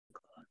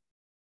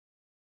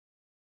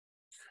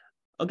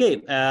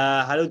Okay,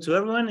 hello to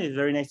everyone. It's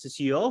very nice to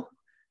see you all.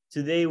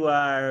 Today we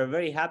are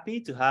very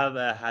happy to have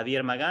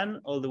Javier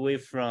Magan all the way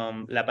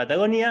from La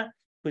Patagonia,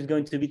 who's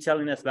going to be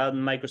telling us about the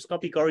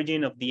microscopic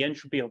origin of the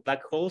entropy of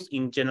black holes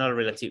in general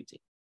relativity.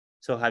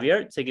 So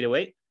Javier, take it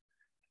away.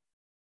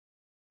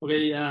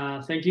 Okay,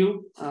 thank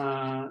you.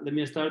 Let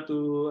me start to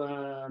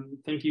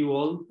thank you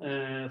all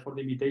for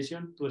the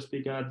invitation to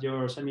speak at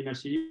your seminar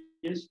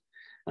series.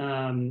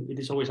 It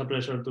is always a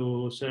pleasure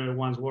to share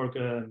one's work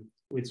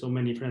with so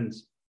many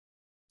friends.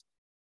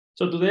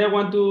 So today I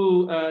want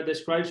to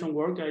describe some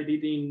work I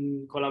did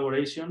in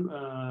collaboration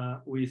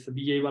with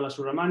Vijay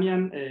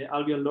Balasubramanian,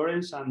 Albion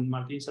Lawrence, and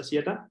Martin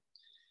Sasieta.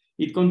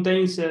 It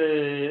contains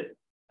a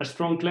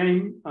strong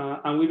claim,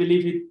 and we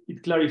believe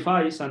it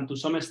clarifies and to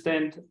some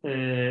extent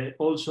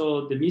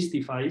also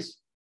demystifies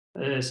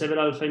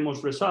several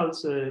famous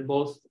results,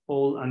 both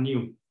old and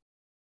new.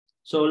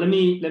 So let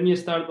me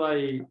start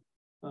by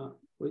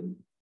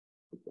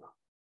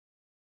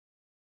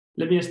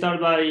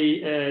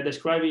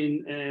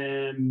describing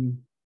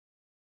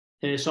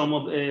some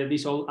of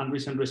these old and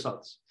recent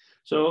results.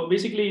 So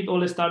basically, it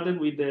all started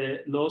with the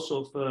laws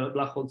of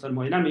black hole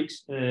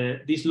thermodynamics.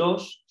 These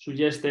laws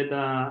suggested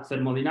a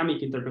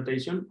thermodynamic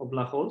interpretation of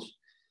black holes,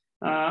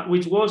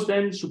 which was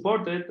then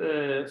supported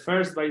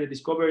first by the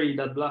discovery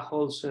that black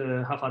holes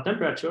have a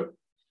temperature,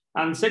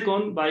 and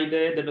second by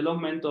the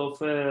development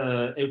of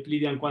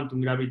Euclidean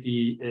quantum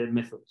gravity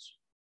methods.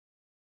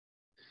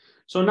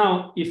 So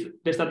now, if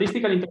the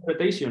statistical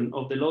interpretation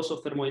of the laws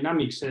of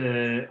thermodynamics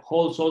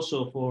holds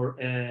also for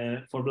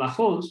black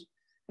holes,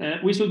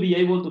 we should be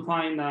able to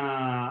find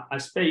a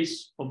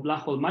space of black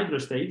hole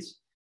microstates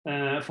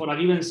for a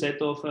given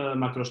set of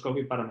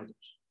macroscopic parameters.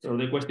 So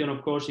the question,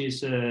 of course,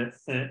 is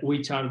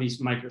which are these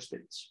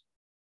microstates?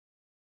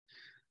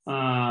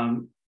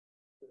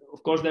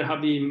 Of course, there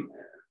have been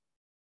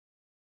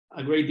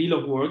a great deal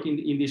of work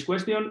in this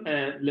question.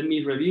 Let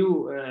me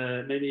review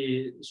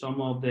maybe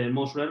some of the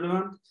most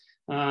relevant.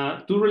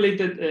 Two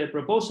related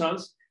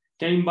proposals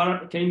came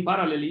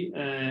parallelly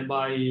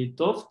by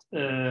Toft,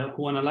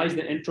 who analyzed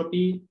the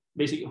entropy,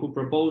 basically who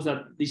proposed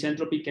that this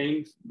entropy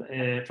came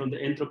from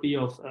the entropy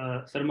of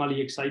thermally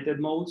excited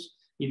modes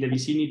in the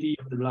vicinity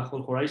of the black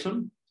hole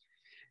horizon.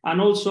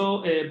 And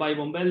also by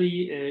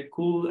Bombelli,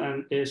 Kuhl,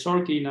 and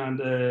Sorkin,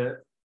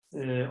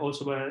 and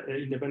also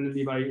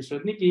independently by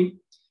Srednicki,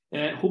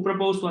 who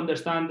proposed to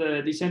understand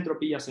this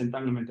entropy as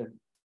entanglement entropy.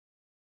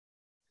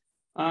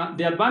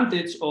 The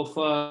advantage of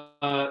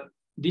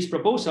these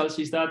proposals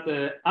is that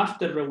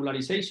after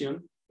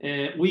regularization,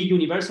 we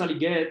universally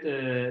get,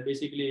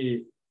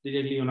 basically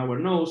directly on our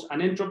nose,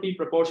 an entropy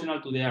proportional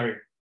to the area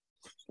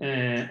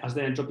as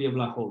the entropy of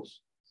black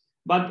holes.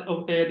 But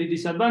the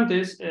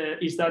disadvantage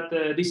is that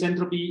this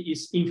entropy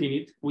is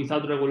infinite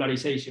without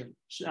regularization.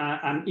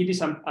 And it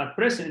is at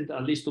present,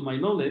 at least to my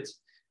knowledge,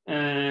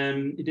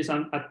 it is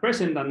at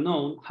present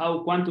unknown how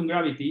quantum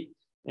gravity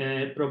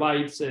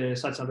provides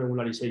such a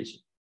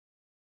regularization.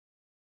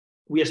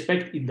 We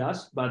expect it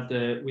does, but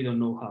we don't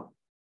know how.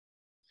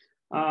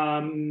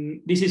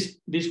 This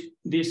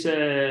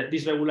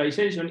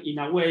regularization, in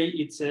a way,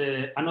 it's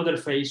another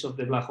phase of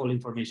the black hole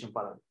information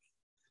paradigm.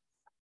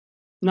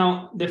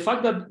 Now, the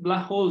fact that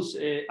black holes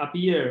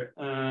appear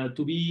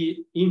to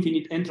be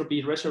infinite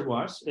entropy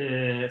reservoirs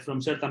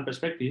from certain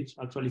perspectives,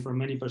 actually from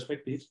many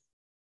perspectives,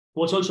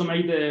 was also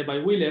made by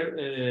Wheeler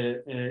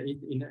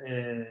in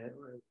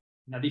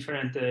a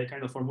different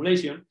kind of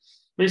formulation.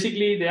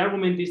 Basically, the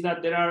argument is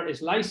that there are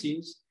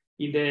slicings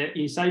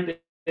inside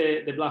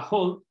the black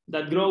hole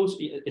that grows,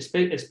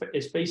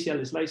 spatial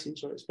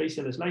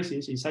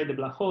slicings inside the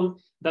black hole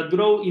that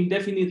grow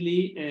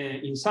indefinitely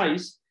in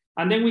size.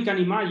 And then we can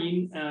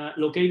imagine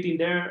locating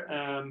there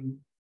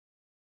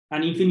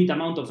an infinite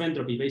amount of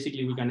entropy.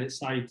 Basically, we can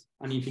excite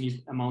an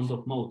infinite amount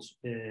of modes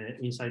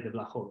inside the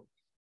black hole.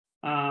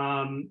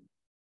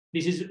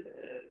 This is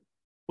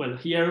well,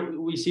 here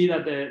we see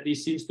that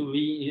this seems to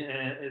be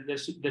there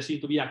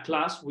seems to be a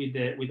clash with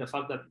the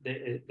fact that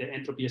the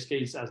entropy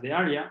scales as the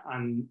area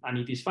and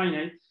it is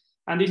finite,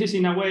 and this is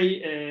in a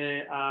way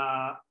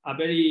a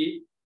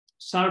very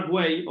sharp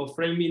way of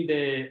framing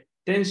the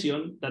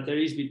tension that there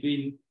is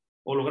between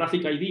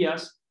holographic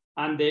ideas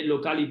and the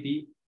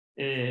locality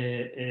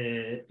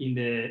in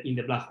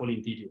the black hole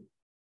interior.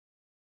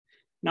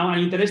 Now, an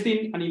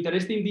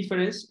interesting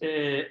difference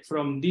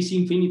from this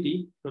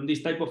infinity, from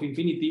this type of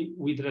infinity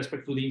with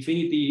respect to the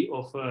infinity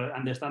of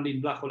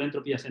understanding black hole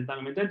entropy as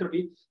entanglement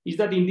entropy, is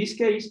that in this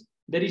case,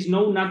 there is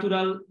no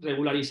natural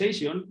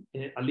regularization,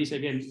 at least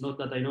again, not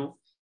that I know,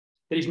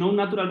 there is no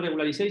natural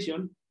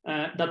regularization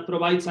that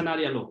provides an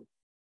area law.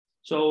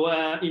 So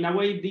in a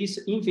way, this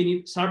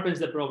infinite sharpens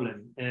the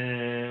problem.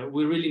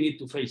 We really need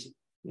to face it.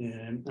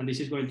 And this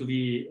is going to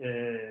be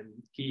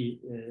key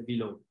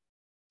below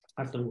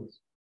afterwards.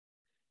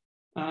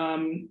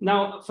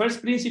 Now,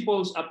 first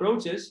principles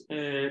approaches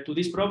to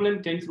this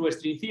problem came through a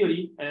string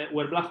theory,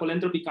 where black hole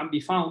entropy can be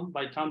found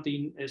by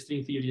counting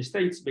string theory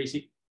states,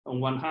 basic on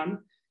one hand,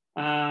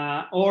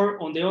 or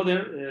on the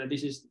other,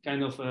 this is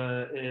kind of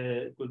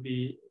could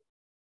be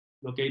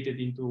located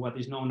into what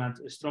is known as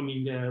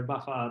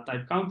Strominger-Baffa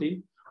type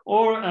counting,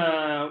 or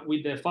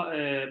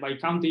by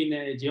counting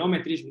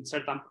geometries with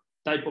certain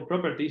type of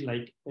properties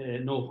like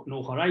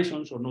no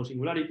horizons or no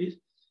singularities,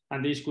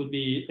 and this could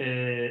be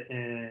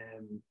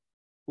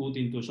put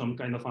into some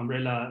kind of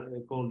umbrella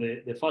called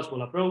the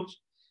fastball approach.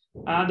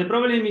 The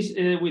problem is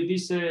with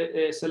these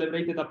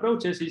celebrated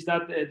approaches is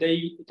that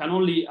they can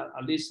only,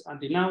 at least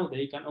until now,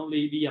 they can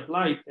only be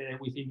applied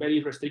within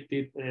very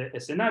restricted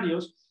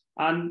scenarios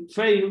and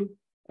fail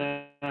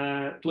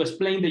to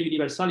explain the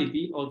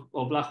universality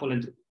of black hole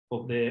entropy,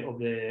 of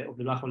the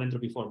black hole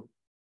entropy formula.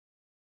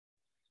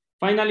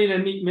 Finally,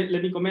 let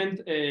me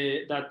comment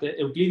that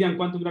Euclidean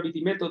quantum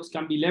gravity methods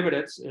can be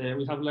leveraged.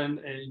 We have learned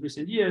in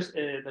recent years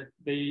that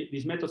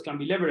these methods can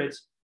be leveraged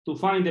to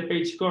find the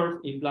page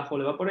curve in black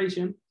hole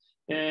evaporation.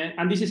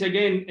 And this is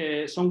again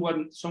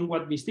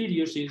somewhat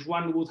mysterious, since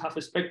one would have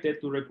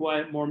expected to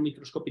require more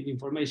microscopic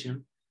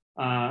information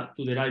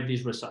to derive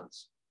these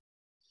results.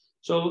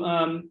 So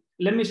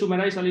let me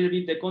summarize a little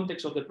bit the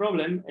context of the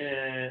problem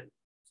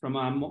from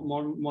a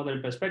more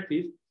modern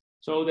perspective.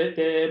 So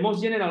the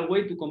most general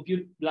way to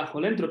compute black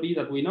hole entropy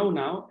that we know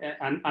now,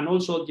 and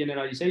also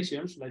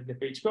generalizations like the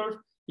page curve,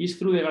 is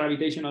through the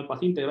gravitational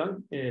path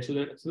integral,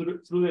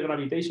 through the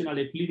gravitational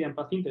Euclidean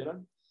path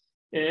integral.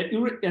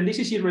 And this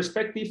is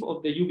irrespective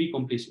of the UV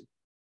completion.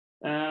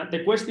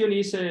 The question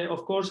is,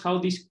 of course, how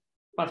this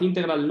path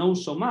integral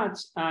knows so much,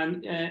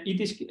 and it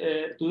is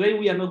today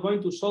we are not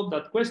going to solve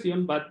that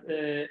question, but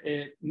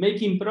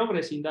making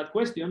progress in that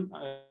question,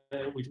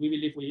 which we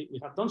believe we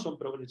have done some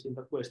progress in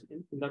that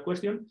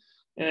question.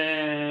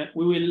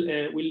 We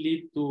will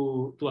lead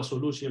to a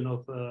solution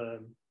of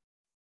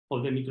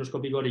the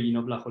microscopic origin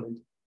of black hole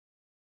entropy.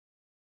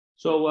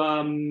 So,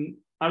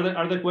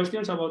 are there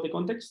questions about the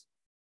context?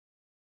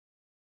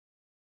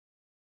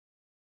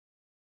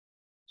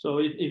 So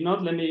if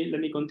not, let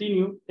me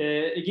continue.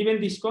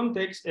 Given this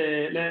context,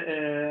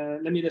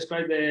 let me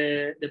describe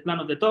the plan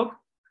of the talk.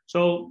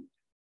 So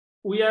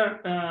we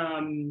are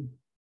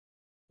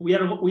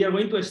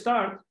going to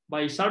start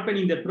by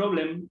sharpening the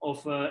problem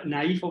of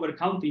naive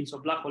overcountings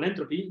of black hole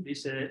entropy,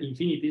 these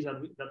infinities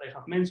that I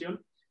have mentioned.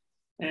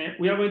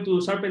 We are going to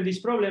sharpen this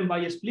problem by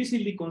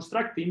explicitly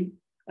constructing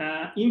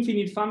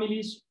infinite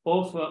families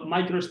of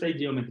microstate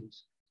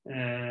geometries.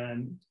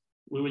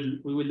 We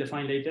will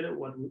define later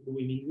what do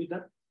we mean with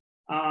that.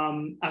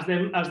 As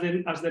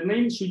the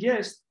name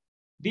suggests,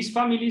 these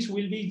families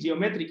will be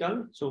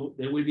geometrical, so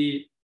there will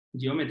be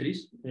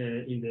geometries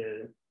in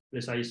the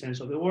precise sense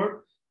of the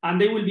word,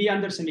 and they will be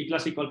under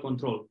semi-classical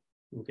control.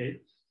 Okay,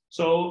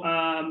 so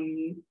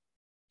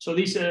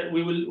this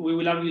we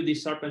will argue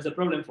this sharpens the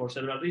problem for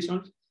several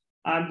reasons,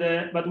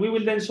 and but we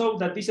will then show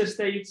that these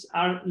states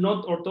are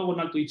not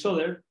orthogonal to each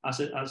other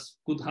as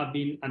could have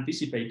been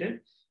anticipated.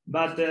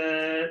 But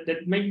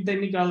the main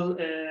technical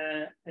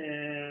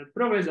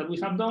progress that we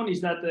have done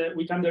is that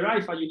we can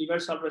derive a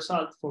universal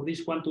result for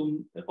these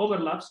quantum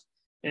overlaps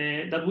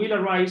that will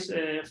arise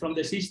from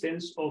the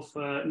existence of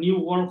new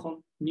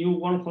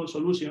wormhole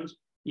solutions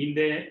in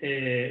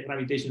the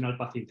gravitational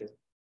path integral.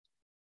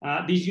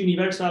 This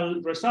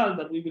universal result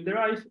that we will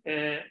derive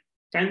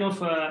kind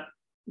of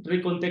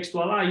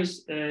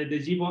recontextualize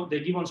the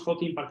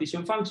Gibbons-Hawking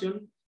partition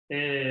function,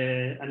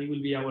 and it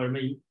will be our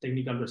main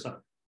technical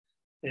result.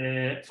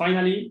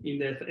 Finally, in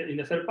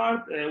the third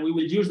part, we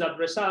will use that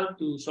result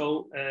to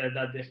show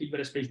that the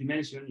Hilbert space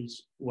dimension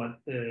is what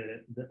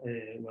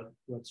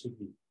should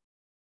be,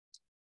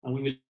 and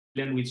we will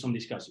end with some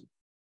discussion.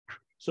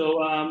 So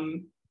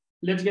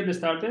let's get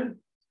started.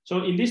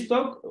 So in this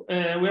talk, we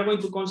are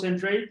going to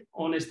concentrate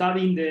on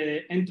studying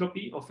the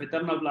entropy of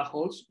eternal black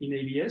holes in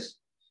ABS.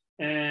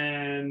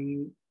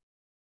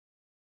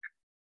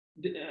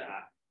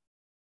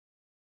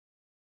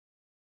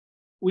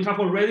 We have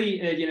already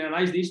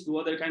generalized this to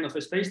other kind of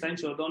spacetime,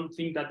 so don't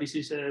think that this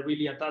is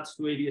really attached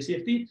to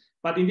ADS-CFT.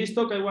 But in this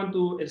talk, I want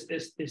to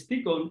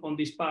stick on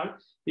this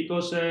part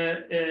because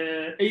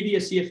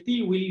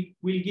ADS-CFT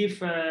will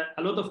give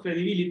a lot of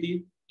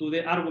credibility to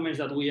the arguments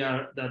that we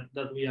are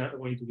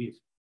going to give.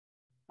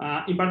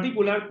 In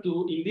particular,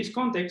 in this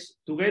context,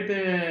 to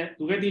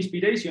get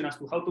inspiration as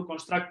to how to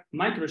construct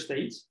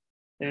microstates,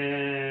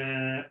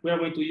 we are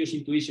going to use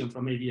intuition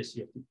from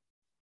ADS-CFT.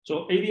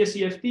 So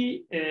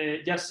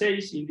ADS-CFT just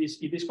says in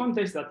this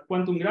context that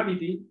quantum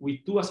gravity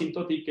with two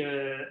asymptotic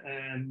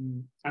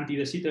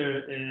anti-de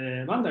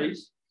Sitter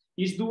boundaries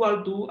is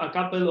dual to a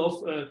couple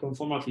of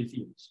conformal field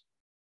theories.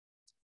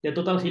 The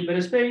total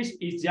Hilbert space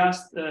is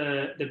just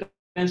the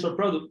tensor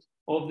product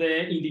of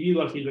the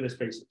individual Hilbert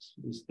spaces,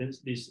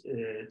 this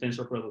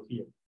tensor product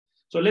here.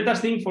 So let us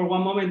think for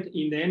one moment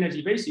in the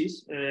energy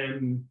basis,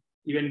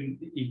 even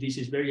if this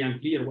is very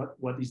unclear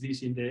what is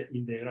this in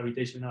the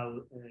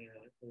gravitational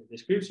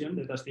description.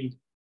 Let us think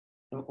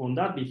on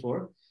that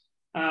before.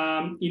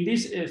 In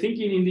this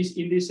thinking in this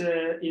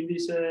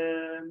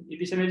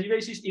energy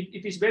basis,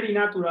 it is very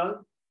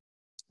natural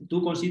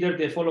to consider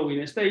the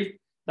following state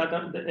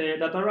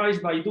that arise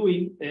by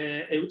doing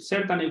a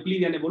certain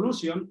Euclidean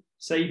evolution,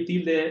 say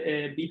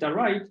tilde beta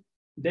right,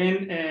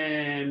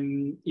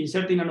 then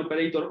inserting an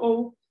operator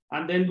O,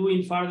 and then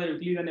doing further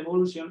Euclidean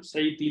evolution,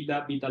 say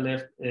tilde beta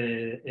left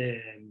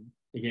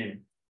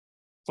again.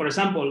 For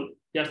example,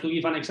 just to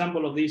give an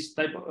example of this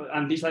type of,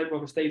 and this type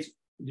of states,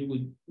 you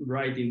would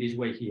write in this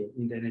way here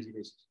in the energy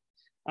basis.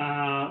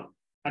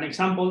 An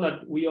example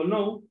that we all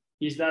know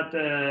is that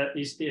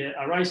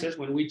arises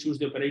when we choose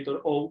the operator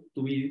O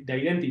to be the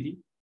identity.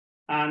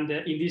 And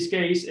in this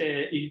case,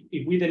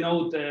 if we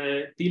denote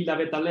tilde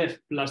beta left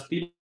plus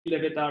tilde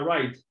beta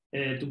right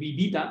to be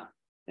beta,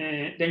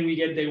 then we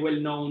get the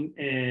well-known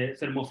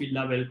thermophile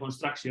level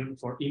construction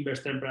for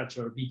inverse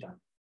temperature beta.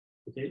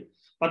 Okay,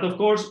 but of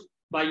course,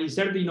 by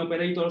inserting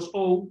operators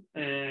O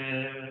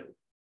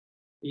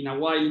in a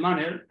wild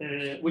manner,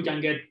 we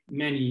can get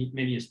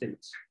many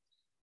states.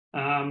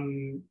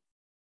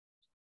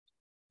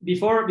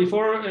 Before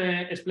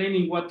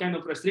explaining what kind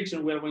of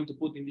restriction we are going to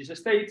put in these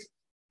states,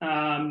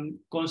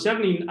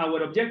 concerning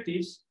our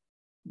objectives,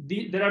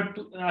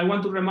 I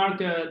want to remark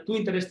two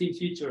interesting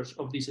features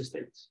of these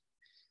states.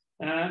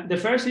 The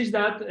first is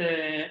that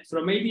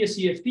from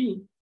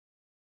ADS-CFT,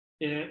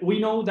 we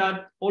know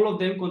that all of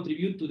them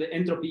contribute to the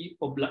entropy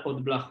of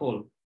the black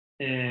hole.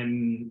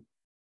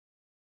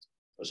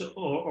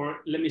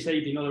 Or let me say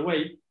it in another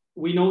way,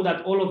 we know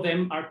that all of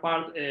them are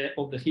part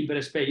of the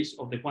Hilbert space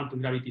of the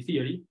quantum gravity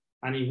theory.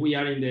 And if we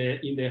are in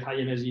the high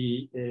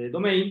energy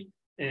domain,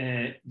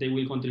 they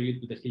will contribute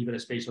to the Hilbert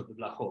space of the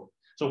black hole.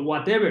 So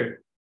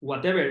whatever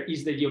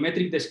is the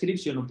geometric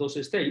description of those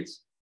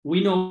states,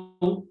 we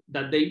know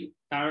that they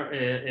are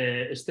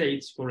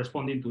states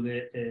corresponding to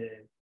the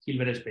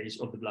Hilbert space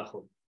of the black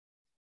hole.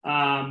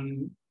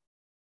 I'm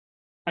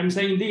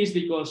saying this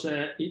because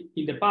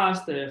in the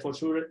past, for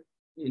sure,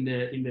 in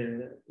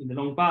the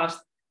long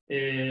past,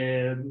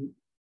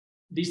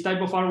 this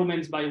type of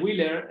arguments by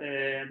Wheeler,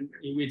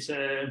 in which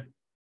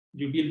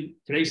you build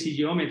crazy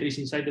geometries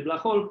inside the black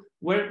hole,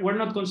 were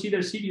not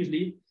considered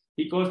seriously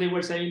because they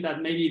were saying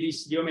that maybe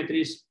these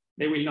geometries,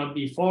 they will not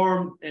be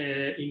formed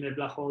in the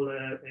black hole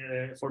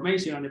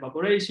formation and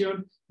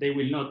evaporation. They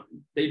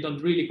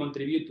don't really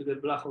contribute to the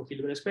black hole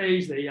Hilbert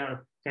space. They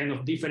are kind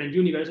of different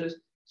universes.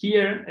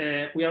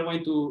 Here, we are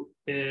going to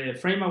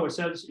frame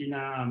ourselves in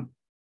an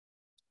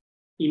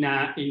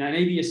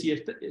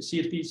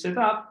ADS-CFT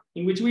setup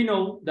in which we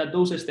know that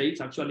those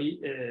states actually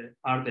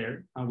are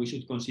there and we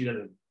should consider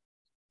them.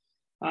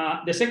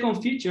 The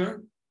second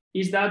feature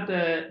is that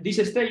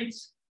these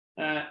states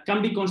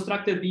can be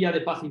constructed via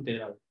the path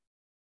integral.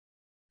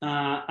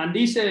 And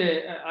this,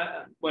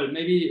 well,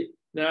 maybe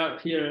there are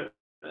here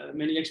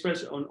many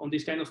experts on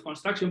this kind of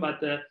construction, but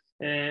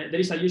there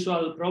is a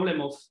usual problem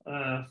of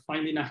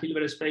finding a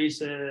Hilbert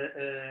space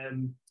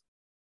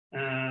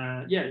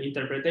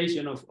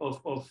interpretation of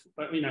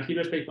a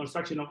Hilbert space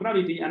construction of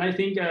gravity. And I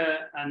think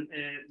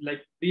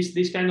like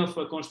this kind of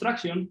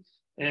construction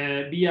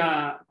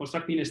via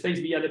constructing states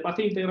via the path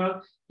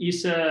integral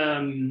is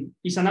a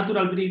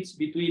natural bridge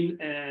between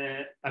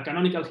a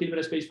canonical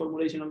Hilbert space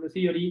formulation of the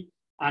theory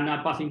and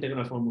a path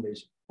integral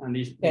formulation. And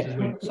this is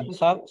Javier,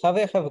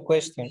 I have a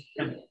question.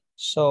 Yeah.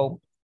 So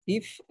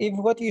if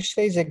what you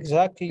say is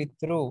exactly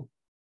true,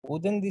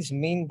 wouldn't this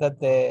mean that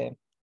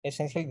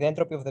essentially the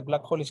entropy of the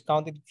black hole is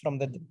counted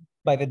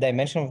by the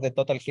dimension of the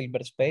total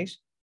Hilbert space?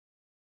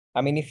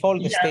 I mean, if all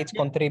the states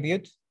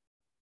contribute,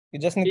 you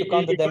just need to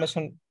count the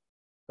dimension,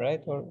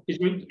 right? Or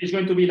it's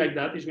going to be like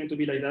that. It's going to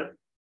be like that.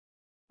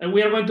 And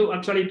we are going to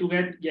actually to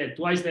get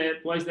twice the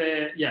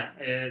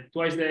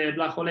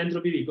black hole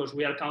entropy because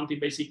we are counting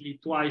basically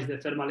twice the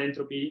thermal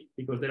entropy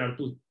because there are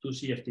two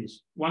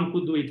CFTs. One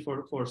could do it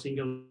for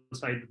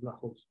single-sided black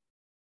holes.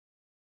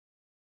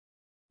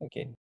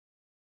 Okay.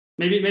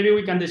 Maybe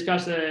we can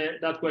discuss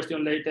that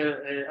question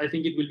later. I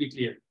think it will be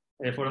clear.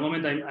 For the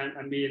moment,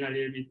 I'm being a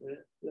little bit.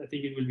 I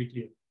think it will be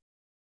clear.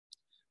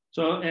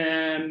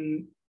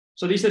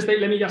 So this state,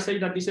 let me just say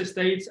that these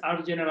states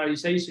are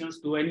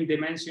generalizations to any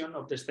dimension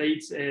of the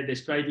states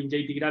described in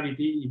JT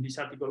gravity in this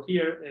article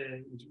here,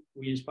 which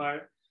we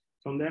inspire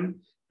from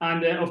them.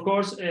 And of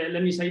course,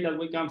 let me say that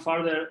we can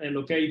further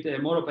locate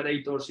more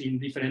operators in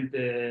different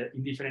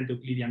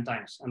Euclidean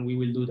times, and we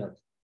will do that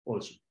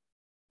also.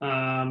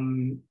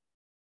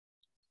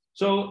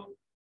 So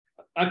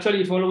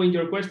actually, following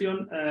your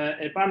question,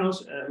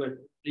 Panos, well, a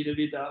little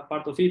bit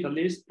part of it at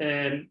least.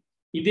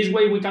 In this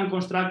way, we can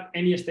construct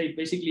any state,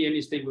 basically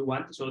any state we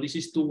want. So this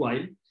is too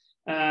wide.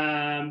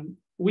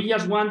 We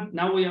just want,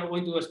 now we are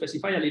going to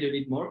specify a little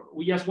bit more.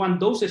 We just want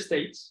those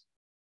states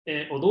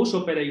or those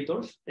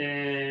operators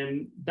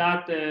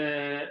that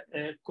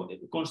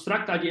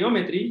construct a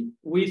geometry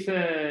with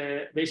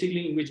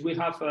basically in which we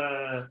have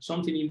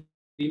something in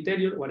the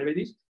interior, whatever it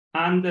is,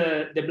 and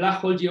the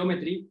black hole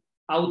geometry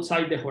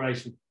outside the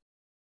horizon.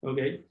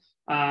 Okay.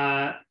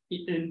 And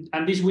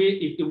this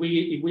way,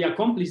 if we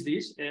accomplish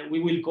this,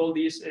 we will call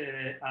this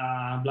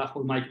a black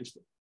hole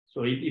microstate.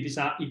 So it is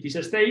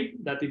a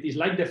state that it is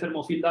like the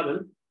thermophile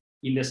double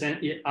in the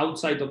sense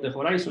outside of the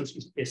horizons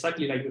is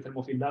exactly like the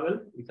thermophile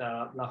double with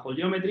a black hole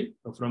geometry.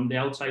 So from the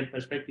outside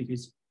perspective,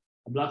 it's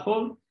a black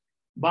hole.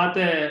 but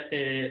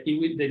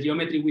the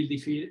geometry will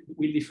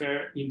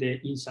differ in the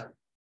inside.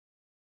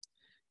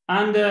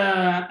 And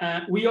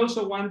we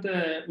also want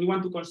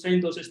to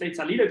constrain those states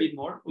a little bit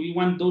more. We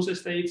want those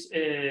states,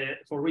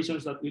 for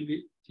reasons that will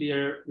be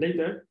clear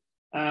later,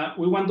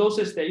 we want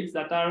those states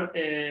that are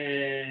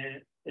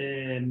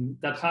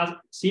that have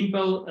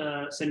simple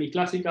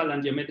semi-classical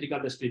and geometrical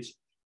description.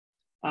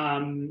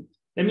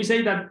 Let me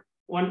say that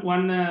one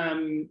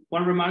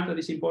remark that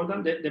is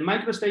important: the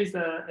microstates.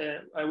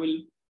 I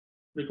will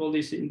recall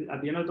this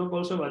at the end of the talk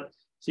also, but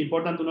it's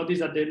important to notice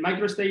that the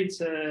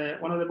microstates,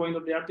 one of the points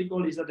of the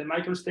article is that the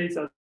microstates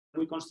that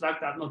we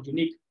construct are not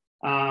unique.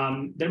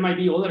 There might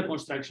be other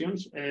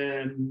constructions.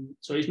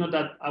 So it's not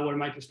that our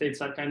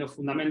microstates are kind of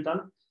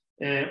fundamental.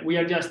 We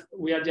are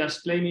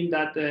just claiming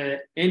that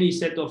any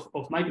set of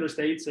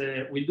microstates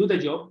will do the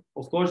job.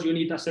 Of course, you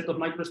need a set of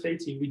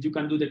microstates in which you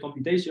can do the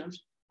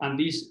computations. And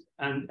this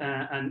and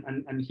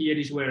here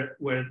is where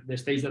the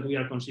states that we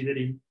are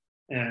considering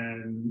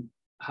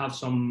have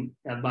some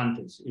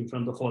advantage in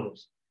front of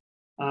others.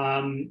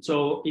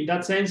 So in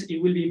that sense, it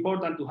will be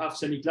important to have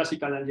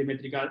semi-classical and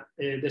geometrical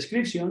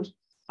descriptions.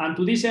 And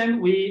to this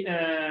end, we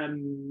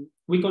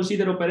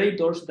consider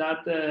operators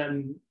that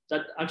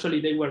actually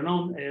they were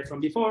known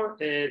from before.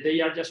 They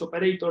are just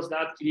operators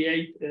that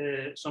create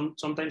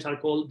sometimes are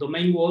called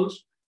domain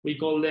walls. We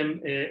call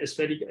them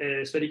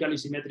spherically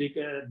symmetric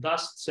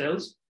dust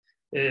cells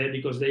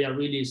because they are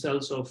really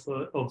cells of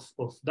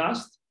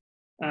dust.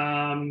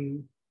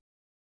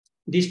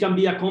 This can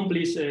be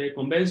accomplished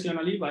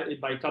conventionally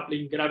by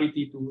coupling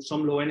gravity to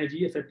some low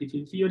energy effective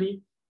field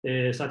theory,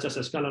 such as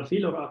a scalar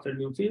field or a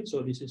fermion field.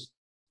 So this is,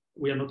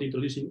 we are not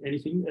introducing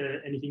anything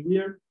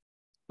weird.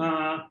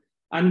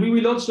 And we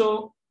will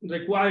also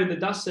require the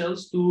dust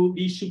cells to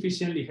be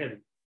sufficiently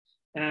heavy.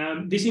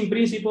 This in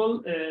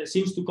principle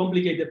seems to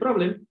complicate the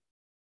problem,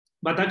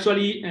 but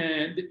actually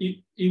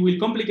it will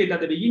complicate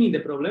at the beginning the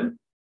problem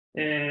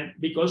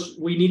because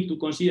we need to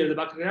consider the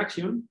back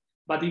reaction,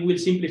 but it will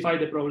simplify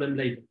the problem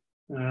later.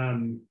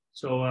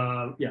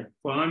 Yeah,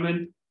 for a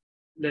moment,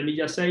 let me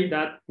just say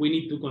that we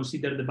need to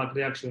consider the back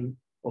reaction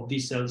of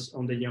these cells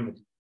on the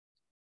geometry.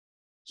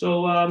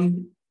 So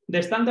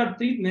the standard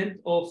treatment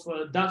of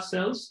dust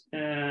cells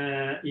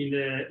they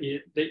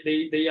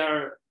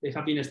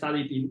have been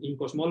studied in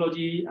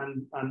cosmology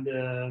and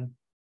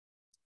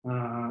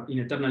in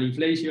eternal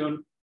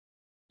inflation,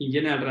 in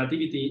general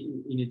relativity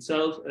in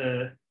itself.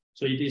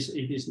 So it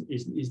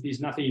is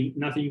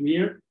nothing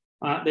weird.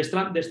 The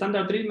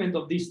standard treatment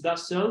of these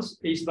dust cells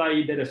is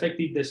by their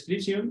effective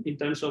description in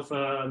terms of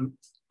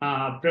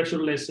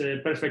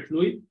pressureless perfect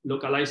fluid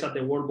localized at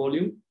the wall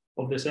volume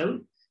of the cell.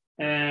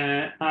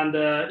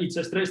 It's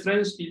a stress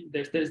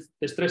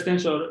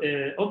tensor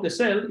of the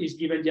cell is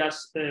given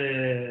just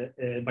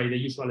by the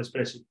usual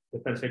expression, the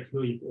perfect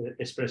fluid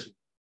expression.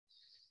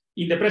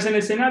 In the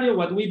present scenario,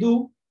 what we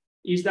do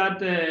is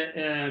that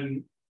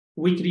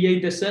we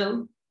create the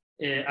cell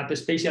at the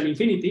spatial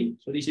infinity.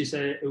 So this is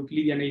a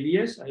Euclidean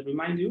ADS, I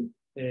remind you.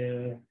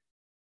 It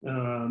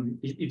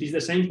is the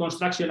same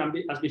construction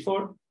as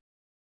before.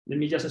 Let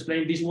me just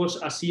explain. This was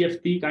a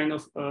CFT kind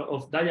of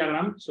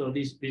diagram. So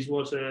this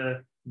was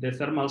the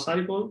thermal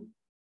cycle,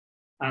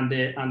 and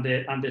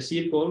the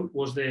circle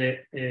was the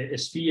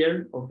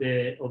sphere of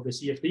the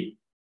CFT.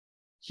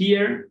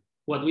 Here,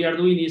 what we are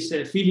doing is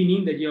filling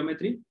in the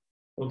geometry.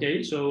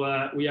 Okay, so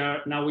we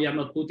are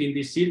not putting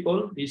this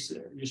circle. This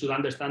you should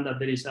understand that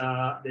there is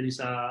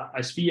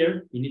a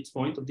sphere in each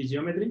point of the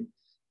geometry,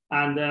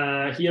 and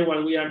here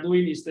what we are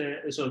doing is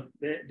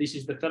this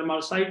is the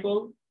thermal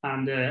cycle,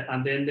 and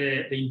then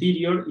the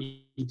interior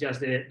is just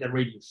the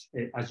radius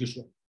as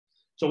usual.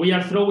 So we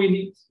are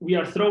throwing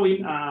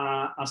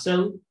a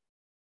cell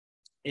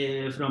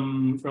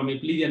from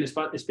Euclidean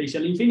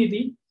spatial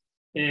infinity,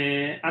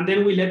 and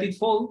then we let it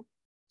fall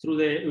through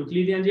the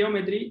Euclidean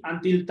geometry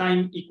until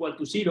time equal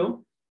to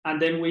 0,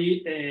 and then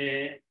we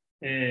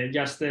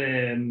just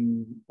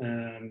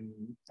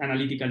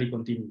analytically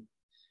continue.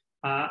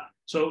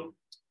 So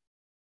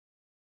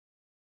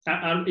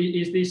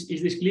is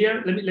this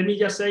clear? Let me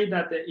just say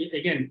that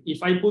again,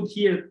 if I put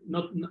here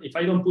if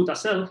I don't put a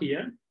cell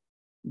here,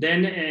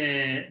 then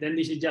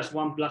this is just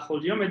one black hole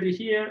geometry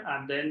here,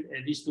 and then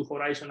these two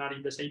horizons are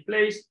in the same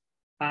place,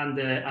 and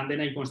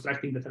then I'm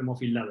constructing the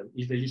thermofield level.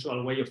 It's the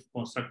usual way of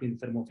constructing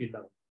the thermofield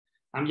level.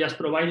 I'm just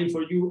providing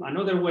for you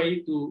another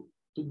way to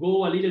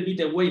go a little bit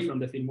away from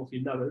the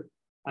thermofield level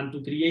and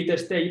to create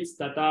states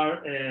that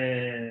are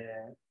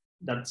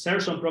that share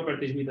some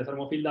properties with the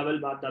thermofield level,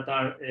 but that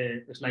are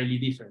slightly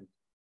different.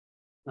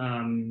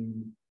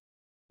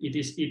 It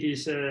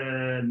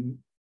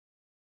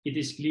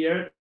is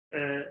clear.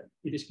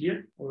 It is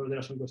clear, or there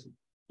are some questions?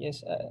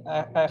 Yes,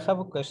 I have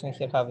a question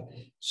here,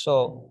 Javi.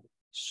 So,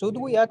 should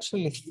we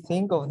actually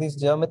think of these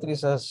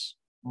geometries as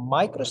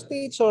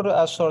microstates or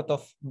a sort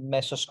of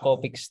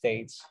mesoscopic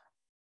states?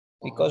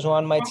 Because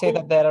one might say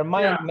that there are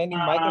many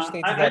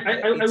microstates that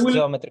its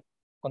geometry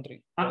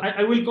contribute.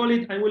 I will call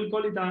it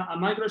a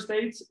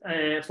microstates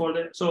for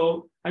the.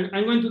 So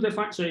I'm going to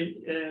define. So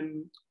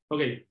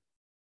okay.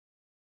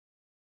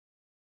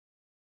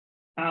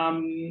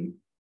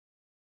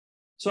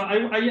 So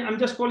I'm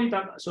just calling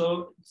that.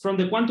 So from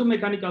the quantum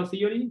mechanical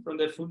theory, from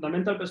the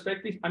fundamental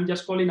perspective, I'm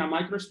just calling a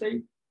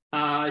microstate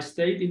a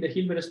state in the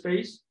Hilbert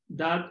space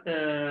that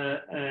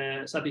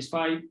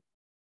satisfy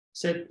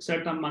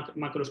certain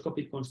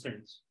macroscopic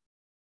constraints.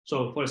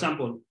 So, for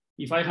example,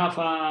 if I have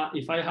a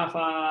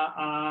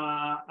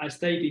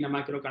state in a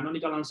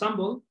microcanonical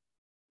ensemble,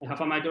 I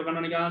have a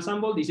microcanonical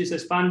ensemble. This is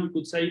spanned, you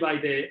could say, by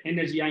the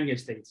energy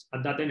eigenstates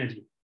at that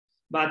energy.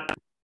 But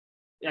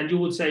and you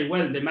would say,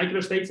 well, the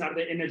microstates are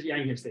the energy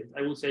eigenstates.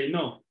 I would say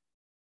no.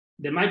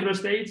 The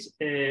microstates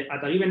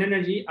at a given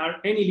energy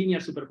are any linear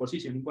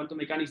superposition. In quantum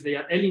mechanics, they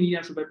are any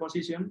linear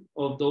superposition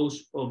of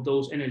those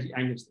energy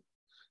eigenstates.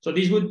 So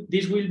this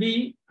will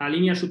be a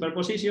linear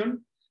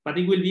superposition, but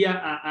it will be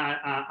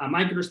a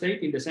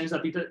microstate in the sense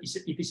that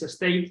it is a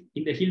state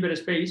in the Hilbert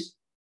space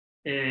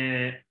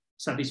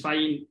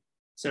satisfying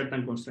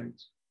certain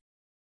constraints.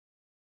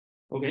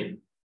 Okay,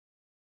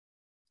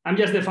 I'm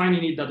just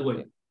defining it that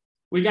way.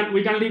 We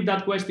can leave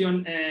that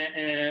question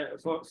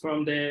for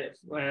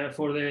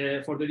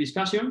the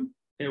discussion,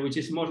 which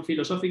is more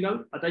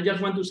philosophical. But I just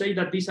want to say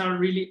that these are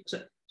really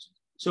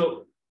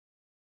so.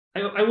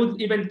 I would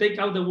even take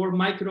out the word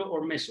micro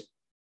or meso.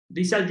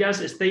 These are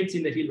just states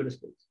in the Hilbert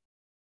space.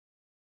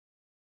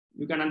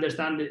 You can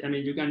understand it. I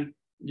mean, you can.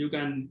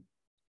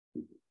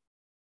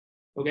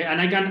 Okay,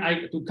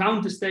 and to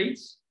count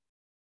states.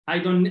 I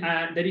don't.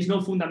 There is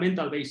no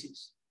fundamental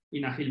basis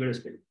in a Hilbert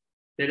space.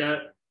 There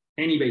are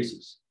any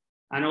basis.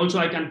 And also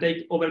I can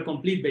take over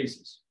complete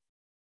basis.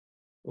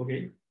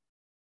 Okay.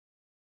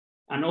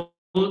 And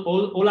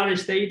all are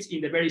states in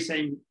the very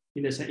same,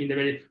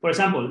 for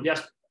example,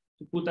 just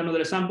to put another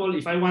example,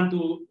 if I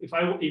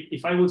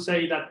would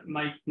say that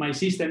my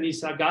system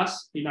is a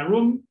gas in a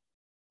room,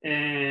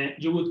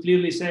 you would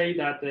clearly say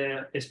that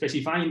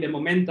specifying the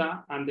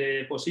momenta and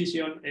the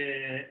position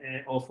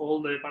of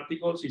all the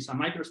particles is a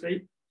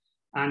microstate,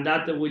 and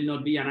that will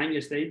not be an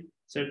eigenstate,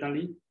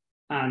 certainly.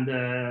 And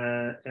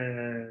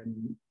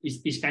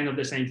it's kind of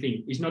the same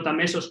thing. It's not a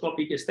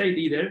mesoscopic state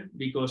either,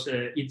 because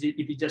it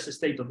is just a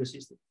state of the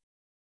system.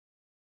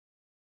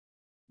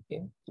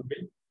 Okay.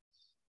 Okay.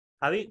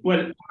 Javi?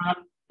 Well,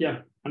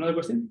 yeah. Another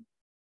question?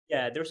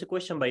 Yeah, there's a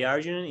question by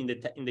Arjun in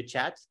the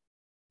chat.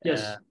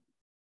 Yes.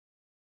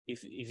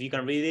 If you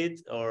can read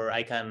it, or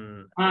I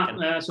can.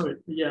 Sorry.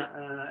 Yeah,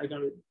 I can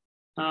read.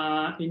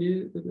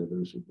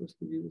 Supposed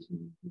to be the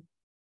same.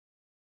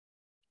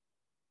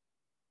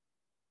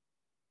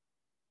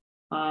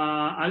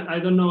 I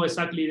don't know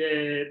exactly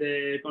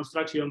the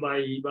construction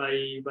by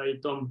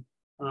Tom.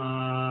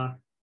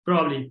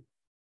 Probably.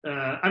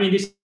 I mean,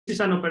 this is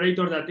an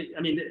operator that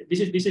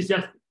this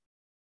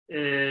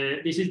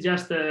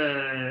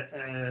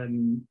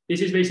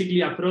is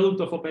basically a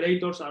product of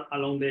operators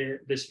along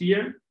the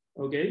sphere.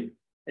 Okay,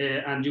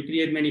 and you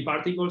create many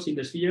particles in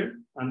the sphere,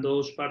 and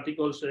those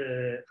particles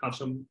have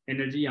some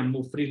energy and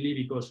move freely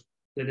because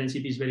the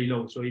density is very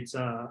low. So it's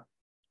a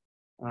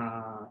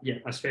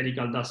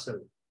spherical dust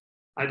cell.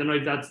 I don't know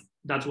if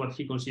that's what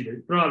he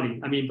considered.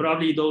 Probably. I mean,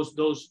 probably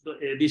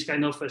these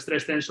kind of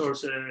stress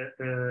tensors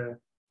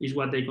is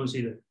what they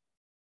consider.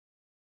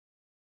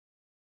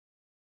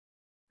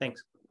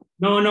 Thanks.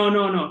 No.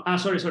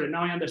 Sorry.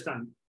 Now I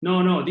understand.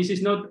 No. This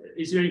is not.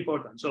 It's very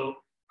important. So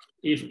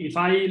if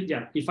I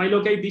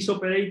locate this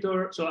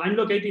operator, so I'm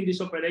locating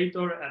this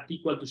operator at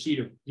equal to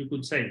 0. You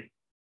could say.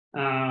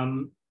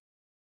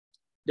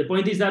 The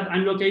point is that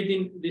I'm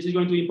locating. This is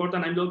going to be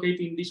important. I'm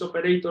locating this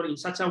operator in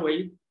such a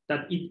way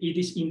that it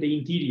is in the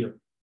interior.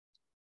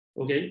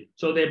 Okay,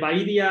 so the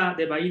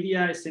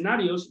Baedia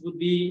scenarios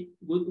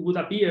would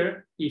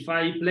appear if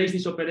I place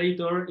this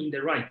operator in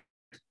the right.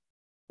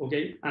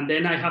 Okay, and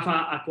then I have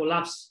a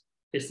collapse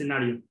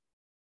scenario.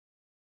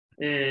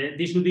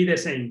 This would be the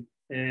same,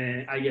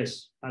 I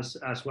guess,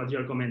 as what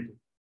you're commenting.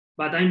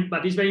 But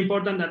it's very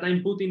important that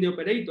I'm putting the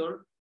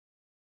operator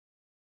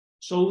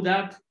so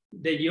that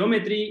the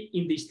geometry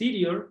in the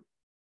exterior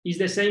is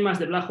the same as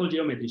the black hole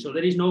geometry. So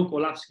there is no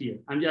collapse here.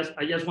 I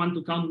just want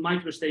to count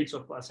microstates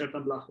of a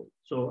certain black hole.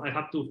 So I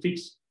have to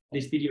fix the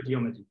exterior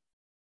geometry.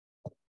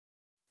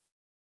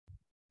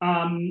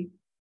 Okay,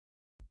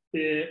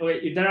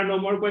 if there are no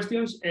more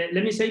questions,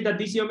 let me say that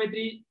this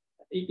geometry,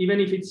 even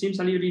if it seems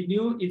a little bit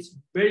new, it's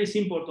very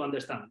simple to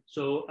understand.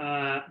 So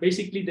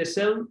basically the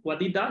cell,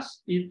 what it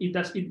does,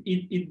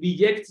 it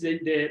rejects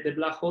the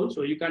black hole.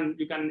 So you can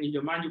in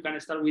your mind, you can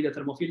start with the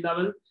thermofield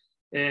double.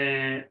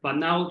 But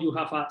now you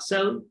have a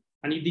cell,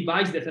 and it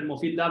divides the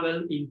thermofield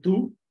double in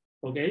two,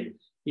 okay,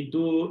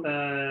 into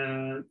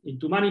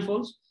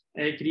manifolds,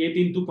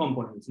 creating two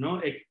components,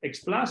 no, X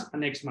plus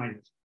and X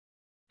minus.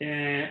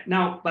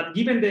 Now, but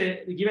given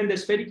the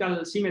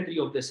spherical symmetry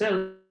of the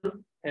cell,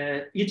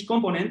 each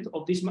component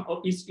of this,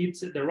 it's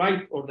the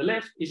right or the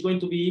left, is going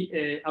to be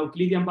a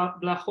Euclidean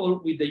black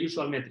hole with the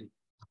usual metric.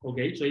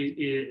 Okay,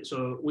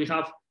 so we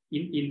have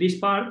in this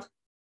part.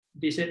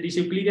 This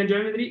Euclidean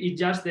geometry is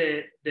just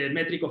the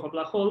metric of a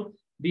black hole.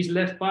 This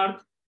left part,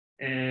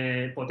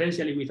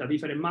 potentially with a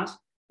different mass,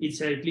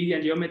 it's a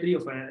Euclidean geometry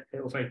of a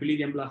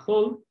Euclidean black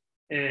hole.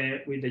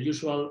 with the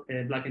usual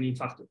blackening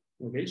factor.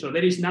 Okay, so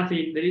there is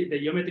nothing, the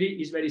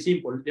geometry is very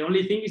simple. The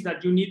only thing is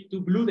that you need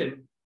to glue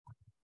them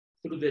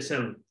through the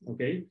cell.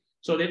 Okay,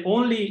 so the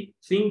only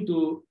thing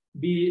to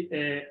be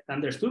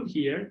understood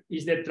here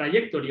is the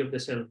trajectory of the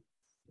cell,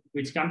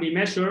 which can be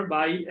measured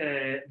by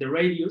the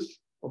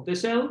radius of the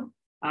cell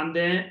and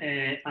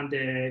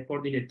the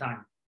coordinate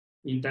time,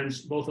 in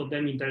terms, both of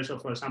them in terms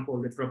of, for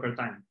example, the proper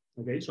time.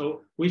 Okay,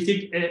 so we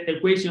seek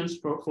equations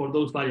for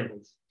those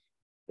variables.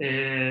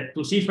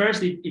 To see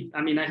first,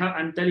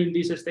 I'm telling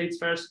these states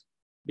first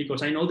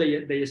because I know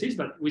they exist,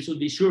 but we should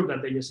be sure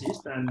that they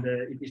exist, and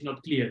it is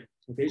not clear.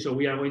 Okay, so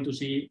we are going to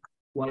see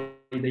why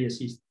they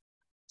exist.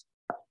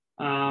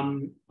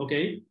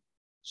 Okay,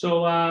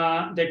 so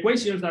the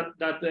equations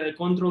that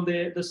control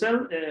the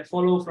cell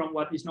follow from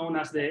what is known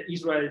as the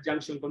Israel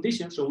junction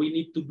condition. So we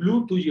need to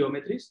glue two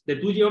geometries. The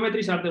two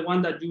geometries are the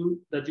one that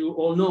you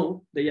all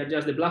know. They are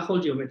just the black hole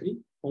geometry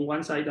on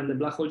one side and the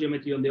black hole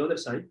geometry on the other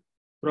side,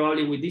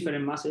 probably with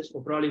different masses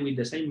or probably with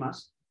the same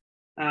mass.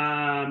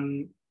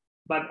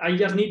 But I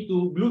just need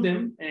to glue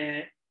them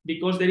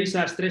because there is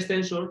a stress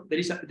tensor.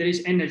 There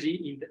is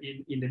energy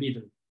in the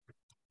middle.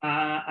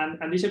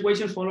 And these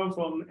equations follow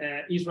from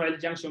Israel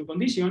junction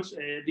conditions.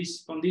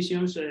 These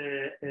conditions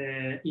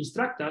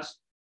instruct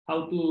us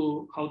how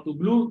to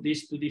glue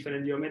these two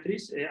different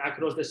geometries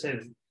across the cell.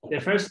 The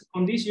first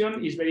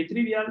condition is very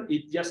trivial.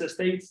 It just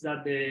states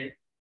that the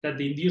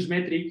induced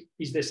metric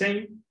is the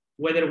same,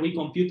 whether we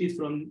compute it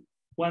from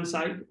one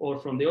side or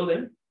from the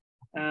other.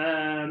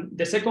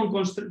 The second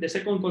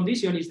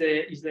condition is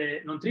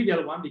the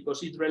non-trivial one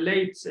because it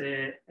relates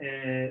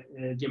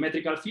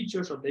geometrical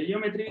features of the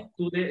geometry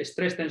to the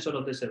stress tensor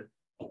of the cell.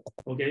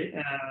 Okay,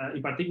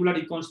 in particular,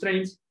 it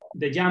constrains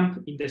the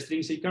jump in the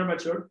string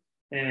curvature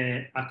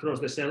across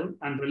the cell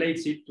and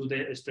relates it to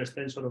the stress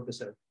tensor of the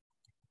cell.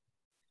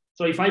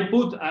 So if I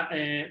put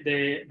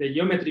the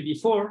geometry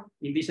before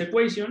in these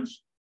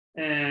equations,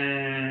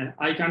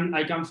 I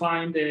can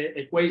find the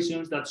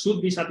equations that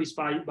should be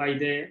satisfied by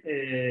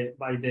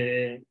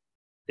the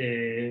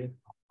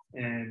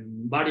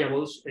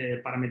variables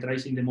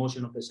parameterizing the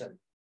motion of the cell.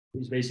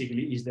 This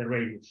basically is the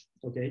radius.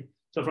 Okay,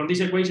 so from these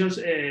equations,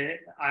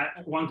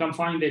 one can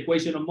find the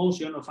equation of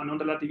motion of a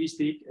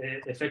non-relativistic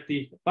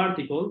effective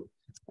particle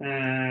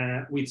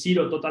with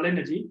zero total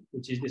energy,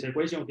 which is this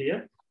equation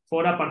here,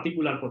 for a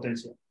particular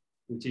potential,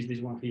 which is this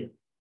one here.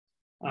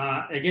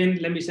 Again,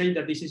 let me say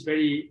that this is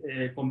very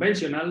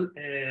conventional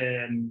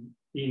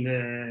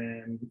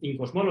in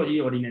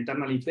cosmology or in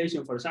internal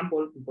inflation, for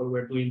example. People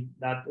were doing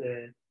that,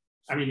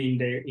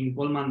 in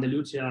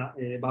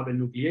Coleman-DeLucia bubble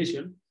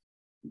nucleation,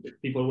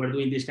 people were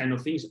doing these kind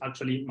of things,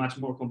 actually much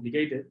more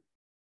complicated.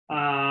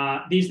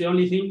 The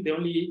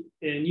only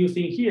new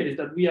thing here is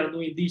that we are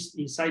doing this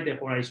inside the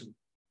horizon.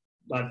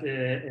 But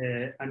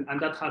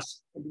and that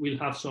will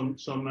have some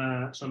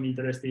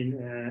interesting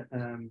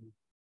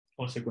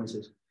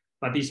consequences.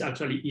 But it's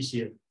actually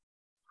easier.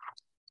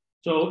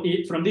 So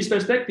from this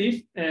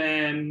perspective,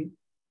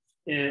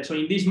 so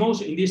in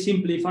this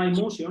simplified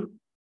motion,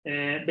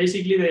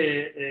 basically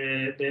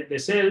the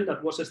cell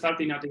that was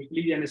starting at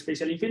Euclidean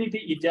spatial infinity,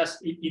 it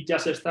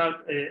just starts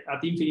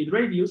at infinite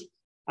radius,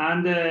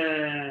 and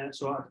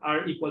so at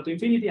r equal to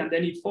infinity, and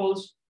then it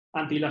falls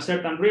until a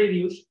certain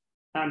radius,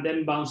 and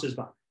then bounces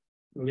back.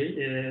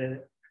 Okay.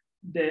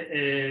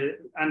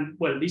 And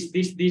well,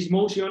 this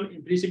motion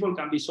in principle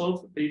can be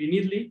solved pretty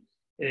neatly.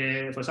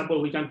 For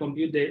example, we can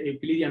compute the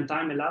Euclidean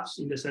time elapsed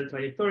in the cell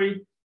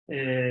trajectory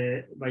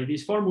by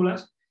these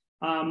formulas.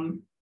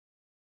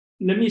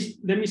 Let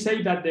me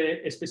say that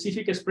the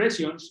specific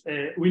expressions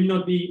will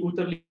not be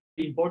utterly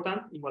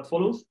important in what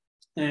follows.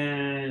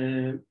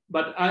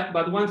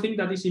 But one thing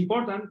that is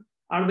important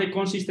are the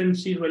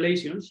consistency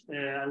relations.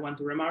 I want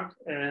to remark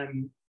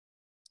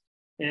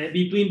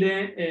between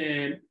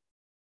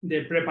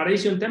the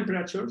preparation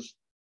temperatures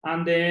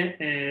and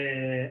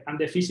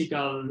the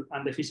physical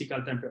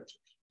temperatures.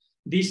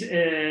 This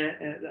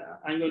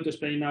I'm going to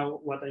explain now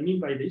what I mean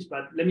by this,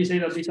 but let me say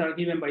that these are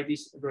given by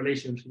these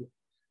relations here.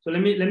 So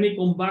let me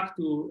come back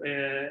to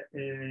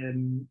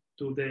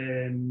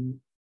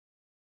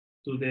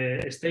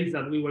the states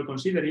that we were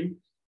considering.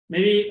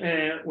 Maybe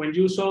when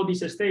you saw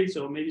these states,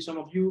 or maybe some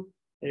of you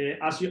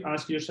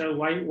ask yourself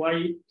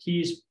why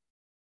he's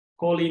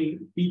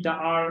calling beta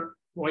r,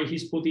 why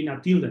he's putting a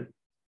tilde.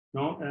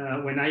 No,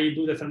 when I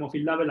do the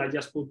thermophile level, I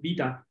just put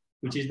beta,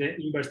 which is the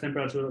inverse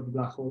temperature of the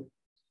black hole.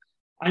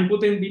 I'm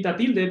putting beta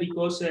tilde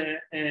because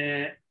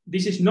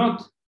this is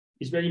not,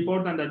 it's very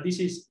important that this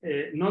is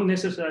not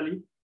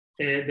necessarily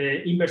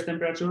the inverse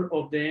temperature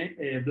of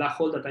the black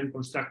hole that I'm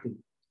constructing.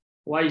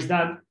 Why is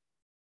that?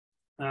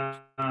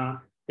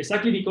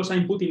 Exactly because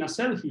I'm putting a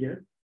cell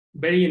here,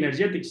 very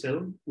energetic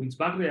cell, which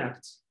back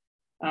reacts.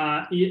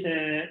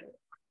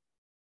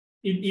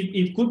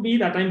 It could be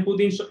that I'm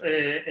putting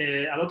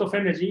a lot of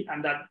energy,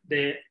 and that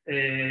the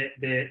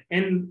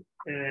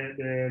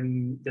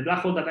black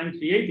hole that I'm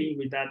creating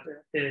with that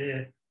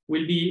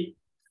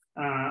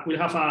will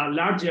have a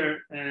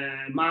larger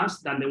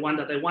mass than the one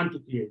that I want to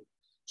create.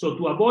 So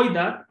to avoid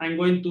that, I'm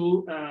going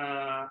to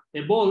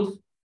evolve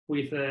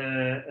with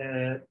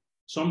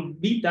some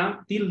beta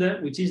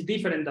tilde, which is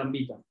different than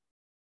beta.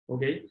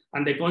 Okay,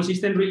 and the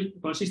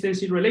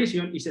consistency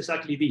relation is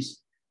exactly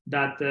this,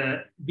 that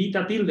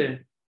beta tilde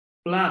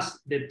plus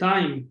the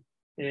time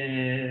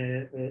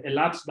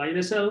elapsed by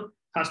the cell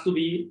has to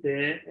be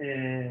the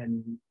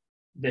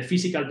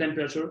physical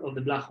temperature of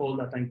the black hole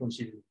that I'm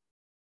considering.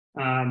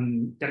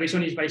 The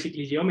reason is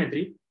basically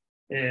geometry.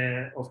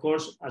 Of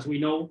course, as we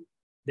know,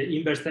 the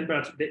inverse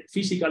temperature, the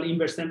physical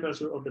inverse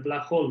temperature of the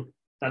black hole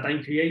that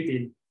I'm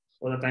creating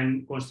or that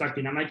I'm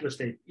constructing a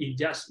microstate, it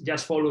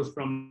just follows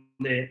from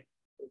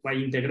by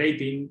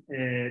integrating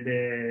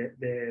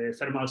the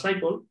thermal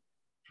cycle.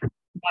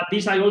 But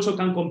this I also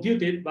can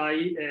compute it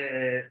by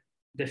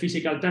the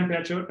physical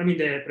temperature, I mean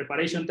the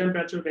preparation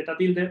temperature, beta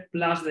tilde,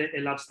 plus the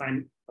elapsed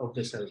time of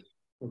the cell.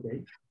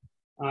 Okay.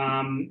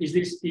 Is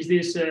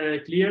this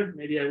clear?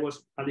 Maybe I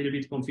was a little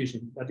bit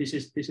confusing, but this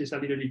is a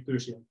little bit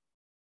crucial.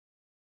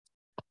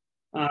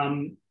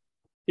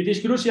 It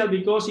is crucial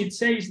because it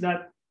says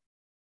that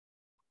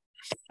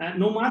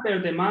no matter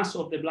the mass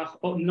of the black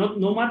hole,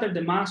 no matter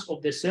the mass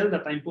of the cell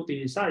that I'm putting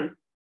inside,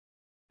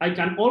 I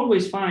can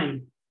always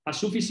find a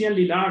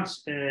sufficiently large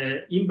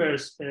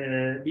inverse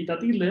beta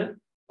tilde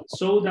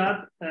so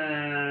that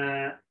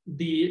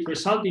the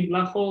resulting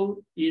black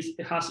hole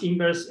has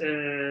inverse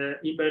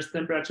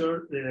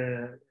temperature.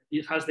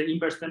 It has the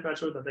inverse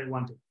temperature that I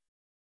wanted.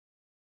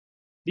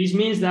 This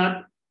means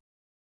that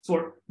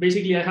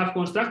basically I have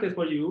constructed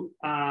for you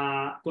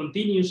a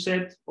continuous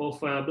set of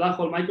black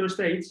hole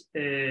microstates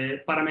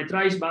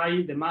parameterized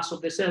by the mass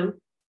of the cell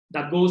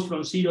that goes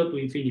from 0 to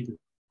infinity.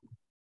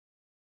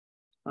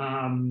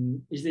 Are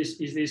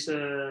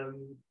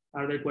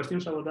there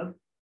questions about that?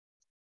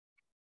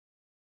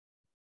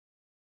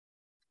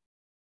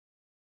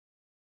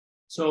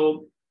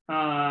 So,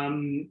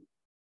 well,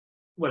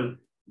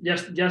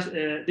 this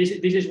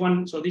is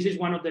one. So this is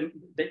one of the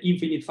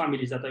infinite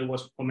families that I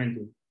was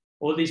commenting.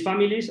 All these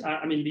families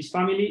are, this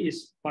family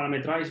is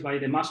parameterized by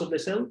the mass of the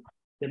cell.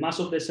 The mass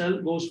of the cell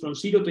goes from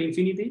 0 to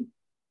infinity,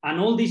 and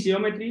all these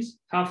geometries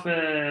have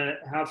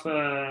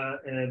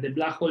the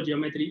black hole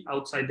geometry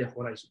outside the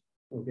horizon.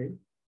 Okay.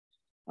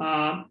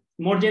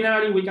 More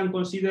generally, we can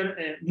consider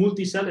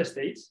multi-cell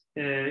states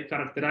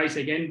characterized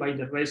again by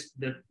the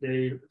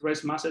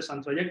rest masses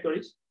and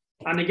trajectories.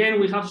 And again,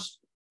 we have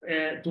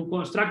to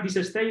construct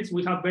these states,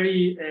 we have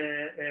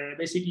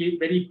basically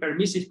very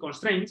permissive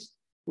constraints,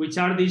 which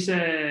are these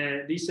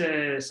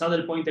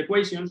saddle point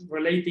equations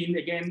relating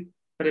again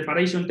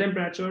preparation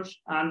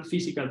temperatures and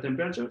physical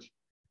temperatures.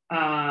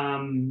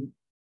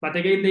 But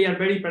again, they are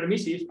very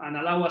permissive and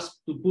allow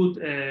us to put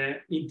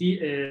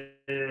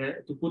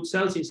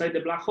cells inside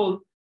the black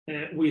hole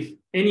with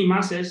any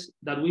masses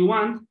that we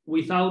want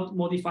without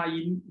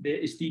modifying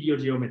the stereo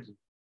geometry.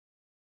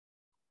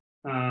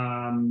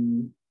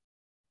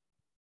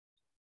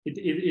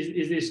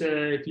 Is this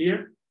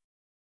clear?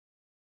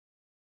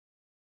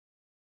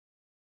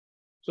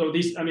 So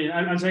this,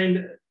 I'm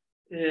saying,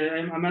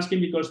 I'm asking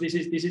because this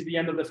is the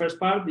end of the first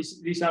part.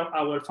 These are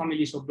our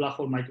families of black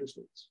hole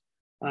microstates.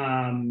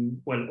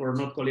 Well, or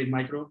not call it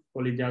micro,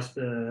 call it just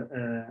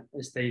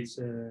states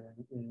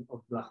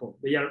of black hole.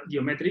 They are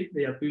geometric,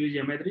 they are purely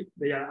geometric,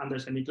 they are under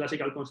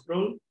semi-classical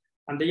control,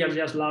 and they are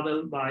just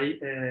labeled by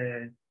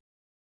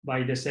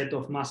the set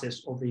of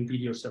masses of the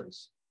interior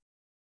cells.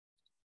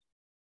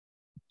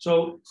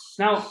 So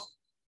now,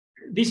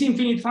 these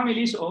infinite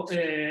families of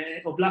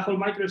black hole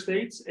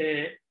microstates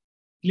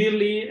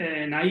clearly,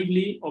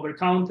 naively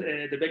overcount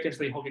the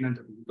Bekenstein-Hawking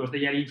entropy because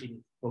they are infinite.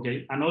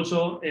 Okay, and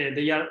also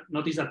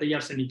notice that they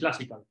are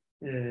semi-classical,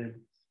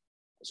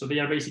 so they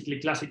are basically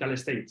classical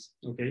states.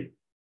 Okay,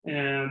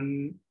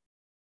 it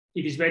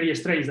is very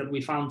strange that we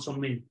found so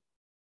many.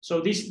 So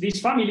these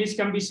families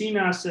can be seen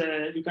as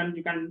you can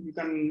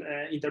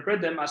interpret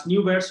them as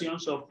new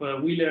versions of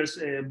Wheeler's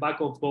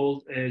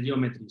back-of-bolt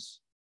geometries.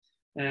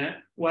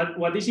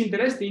 What is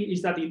interesting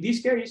is that in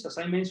this case, as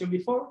I mentioned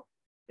before,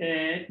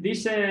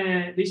 these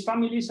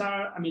families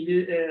are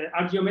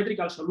are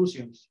geometrical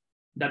solutions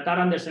that are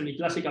under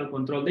semi-classical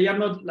control. They are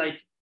not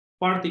like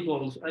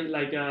particles,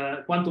 like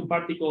quantum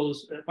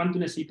particles,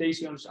 quantum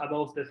excitations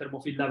above the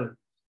thermofield level,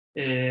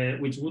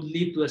 which would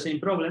lead to the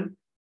same problem.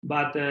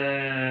 But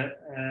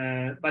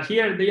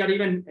here they are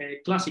even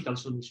classical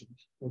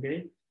solutions.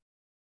 Okay.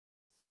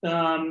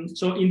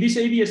 So in this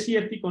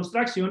ADS-CFT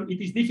construction, it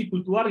is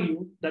difficult to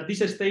argue that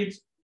these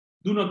states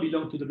do not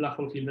belong to the black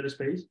hole Hilbert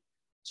space.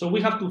 So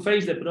we have to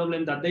face the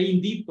problem that they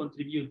indeed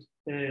contribute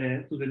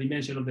to the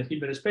dimension of the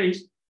Hilbert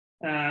space.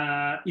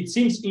 It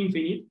seems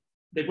infinite.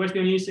 The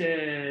question is,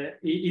 it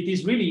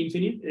is really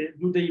infinite.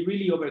 Do they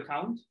really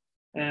overcount?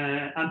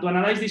 And to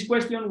analyze this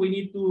question, we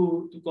need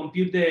to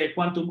compute the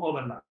quantum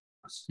overlaps.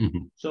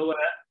 Mm-hmm. So,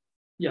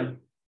 yeah.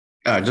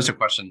 Just a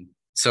question.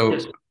 So,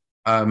 yes.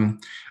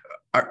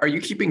 Are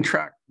you keeping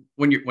track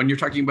when you're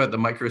talking about the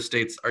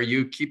microstates? Are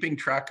you keeping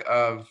track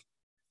of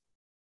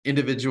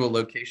individual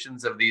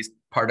locations of these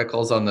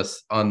particles on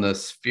the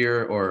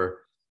sphere, or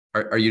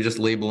Are you just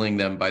labeling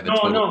them by the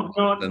total?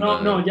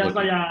 No, just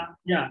by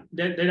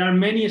there are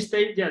many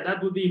states. Yeah,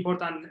 that would be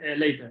important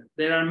later.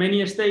 There are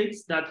many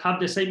states that have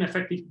the same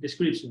effective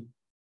description.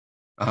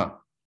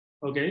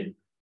 Okay,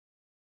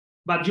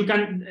 but you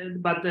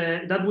can,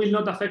 that will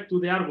not affect to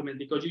the argument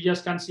because you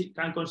just can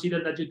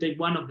consider that you take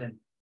one of them.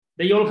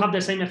 They all have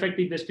the same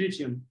effective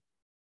description.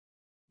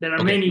 There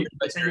are many.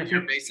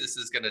 Your basis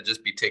is going to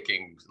just be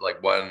taking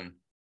like one.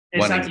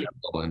 Exactly.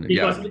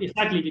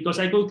 Because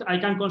I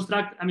can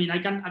construct. I mean, I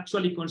can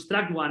actually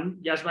construct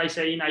one just by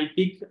saying I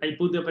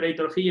put the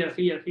operator here,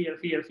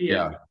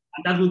 and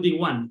that would be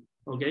one.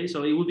 Okay,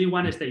 so it would be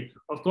one state.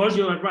 Of course,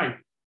 you are right.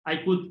 I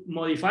could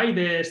modify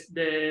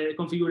the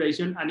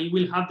configuration, and it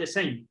will have the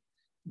same.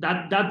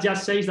 That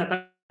just says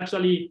that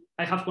actually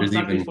I have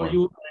constructed for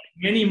you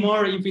many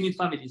more infinite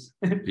families.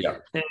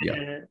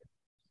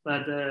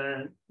 But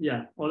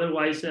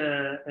otherwise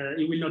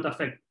it will not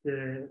affect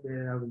the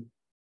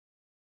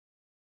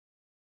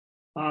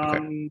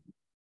argument.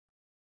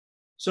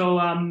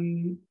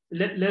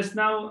 Let's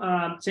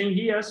now change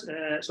gears.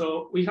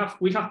 So we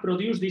have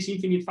produced these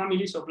infinite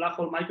families of black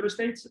hole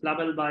microstates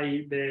labeled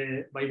by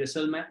the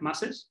cell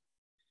masses,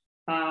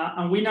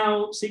 and we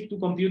now seek to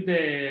compute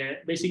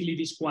basically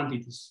these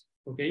quantities.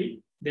 Okay,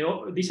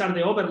 these are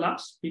the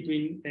overlaps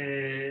between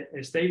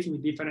states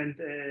with different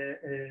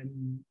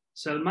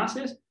cell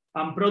masses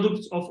and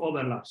products of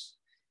overlaps.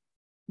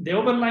 The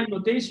overline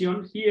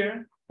notation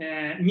here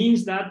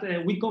means that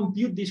we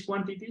compute these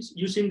quantities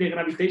using the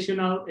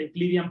gravitational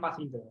Euclidean path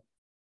integral.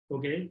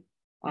 Okay,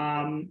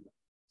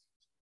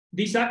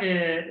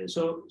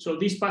 so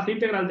this path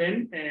integral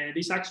then,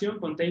 this action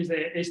contains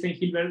the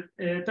Einstein-Hilbert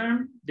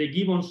term, the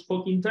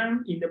Gibbons-Hawking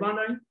term in the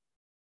boundary,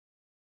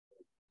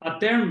 a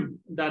term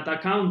that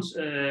accounts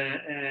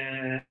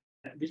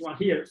this one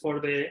here for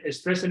the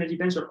stress energy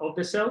tensor of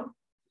the cell,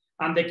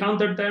 and the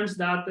counter terms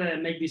that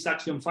make this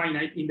action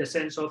finite in the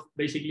sense of,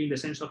 basically in the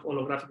sense of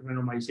holographic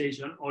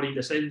renormalization, or in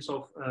the sense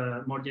of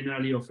more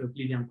generally of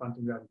Euclidean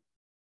quantum gravity.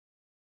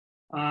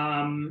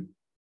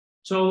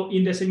 So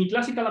in the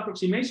semi-classical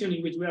approximation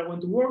in which we are going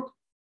to work,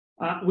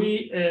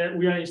 we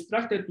are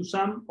instructed to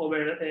sum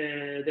over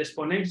the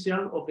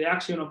exponential of the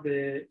action of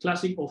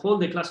all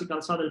the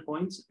classical saddle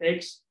points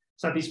x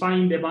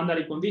satisfying the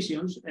boundary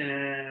conditions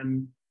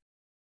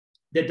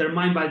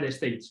determined by the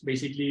states,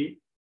 basically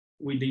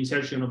with the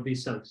insertion of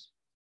these cells.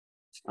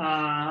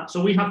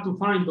 So we have to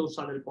find those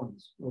saddle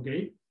points.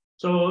 Okay.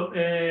 So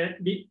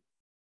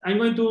I'm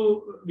going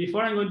to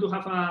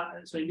have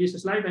so in this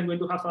slide, I'm going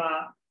to have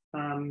a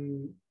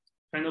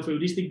kind of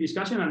heuristic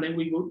discussion, and then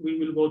we will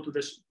go to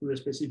the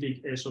specific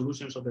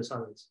solutions of the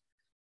saddles.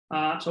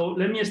 So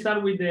let me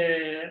start with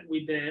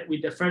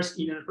the first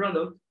inner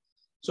product.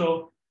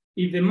 So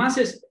if the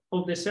masses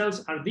of the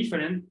cells are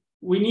different,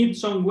 we need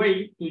some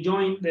way to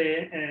join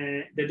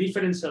the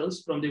different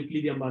cells from the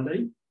Euclidean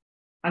boundary.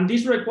 And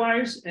this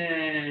requires,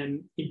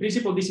 in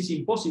principle, this is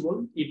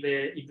impossible if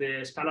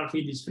the scalar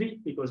field is free,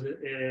 because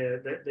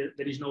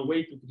there is no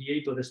way to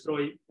create or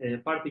destroy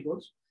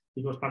particles,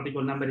 because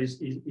particle number is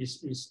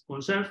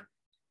conserved.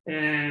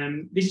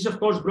 This is, of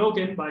course,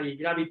 broken by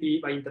gravity,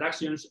 by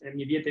interactions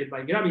mediated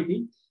by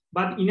gravity.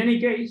 But in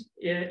any case,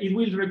 it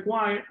will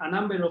require a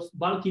number of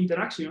bulk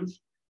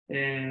interactions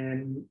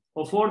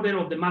of order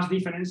of the mass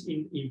difference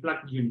in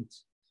Planck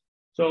units.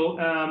 So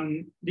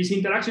this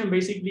interaction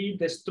basically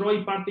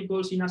destroy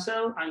particles in a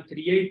cell and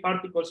create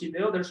particles in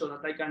the other, so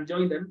that I can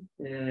join them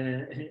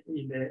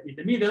in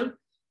the middle.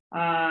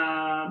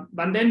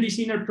 But then this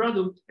inner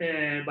product,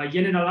 by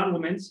general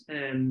arguments,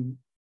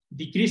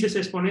 decreases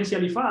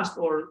exponentially fast,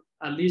 or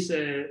at least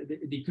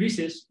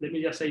decreases. Let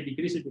me just say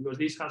decreases, because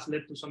this has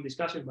led to some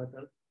discussion, but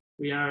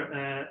we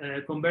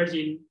are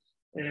converging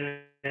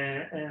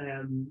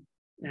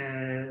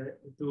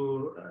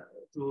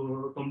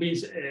to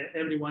convince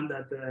everyone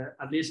that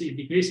at least it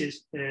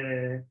decreases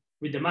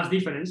with the mass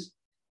difference.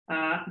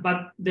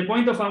 But the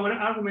point of our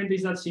argument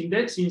is that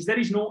since there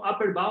is no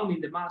upper bound in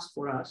the mass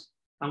for us,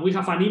 and we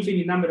have an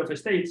infinite number of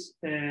states,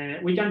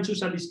 we can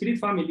choose a discrete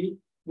family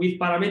with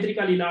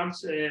parametrically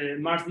large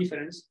mass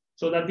difference,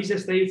 so that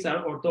these states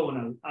are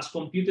orthogonal, as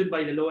computed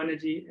by the low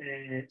energy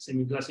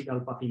semi-classical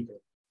path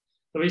integral.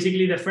 So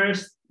basically, the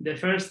first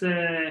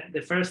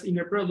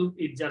inner product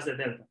is just the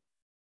delta.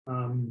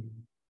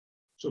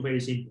 So very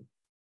simple.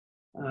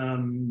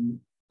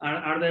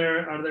 Are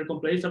there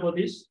complaints about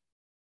this?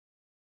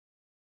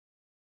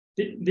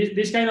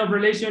 This kind of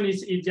relation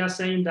is just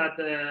saying that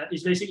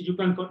it's basically you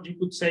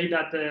could say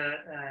that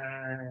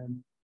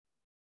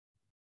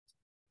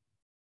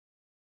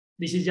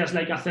this is just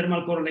like a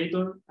thermal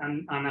correlator,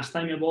 and as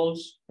time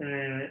evolves,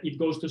 it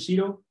goes to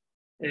zero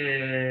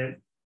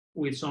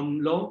with some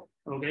law.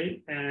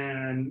 Okay,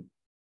 and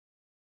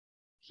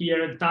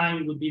here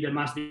time would be the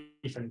mass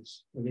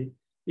difference. Okay,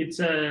 it's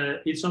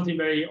something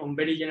on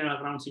very general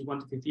grounds in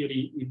quantity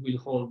theory. It will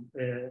hold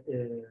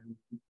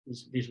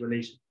this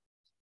relation.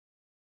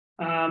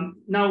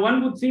 Now,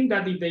 one would think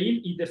that if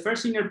the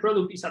first inner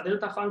product is a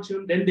delta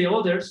function, then the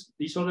others,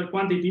 these other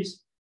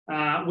quantities,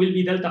 will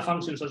be delta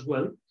functions as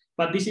well.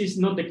 But this is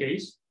not the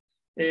case.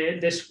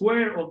 the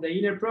square of the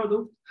inner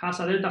product has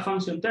a delta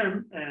function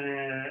term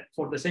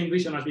for the same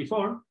reason as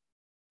before.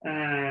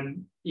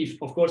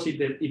 If, of course,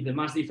 if the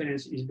mass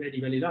difference is very,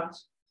 very large.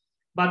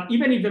 But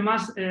even if the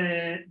mass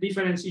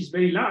difference is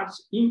very large,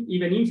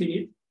 even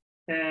infinite,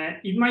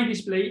 it might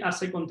display a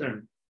second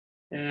term.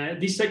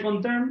 This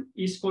second term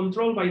is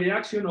controlled by the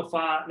action of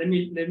let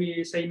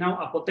me say now,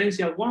 a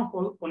potential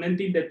wormhole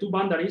connecting the two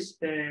boundaries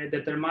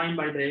determined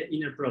by the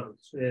inner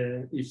products,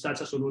 if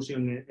such a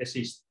solution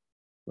exists.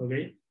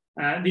 Okay,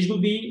 this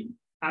would be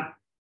a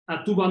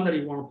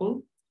two-boundary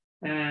wormhole,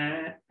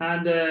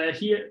 and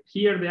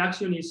here the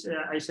action is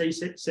I say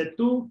set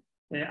 2.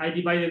 I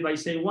divided by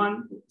set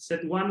 1,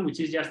 which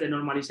is just the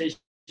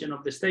normalization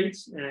of the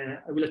states.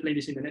 I will explain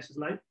this in the next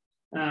slide.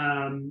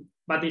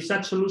 But if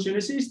such solution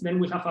exists, then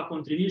we have a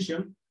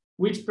contribution,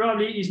 which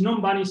probably is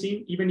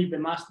non-vanishing, even if the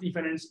mass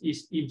difference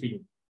is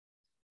infinite.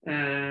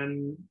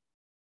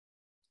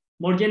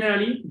 More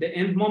generally, the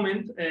end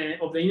moment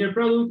of the inner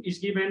product is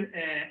given,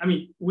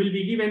 will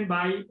be given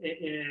by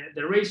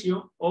the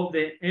ratio of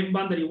the end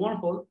boundary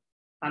wormhole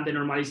and the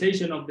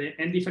normalization of the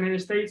end different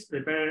states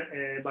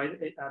prepared by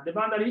the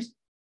boundaries,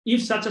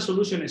 if such a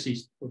solution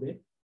exists. Okay.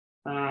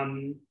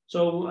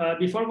 So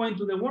before going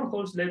to the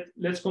wormholes,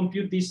 let's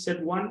compute this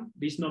set 1,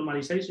 these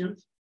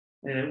normalizations,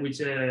 which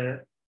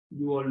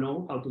you all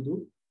know how to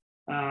do,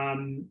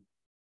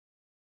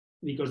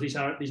 because these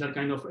are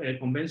kind of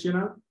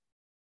conventional.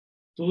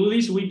 To do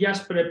this, we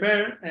just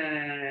prepare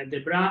the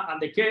bra and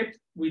the ket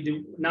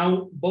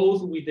now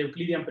both with the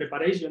Euclidean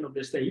preparation of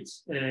the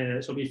states.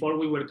 So before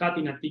we were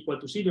cutting at t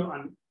 = 0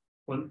 and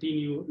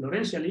continue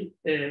Lorentzianly,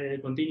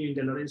 continuing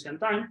the Lorentzian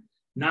time.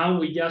 Now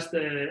we just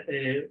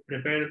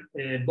prepare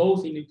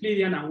both in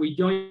Euclidean and we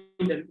join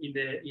them in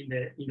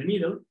the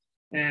middle.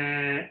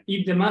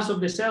 If the mass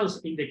of the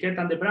cells in the ket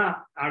and the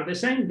bra are the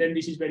same, then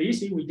this is very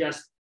easy. We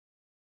just,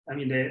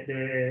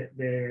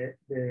 the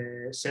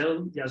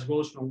cell just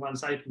goes from one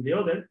side to the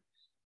other,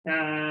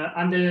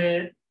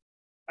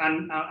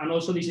 and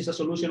also this is a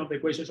solution of the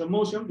equations of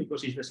motion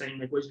because it's the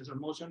same equations of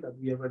motion that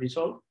we already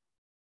solved.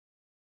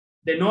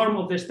 The norm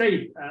of the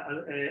state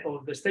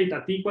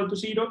at t =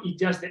 0 is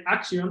just the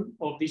action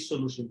of this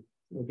solution.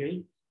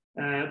 Okay,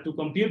 to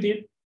compute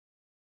it,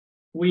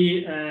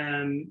 we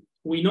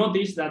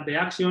notice that the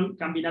action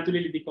can be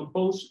naturally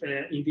decomposed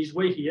in this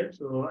way here.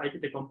 So I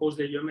decompose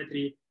the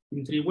geometry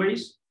in 3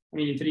 ways.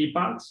 In 3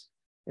 parts.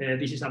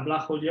 This is a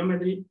black hole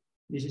geometry.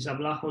 This is a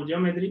black hole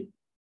geometry.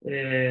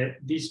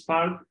 This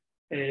part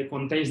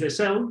contains the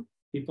cell.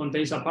 It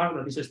contains a part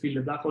that is still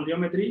the black hole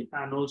geometry,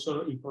 and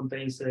also it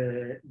contains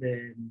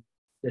the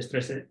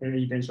stress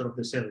energy tensor of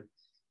the cell.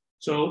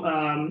 So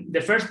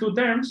the first 2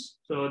 terms,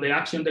 so the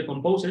action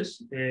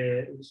decomposes.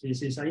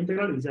 This is an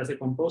integral. It just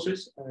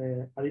decomposes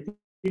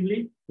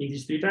additively in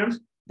these 3 terms.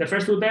 The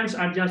first 2 terms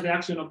are just the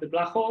action of the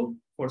black hole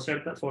for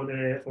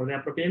the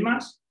appropriate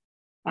mass,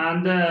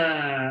 and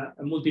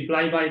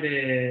multiplied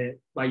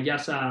by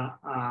just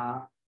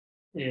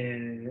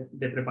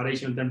the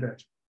preparation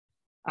temperature.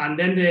 And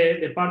then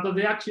the part of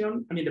the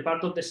action, the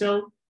part of the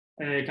cell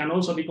can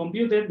also be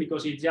computed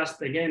because it's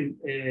just, again,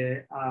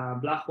 a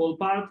black hole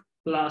part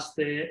plus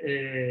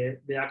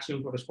the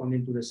action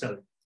corresponding to the cell.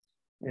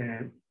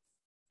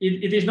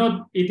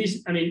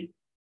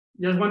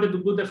 Just wanted to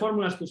put the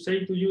formulas to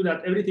say to you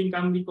that everything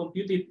can be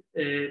computed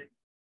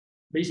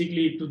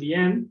basically to the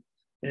end.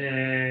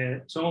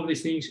 Some of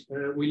these things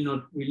will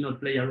not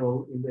play a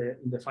role in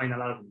the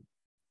final argument.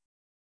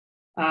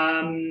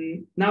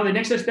 Now the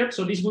next step,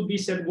 so this would be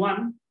set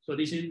 1. So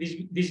this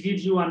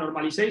gives you a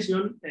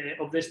normalization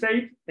of the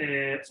state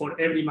for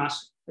every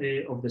mass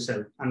of the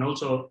cell, and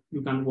also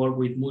you can work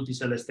with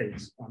multi-cell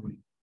states and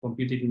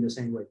compute it in the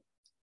same way.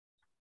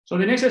 So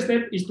the next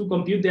step is to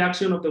compute the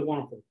action of the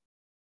wormhole.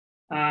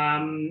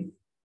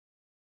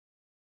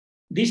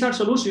 These are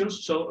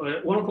solutions.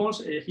 So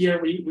wormholes,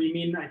 here we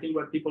mean, I think,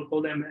 what people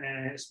call them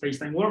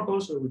space-time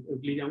wormholes or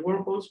Euclidean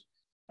wormholes.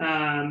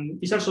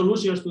 These are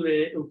solutions to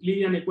the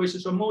Euclidean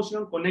equations of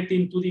motion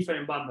connecting 2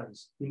 different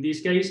boundaries. In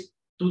this case,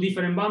 2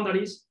 different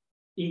boundaries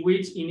in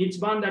which in each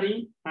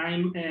boundary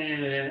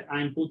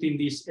I'm putting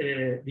these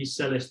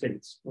cell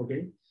states.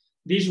 Okay,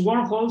 these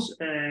wormholes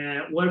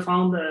were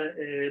found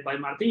by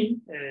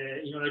Martin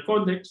in other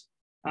contexts.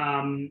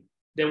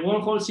 The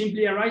wormhole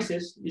simply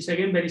arises. It's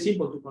again very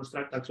simple to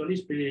construct. Actually,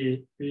 it's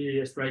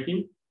pretty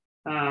striking.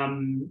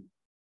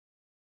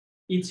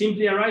 It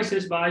simply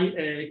arises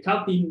by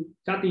cutting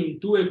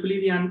 2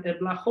 Euclidean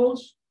black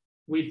holes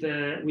with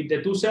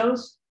the 2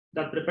 cells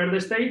that prepare the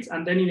states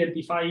and then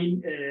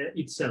identifying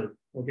each cell.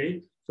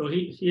 Okay, so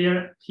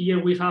here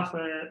we have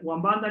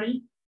one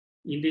boundary.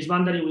 In this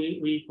boundary,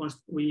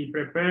 we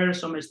prepare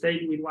some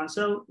state with 1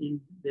 cell.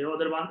 In the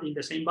other one, in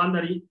the same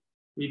boundary,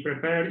 we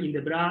prepare in the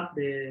bra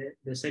the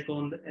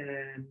second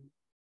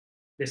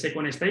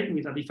state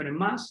with a different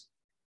mass.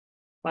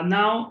 But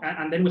now,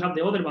 and then we have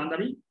the other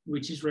boundary,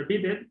 which is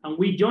repeated, and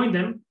we join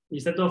them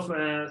instead of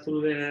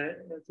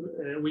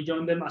we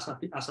join them as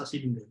a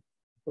cylinder.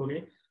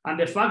 Okay, and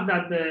the fact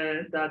that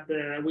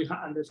we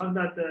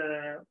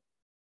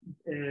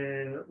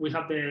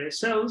have the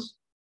cells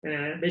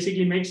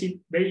basically makes it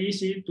very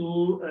easy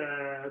to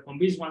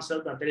convince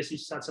oneself that there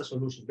is such a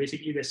solution.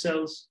 Basically, the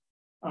cells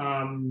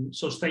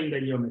sustain the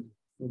geometry.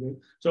 Okay,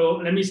 so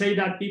let me say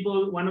that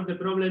one of the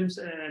problems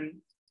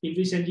in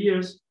recent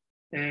years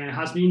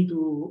has been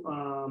to,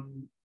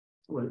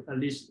 well, at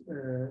least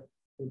to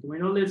my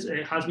knowledge,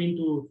 has been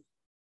to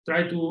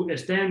try to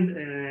extend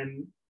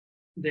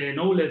the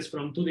knowledge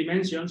from 2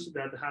 dimensions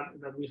that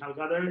we have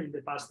gathered in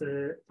the past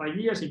 5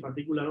 years, in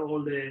particular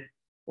all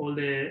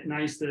the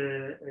nice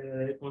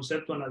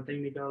conceptual and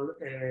technical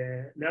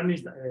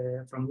learnings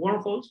from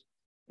wormholes.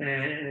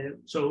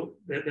 So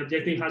the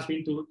objective has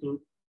been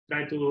to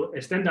try to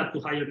extend that to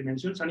higher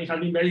dimensions, and it has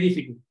been very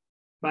difficult.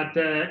 But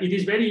it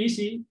is very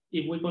easy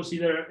if we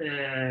consider,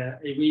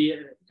 if we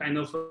kind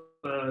of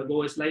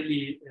go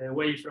slightly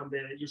away from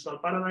the usual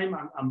paradigm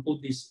and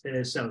put these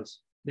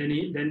cells.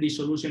 Then the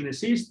solution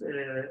exists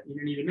in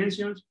any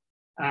dimensions,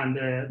 and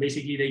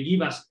basically they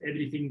give us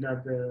everything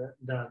that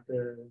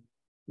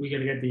we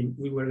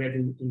were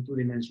getting in 2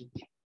 dimensions.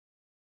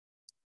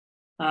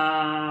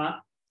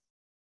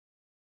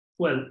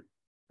 Well,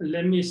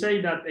 let me say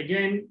that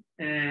again.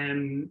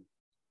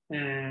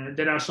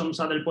 There are some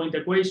saddle point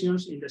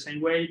equations in the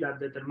same way that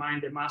determine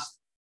the mass,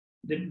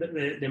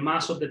 the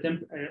mass of the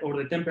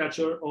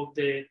temperature of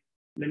the,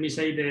 let me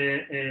say,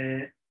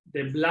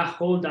 the black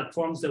hole that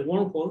forms the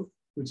wormhole,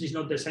 which is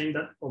not the same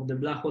that of the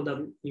black hole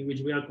in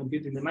which we are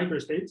computing the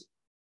microstates,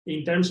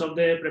 in terms of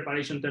the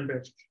preparation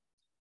temperature.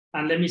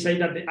 And let me say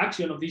that the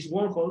action of this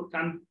wormhole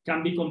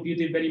can be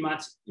computed very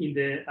much in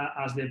the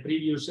as the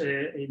previous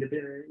in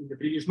the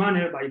previous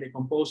manner by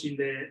decomposing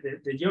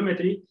the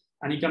geometry.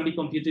 And it can be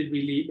computed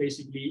really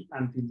basically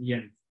until the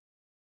end.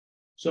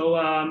 So,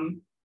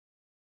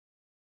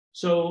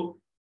 so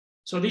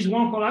this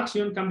wormhole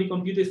action can be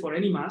computed for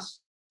any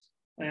mass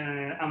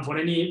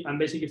and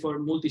basically for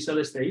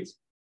multi-cell states.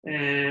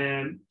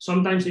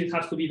 Sometimes it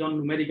has to be done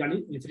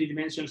numerically. In 3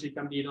 dimensions, it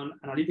can be done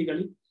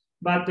analytically.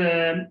 But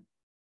a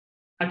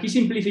key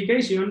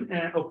simplification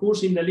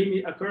occurs in the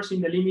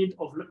limit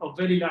of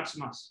very large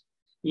mass.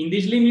 In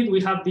this limit,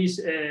 we have this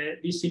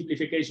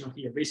simplification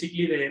here.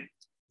 Basically,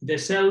 the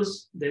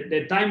cells,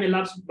 the time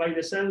elapsed by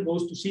the cell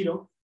goes to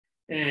 0.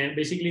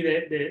 Basically,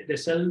 the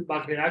cell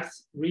back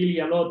reacts really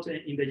a lot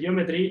in the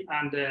geometry,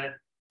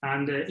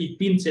 and it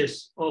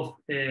pinches off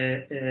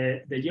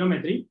the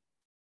geometry,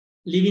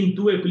 leaving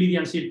 2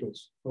 Euclidean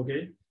circles.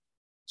 Okay,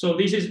 so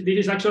this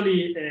is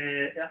actually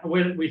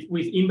well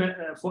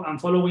I'm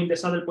following the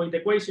saddle point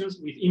equations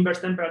with inverse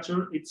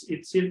temperature. It's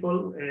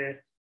circle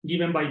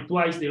given by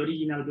twice the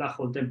original black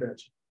hole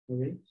temperature.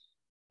 Okay.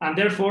 And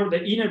therefore,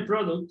 the inner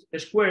product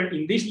squared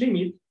in this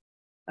limit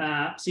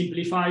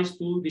simplifies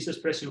to this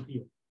expression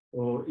here.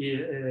 So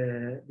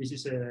this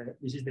is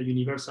the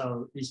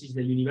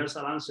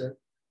universal answer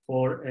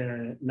for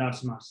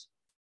large mass.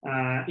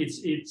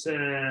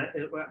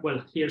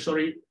 Well here,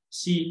 sorry,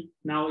 C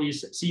now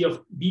is C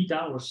of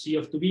beta, or C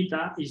of 2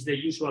 beta is the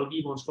usual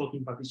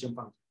Gibbons-Hawking partition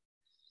function.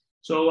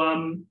 So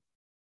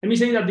let me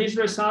say that this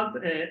result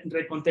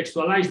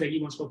recontextualize the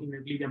Gibbons-Hawking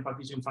Euclidean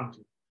partition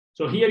function.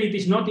 So here it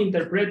is not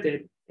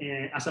interpreted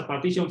as a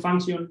partition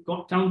function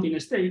counting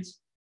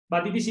states,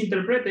 but it is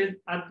interpreted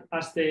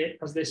as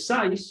the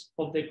size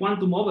of the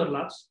quantum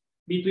overlaps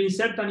between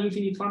certain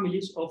infinite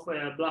families of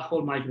black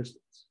hole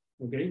microstates.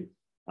 Okay,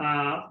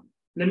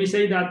 let me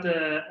say that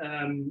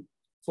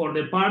for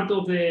the part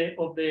of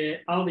the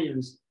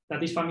audience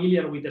that is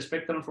familiar with the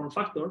spectral form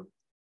factor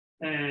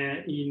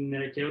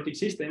in chaotic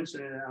systems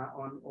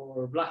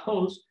or black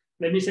holes,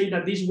 let me say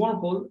that this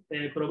wormhole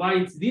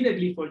provides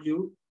directly for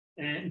you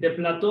the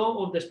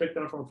plateau of the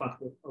spectral form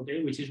factor,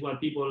 okay, which is what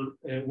people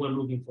were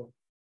looking for.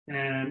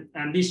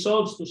 And this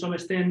solves to some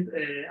extent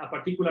a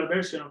particular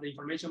version of the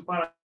information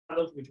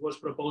paradox, which was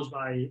proposed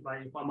by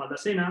Juan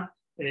Maldacena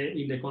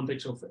in the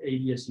context of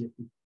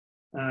ADS-CFT.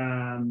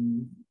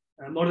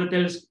 More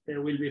details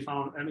will be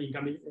found. I mean,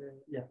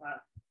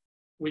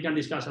 we can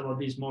discuss about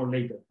this more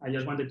later. I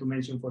just wanted to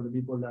mention for the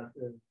people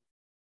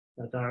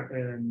that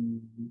are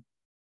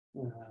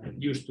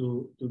used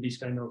to this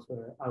kind of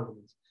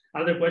arguments.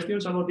 Other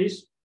questions about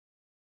this?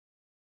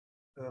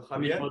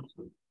 Javier?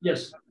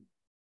 Yes.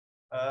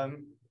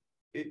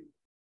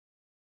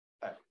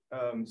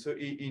 So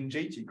in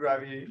JT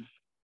gravity,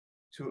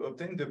 to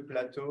obtain the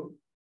plateau,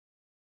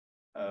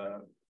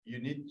 you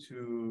need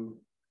to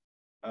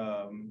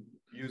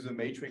use a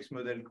matrix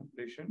model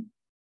completion,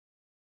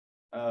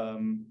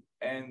 and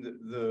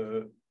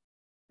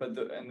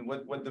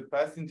what the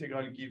path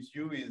integral gives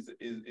you is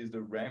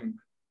the ramp.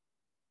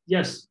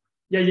 Yes.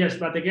 Yes,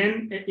 but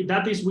again,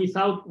 that is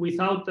without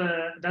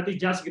that is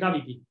just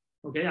gravity,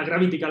 okay, a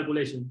gravity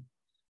calculation.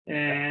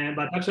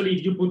 But actually,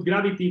 if you put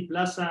gravity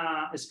plus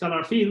a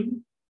scalar field,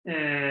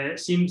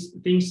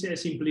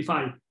 things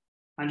simplify,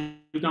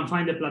 and you can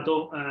find the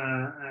plateau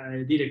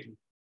directly.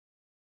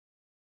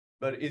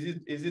 But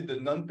is it the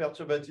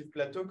non-perturbative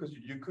plateau? Because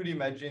you could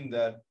imagine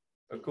that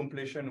a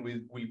completion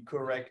will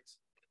correct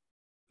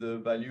the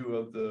value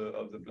of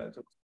the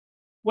plateau.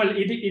 Well,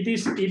 it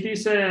is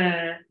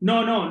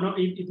no,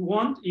 it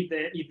won't if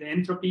the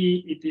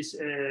entropy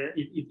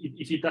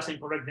if it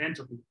doesn't correct the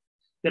entropy.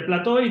 The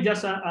plateau is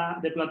just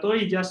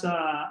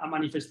a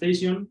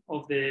manifestation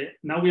of the.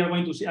 Now we are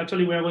going to see.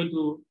 Actually, we are going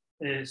to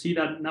see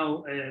that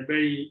now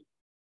very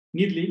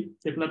neatly.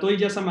 The plateau is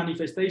just a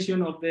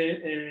manifestation of the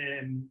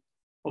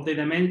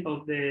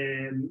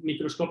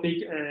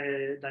microscopic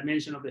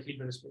dimension of the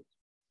Hilbert space.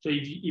 So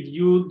if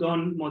you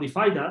don't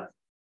modify that,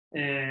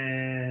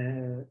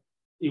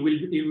 it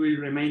will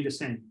remain the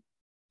same.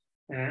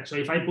 So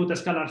if I put a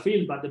scalar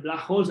field, but the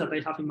black holes that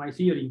I have in my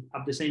theory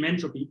have the same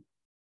entropy,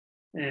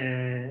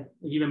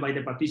 given by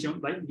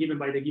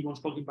the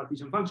Gibbons-Hawking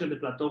partition function, the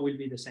plateau will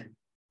be the same.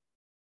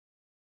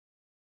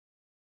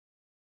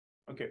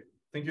 Okay,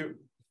 thank you.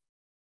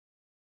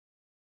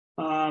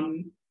 Are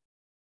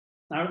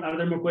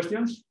there more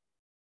questions?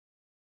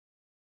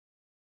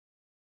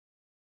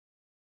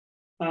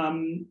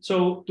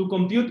 So to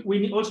compute,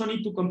 we also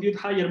need to compute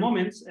higher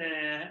moments.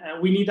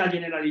 We need a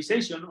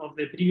generalization of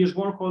the previous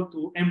wormhole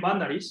to n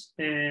boundaries.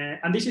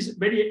 And this is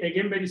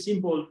very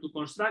simple to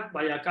construct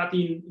by a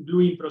cutting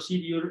gluing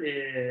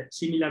procedure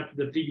similar to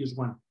the previous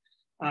one.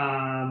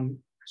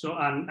 So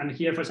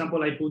here, for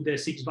example, I put the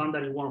 6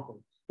 boundary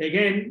wormhole.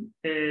 Again,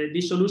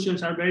 these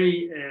solutions are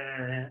very,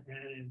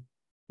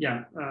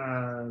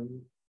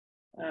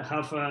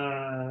 have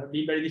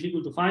been very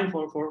difficult to find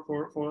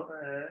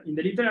in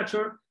the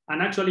literature. And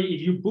actually,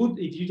 if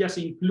you just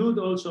include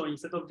also,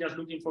 instead of just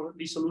looking for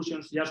these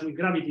solutions just with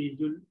gravity,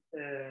 you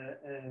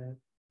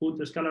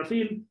put a scalar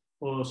field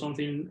or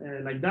something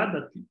like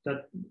that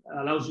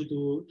allows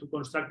you to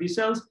construct these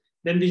cells,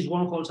 then these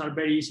wormholes are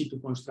very easy to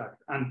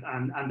construct and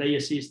they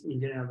exist in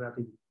general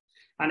relativity.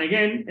 And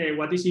again,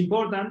 what is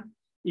important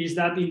is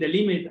that in the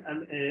limit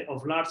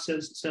of large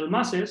cell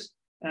masses,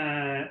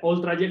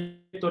 all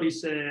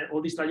these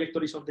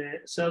trajectories of the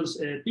cells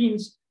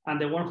pins, and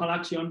the wormhole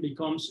action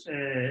becomes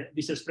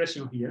this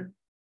expression here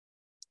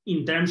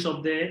in terms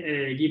of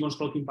the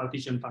Gibbons-Hawking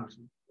partition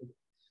function.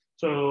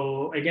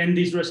 So again,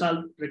 this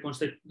result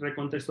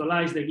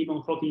recontextualize the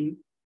Gibbons-Hawking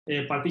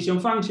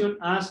partition function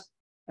as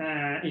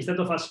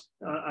instead of as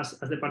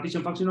the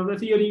partition function of the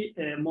theory,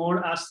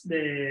 more as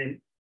the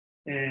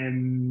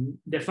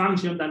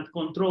function that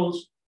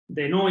controls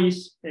the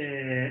noise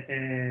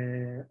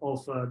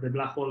of the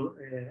black hole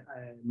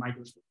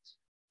microstates.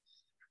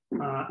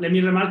 Let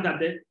me remark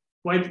that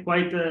quite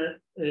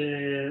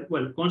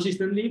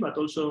consistently, but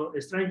also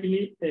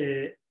strikingly,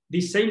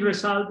 this same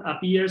result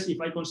appears if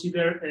I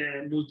consider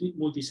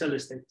multi-cell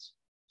states.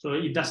 So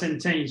it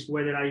doesn't change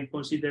whether I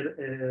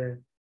consider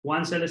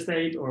one cell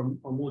state or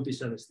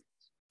multi-cell states.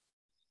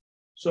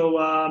 So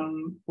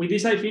with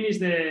this, I finish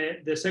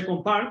the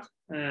second part.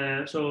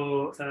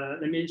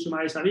 Let me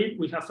summarize a bit.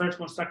 We have first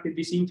constructed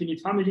these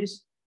infinite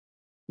families.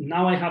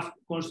 Now I have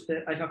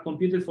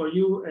computed for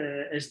you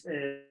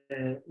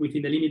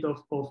within the limit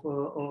of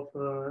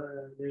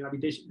the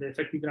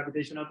effective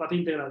gravitational path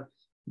integral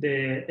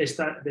the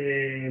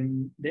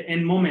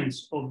n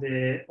moments of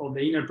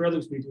the inner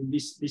products between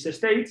these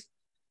states.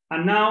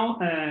 And now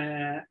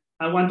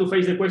I want to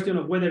face the question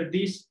of whether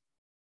these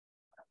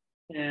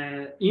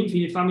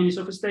infinite families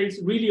of states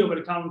really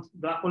overcount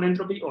black hole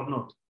entropy or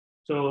not.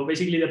 So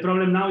basically, the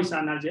problem now is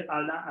an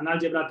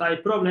algebra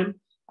type problem.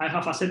 I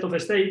have a set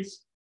of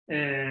states.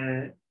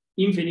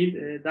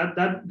 Infinite,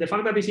 that the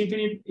fact that it's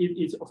infinite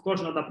is of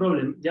course not a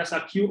problem. Just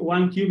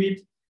one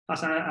qubit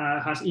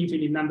has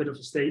infinite number of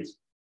states,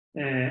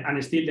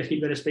 and still the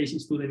Hilbert space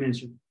is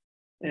 2-dimensional.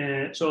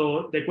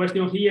 So the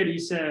question here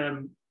is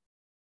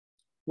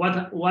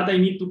what I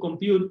need to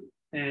compute,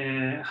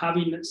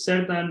 having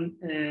certain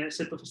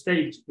set of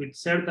states with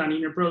certain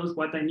inner products,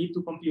 what I need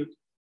to compute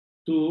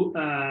to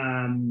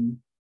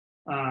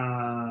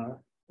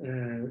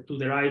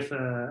derive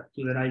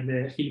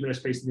the Hilbert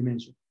space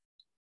dimension.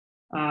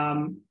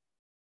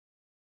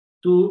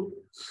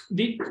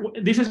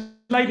 This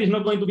slide is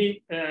not going to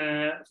be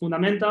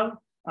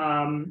fundamental.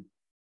 I'm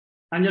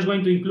just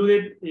going to include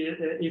it.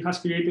 It has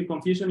created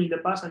confusion in the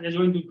past. I'm just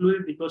going to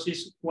include it because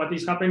it's what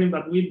is happening,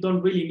 but we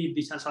don't really need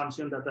this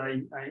assumption that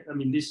I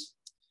mean this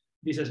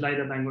slide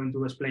that I'm going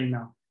to explain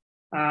now.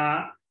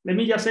 Let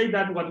me just say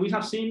that what we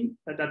have seen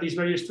that is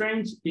very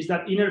strange is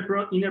that inner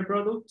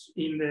products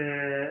in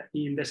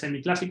the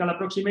semi-classical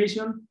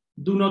approximation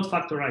do not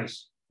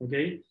factorize.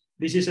 Okay.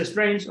 This is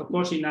strange, of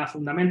course. In the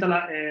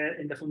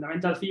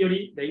fundamental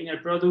theory, the inner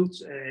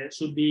products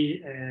should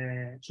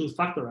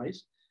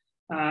factorize,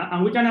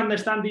 and we can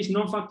understand this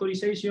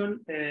non-factorization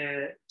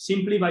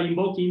simply by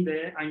invoking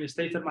the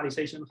Einstein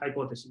thermalization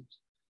hypothesis.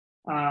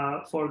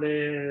 For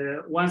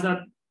the ones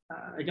that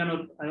I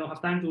don't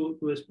have time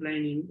to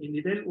explain in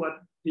detail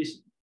what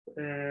this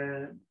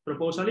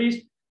proposal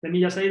is. Let me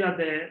just say that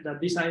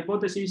this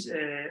hypothesis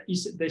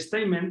is the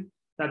statement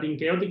that in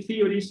chaotic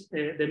theories,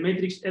 the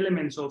matrix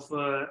elements of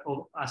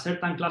a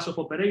certain class of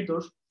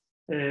operators,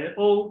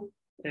 O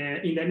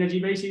in the energy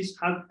basis,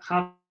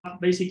 have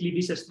basically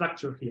this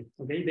structure here.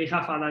 Okay, they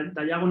have a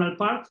diagonal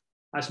part,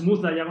 a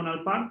smooth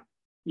diagonal part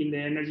in the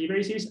energy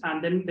basis,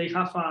 and then they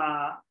have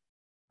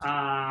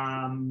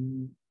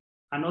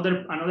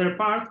another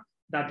part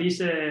that is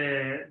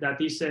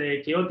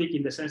chaotic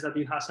in the sense that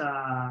it has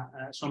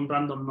some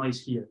random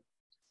noise here.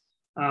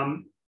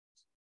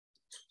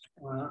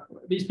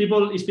 Is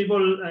people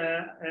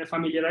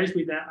familiarized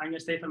with the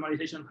Einstein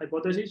thermalization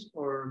hypothesis,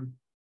 or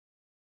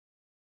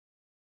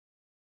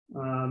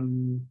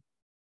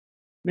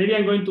maybe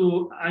I'm going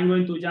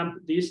to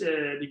jump this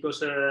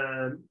because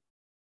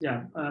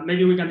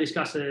maybe we can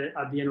discuss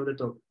at the end of the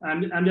talk.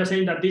 I'm just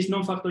saying that this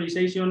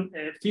non-factorization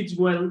fits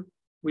well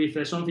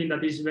with something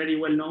that is very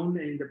well known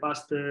in the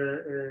past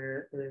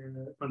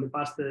from the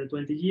past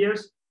 20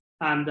 years.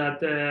 And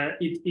that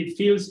it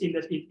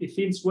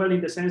fits well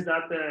in the sense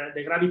that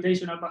the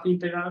gravitational path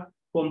integral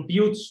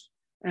computes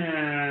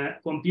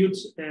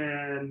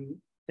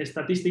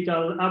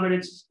statistical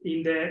average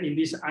in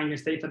this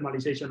Einstein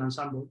thermalization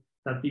ensemble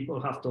that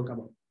people have talked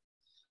about.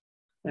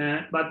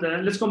 But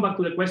let's come back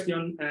to the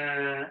question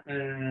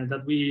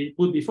that we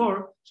put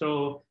before.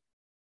 So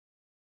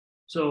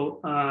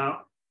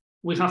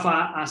we have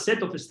a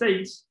set of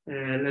states,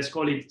 let's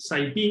call it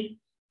psi p.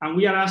 And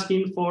we are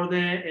asking for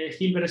the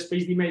Hilbert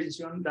space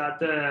dimension that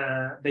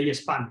they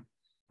span.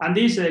 And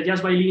this,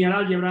 just by linear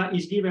algebra,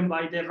 is given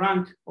by the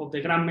rank of the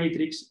Gram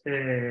matrix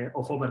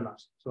of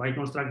overlaps. So I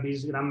construct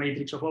this Gram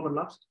matrix of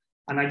overlaps,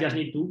 and I just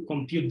need to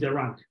compute the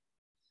rank.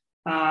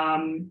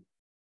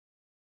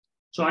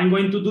 So I'm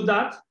going to do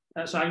that.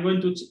 I'm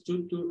going to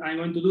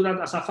do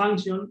that as a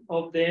function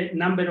of the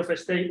number of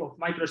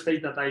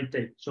microstates that I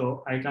take.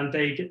 So I can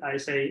take, I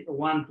say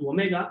 1 to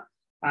omega,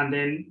 and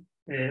then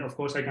of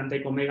course, I can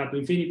take omega to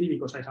infinity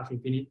because I have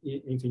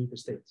infinite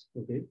states.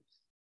 Okay.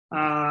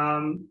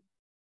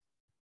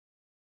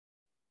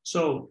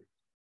 So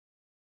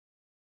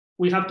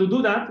we have to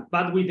do that,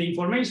 but with the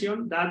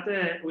information that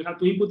we have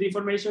to input the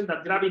information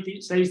that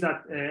gravity says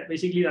that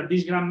basically that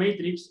this Gram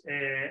matrix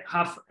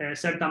have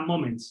certain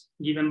moments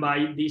given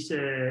by these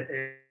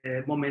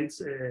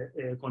moments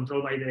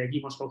controlled by the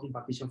Gibbons-Hawking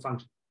partition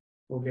function.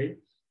 Okay.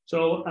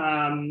 So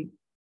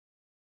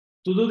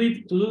to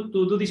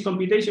do this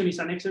computation is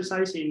an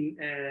exercise in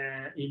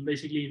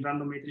basically in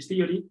random matrix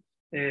theory.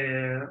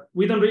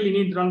 We don't really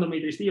need random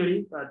matrix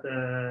theory, but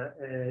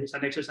it's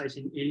an exercise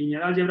in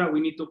linear algebra.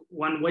 We need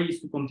one way is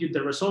to compute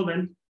the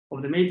resolvent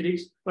of the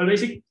matrix. Well,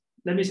 basically,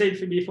 let me say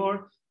it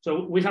before.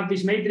 So we have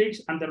this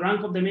matrix, and the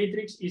rank of the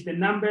matrix is the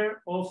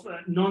number of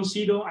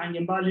non-zero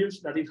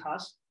eigenvalues that it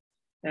has,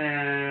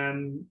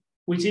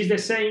 which is the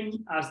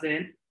same as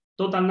the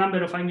total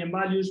number of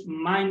eigenvalues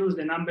minus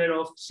the number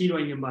of zero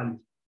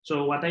eigenvalues.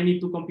 So what I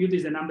need to compute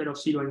is the number of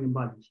zero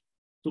eigenvalues.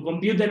 To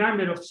compute the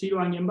number of zero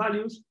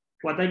eigenvalues,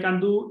 what I can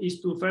do is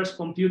to first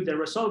compute the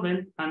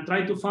resolvent and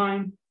try to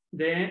find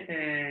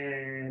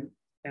the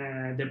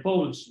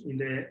poles in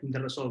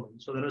the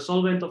resolvent. So the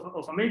resolvent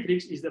of a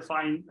matrix is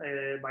defined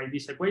by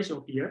this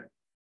equation here.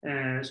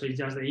 So it's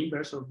just the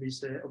inverse of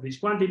this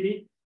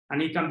quantity,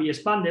 and it can be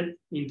expanded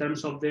in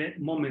terms of the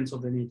moments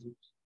of the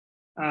matrix.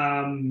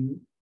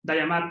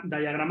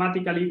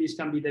 Diagrammatically, this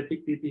can be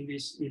depicted in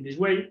this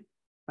way.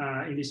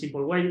 In this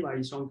simple way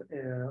by some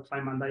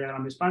Feynman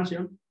diagram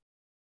expansion.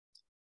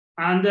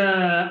 And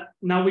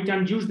now we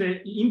can use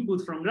the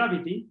input from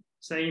gravity,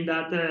 saying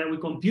that we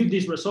compute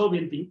this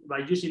resolvent by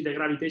using the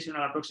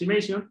gravitational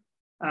approximation.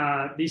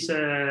 This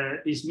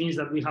means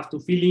that we have to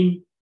fill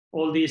in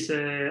all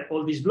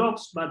these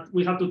blocks, but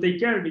we have to take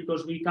care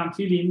because we can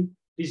fill in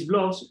these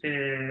blocks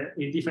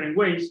in different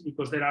ways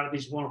because there are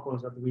these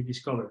wormholes that we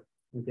discovered.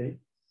 Okay,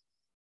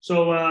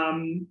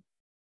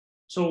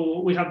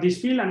 so we have this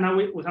fill, and now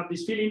we have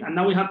this filling, and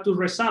now we have to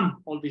resum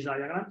all these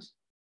diagrams.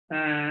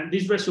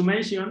 This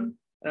resummation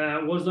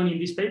was done in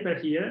this paper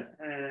here.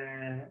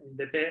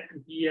 The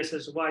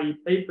PSSY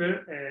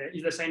paper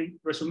is the same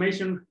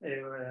resummation,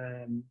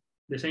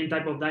 the same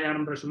type of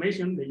diagram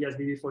resummation. They just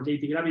did it for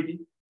JT gravity,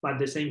 but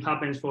the same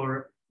happens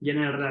for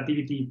general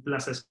relativity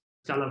plus a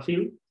scalar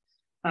field.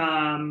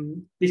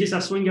 This is a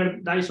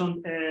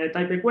Swinger-Dyson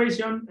type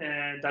equation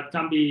that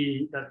can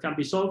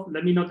be solved.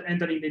 Let me not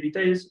enter in the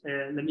details.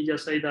 Let me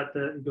just say that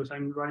because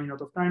I'm running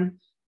out of time.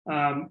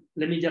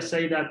 Let me just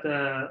say that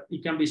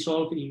it can be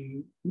solved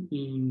in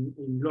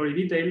glory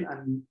detail,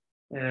 and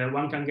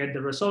one can get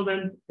the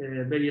resolvent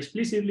very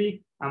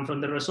explicitly, and from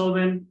the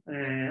resolvent,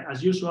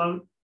 as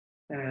usual,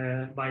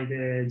 by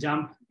the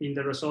jump in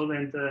the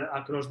resolvent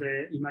across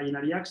the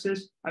imaginary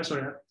axis,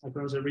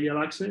 across the real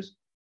axis.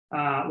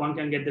 One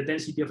can get the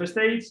density of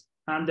states,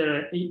 and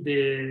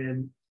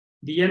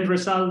the end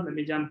result. Let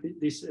me jump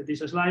this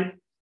slide.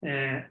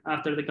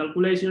 After the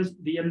calculations,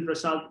 the end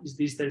result is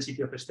this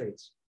density of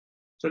states.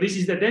 So this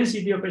is the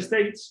density of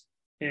states.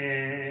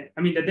 The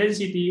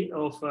density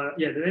of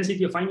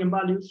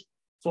eigenvalues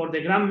for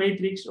the Gram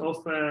matrix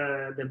of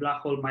the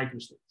black hole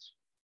microstates.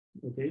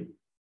 Okay.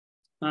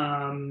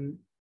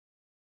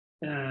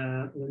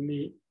 Let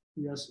me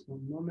just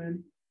one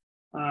moment.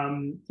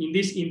 In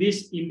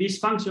this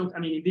function,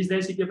 in this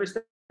density of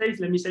states,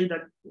 let me say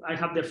that I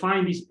have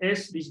defined this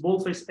S, this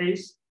both S,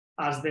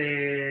 as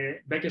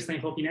the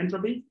Bekenstein-Hawking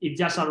entropy. It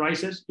just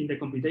arises in the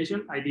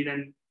computation. I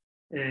didn't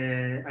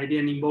I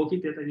didn't invoke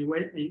it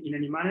anyway in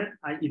any manner.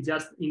 It's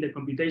just in the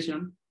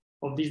computation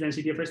of this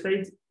density of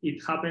states.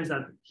 It happens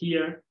that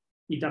here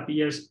it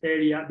appears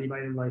area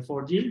divided by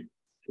 4G.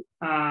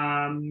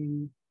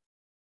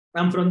 And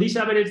from this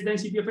average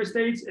density of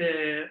states,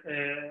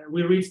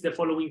 we reach the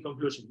following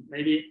conclusion.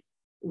 Maybe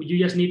you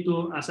just need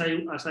to, as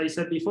I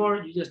said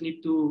before, you just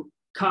need to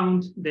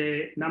count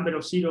the number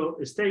of zero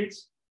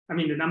states. I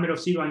mean, the number of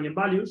zero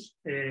eigenvalues.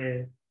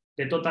 The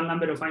total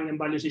number of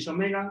eigenvalues is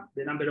omega.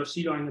 The number of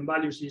zero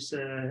eigenvalues is,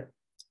 the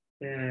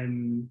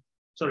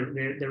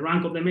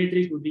rank of the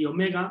matrix would be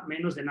omega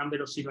minus the number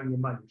of zero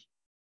eigenvalues,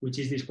 which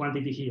is this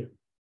quantity here.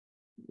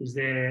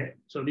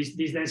 So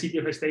this density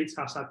of states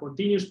has a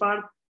continuous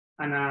part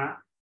and a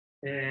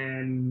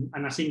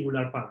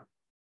singular part.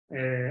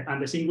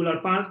 And the singular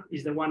part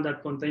is the one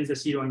that contains the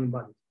zero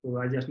eigenvalue. So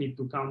I just need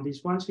to count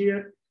these ones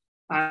here.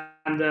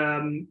 And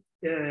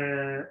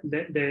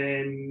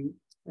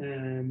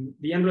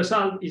the end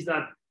result is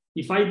that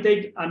if I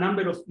take a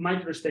number of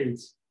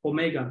microstates,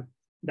 omega,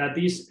 that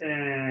is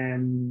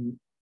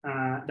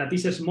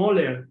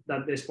smaller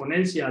than the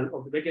exponential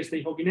of the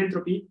Bekenstein-Hawking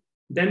entropy,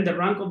 then the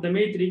rank of the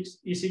matrix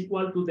is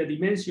equal to the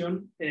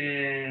dimension.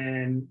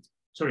 The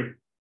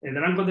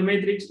rank of the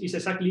matrix is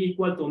exactly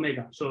equal to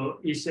omega. So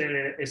it's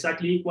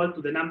exactly equal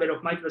to the number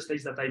of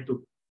microstates that I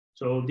took.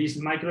 So these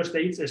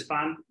microstates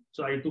expand.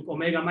 So I took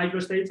omega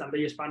microstates and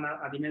they expand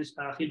a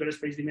Hilbert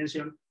space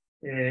dimension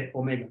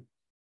omega.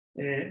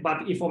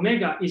 But if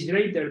omega is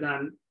greater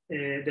than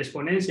the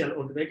exponential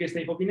of the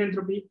Bekenstein-Hawking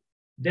entropy,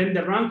 then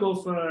the rank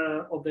of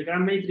the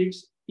Grand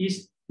matrix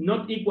is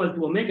not equal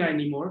to omega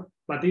anymore,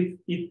 but it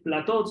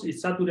plateaus, it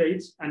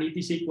saturates, and it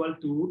is equal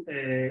to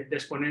the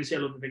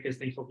exponential of the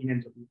Bekenstein-Hawking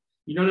entropy.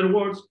 In other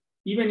words,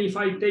 even if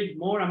I take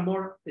more and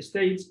more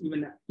states,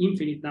 even an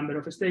infinite number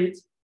of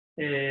states,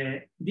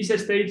 these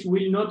states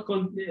will not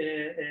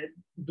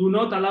do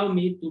not allow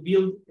me to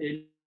build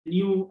a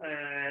new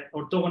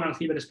orthogonal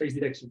Hilbert space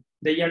direction.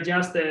 They are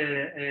just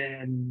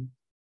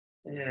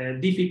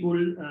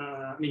difficult,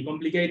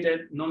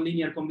 complicated,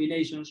 nonlinear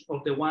combinations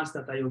of the ones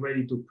that I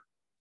already took.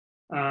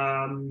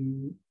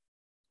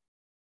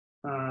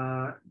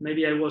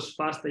 Maybe I was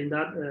fast in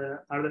that.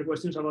 Are there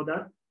questions about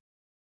that?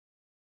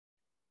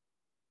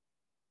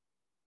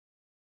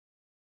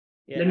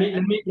 Yeah,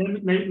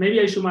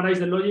 maybe I summarize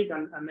the logic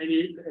and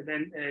maybe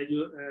then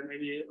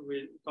maybe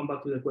we'll come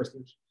back to the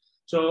questions.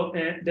 So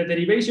the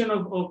derivation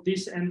of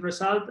this end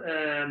result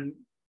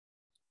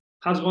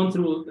has gone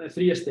through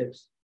 3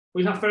 steps.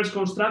 We have first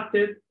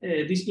constructed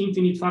these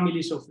infinite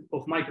families of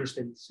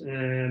microstates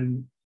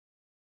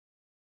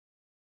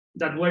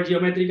that were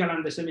geometrical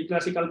and the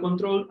semi-classical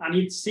control, and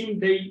it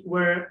seemed they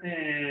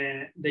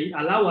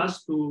allow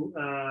us to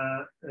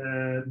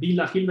build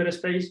a Hilbert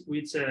space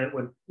which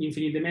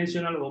infinite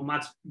dimensional or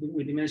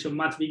with dimension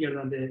much bigger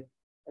than the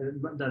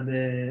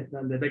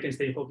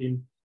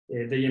Bekenstein-Hawking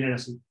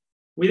degeneracy.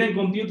 We then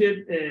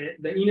computed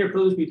the inner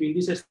product between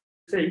these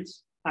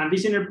states, and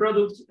these inner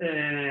products,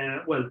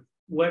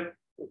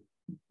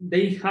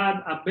 they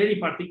had a very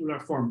particular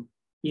form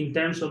in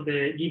terms of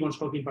the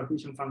Gibbons-Hawking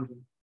partition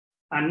function.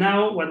 And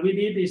now what we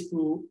did is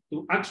to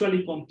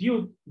actually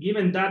compute,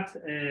 given that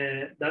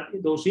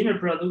those inner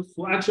products,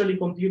 to actually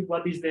compute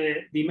what is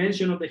the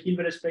dimension of the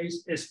Hilbert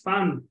space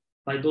spanned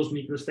by those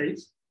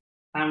microstates.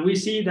 And we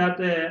see that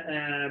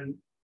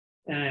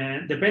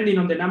depending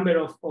on the number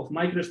of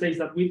microstates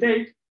that we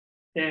take,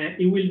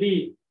 it will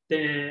be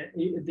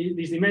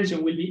this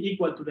dimension will be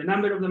equal to the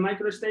number of the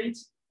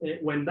microstates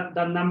when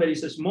that number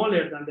is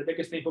smaller than the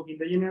Bekenstein-Hawking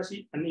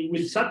degeneracy, and it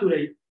will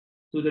saturate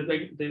to the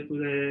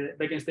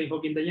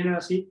Bekenstein-Hawking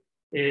degeneracy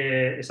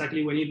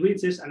exactly when it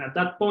reaches. And at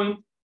that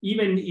point,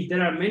 even if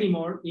there are many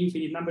more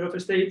infinite number of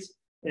states,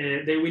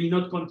 they will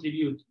not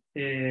contribute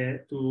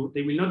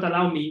they will not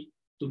allow me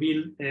to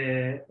build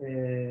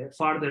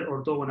further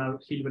orthogonal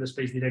Hilbert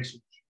space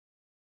directions.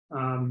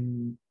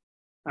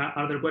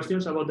 Are there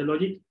questions about the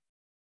logic?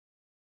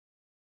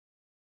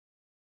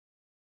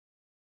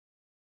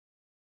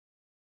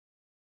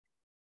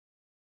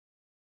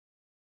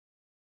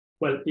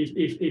 Well,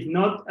 if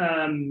not,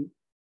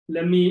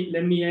 let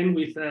me end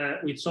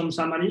with some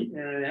summary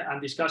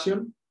and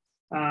discussion.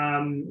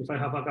 If I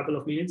have a couple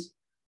of minutes.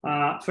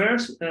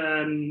 First,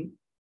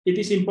 it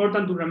is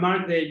important to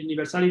remark the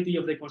universality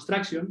of the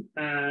construction.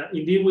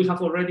 Indeed, we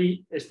have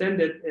already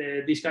extended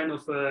this kind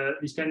of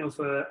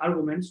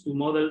arguments to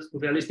models, to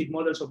realistic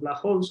models of black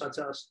holes, such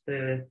as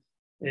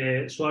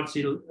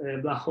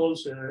Schwarzschild black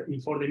holes in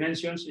 4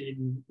 dimensions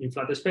in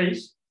flat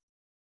space.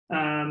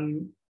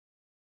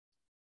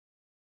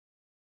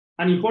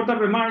 An important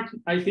remark,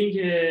 I think,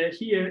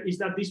 here is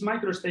that these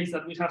microstates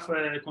that we have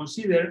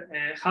considered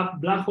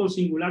have black hole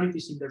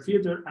singularities in their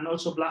filter and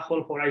also black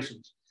hole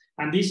horizons.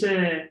 And this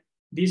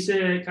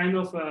kind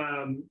of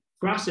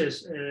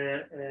crosses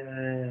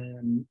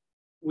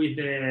with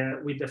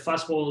the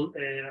fastball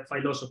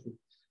philosophy.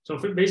 So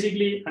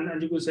basically,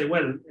 and you could say,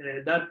 well,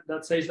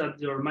 that says that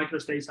your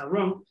microstates are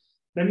wrong.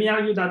 Let me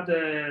argue that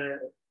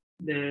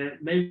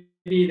maybe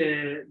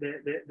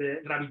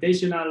the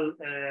gravitational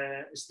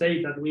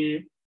state that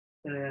we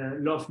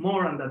love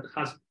more and that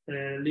has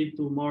led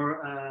to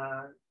more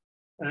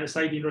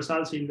exciting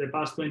results in the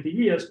past 20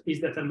 years is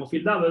the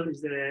thermophile double,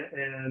 is the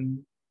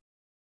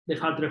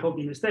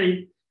Hartree-Hawking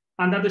state,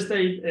 and that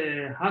state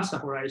has a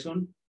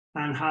horizon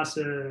and has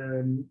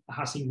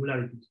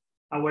singularities.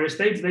 Our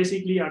states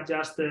basically are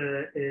just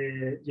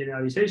a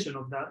generalization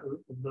of that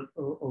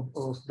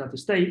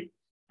state,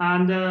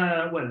 and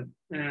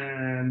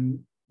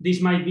this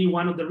might be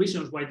one of the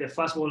reasons why the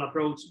fastball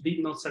approach did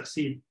not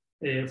succeed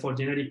for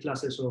generic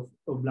classes of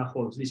black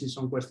holes. This is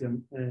some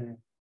question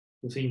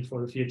to think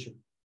for the future.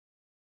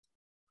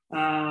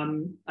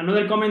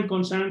 Another comment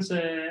concerns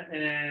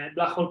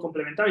black hole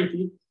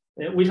complementarity.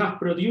 We have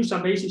produced a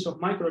basis of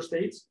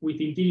microstates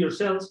with interior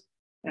cells.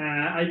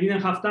 I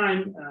didn't have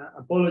time,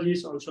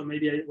 apologies, also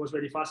maybe I was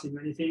very fast in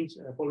many things,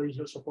 apologies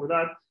also for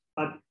that.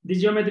 But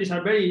these geometries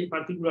are very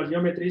particular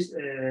geometries,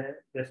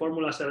 the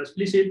formulas are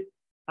explicit,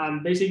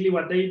 and basically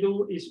what they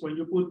do is when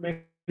you put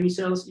many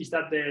cells is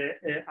that the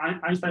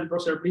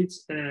Einstein-Prosser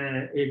blitz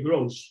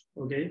grows,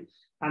 okay?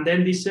 And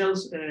then these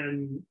cells,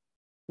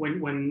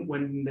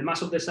 when the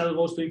mass of the cell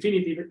goes to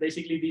infinity,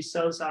 basically these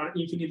cells are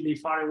infinitely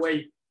far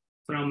away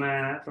from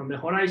the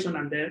horizon,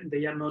 and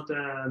they are not,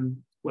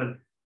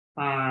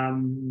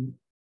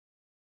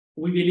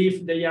 we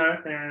believe they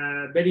are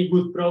very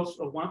good proofs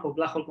of black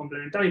hole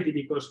complementarity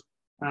because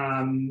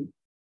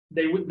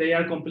they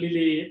are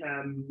completely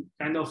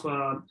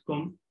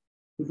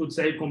we could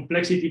say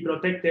complexity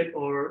protected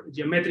or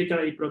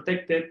geometrically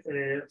protected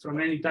from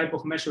any type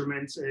of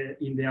measurements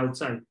in the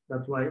outside.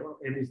 That's why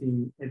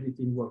everything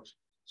works.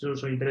 It's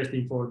also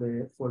interesting for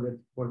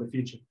the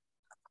future.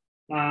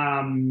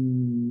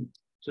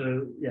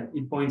 So yeah,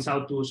 it points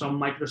out to some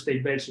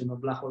microstate version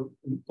of black hole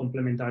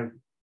complementarity.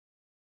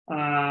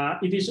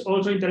 It is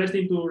also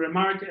interesting to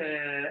remark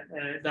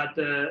that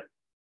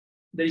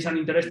there is an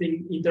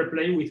interesting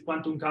interplay with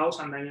quantum chaos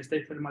and an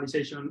state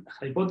thermalization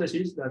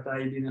hypothesis that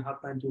I didn't have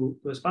time to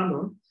expand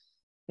on.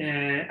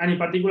 And in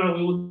particular,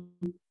 we would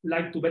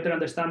like to better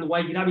understand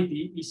why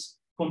gravity is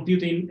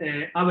computing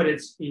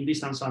average in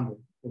this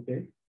ensemble.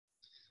 Okay.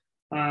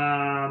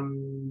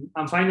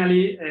 And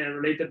finally,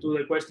 related to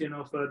the question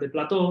of the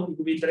plateau, it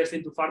would be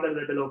interesting to further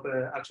develop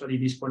actually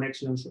these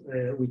connections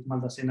with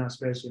Maldasena's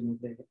version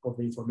of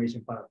the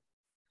information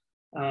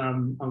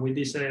paradigm. And with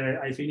this,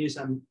 I finish.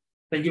 And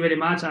thank you very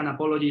much. And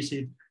apologies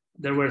if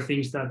there were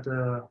things that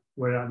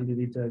were a little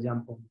bit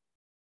jump on.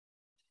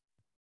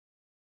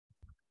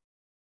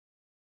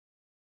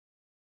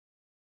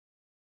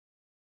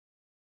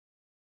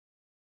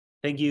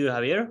 Thank you,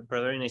 Javier, for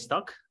a very nice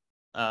talk.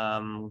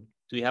 Do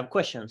we have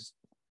questions?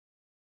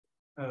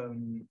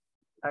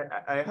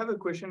 I have a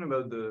question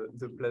about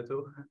the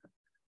plateau.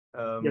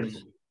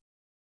 Yes.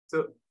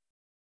 So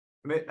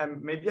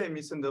maybe I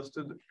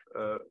misunderstood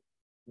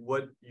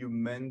what you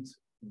meant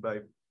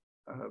by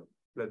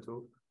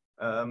plateau.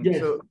 Yes.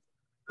 So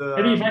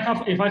maybe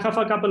if I have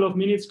a couple of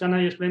minutes, can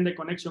I explain the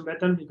connection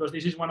better? Because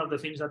this is one of the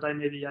things that I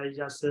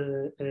just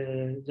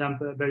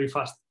jump very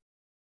fast.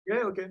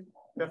 Yeah. Okay.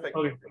 Perfect.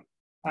 Okay.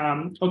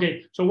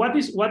 Okay. So what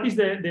is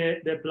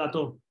the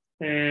plateau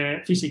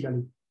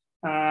physically?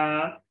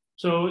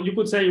 So you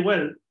could say,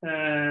 well,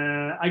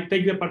 I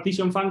take the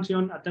partition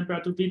function at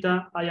temperature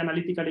theta, I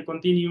analytically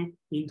continue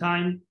in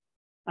time,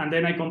 and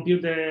then I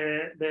compute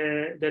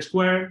the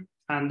square,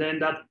 and then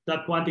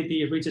that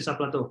quantity reaches a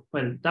plateau.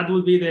 Well, that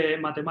would be the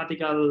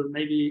mathematical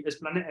maybe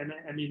explanation.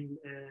 I mean,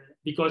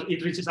 because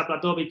it reaches a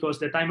plateau because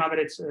the time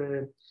average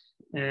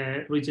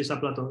reaches a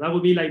plateau. That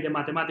would be like the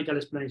mathematical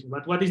explanation.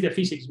 But what is the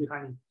physics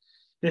behind it?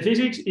 The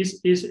physics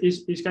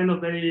is kind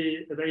of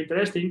very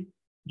interesting.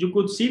 You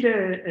could see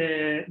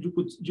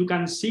you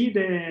can see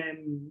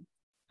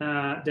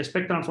the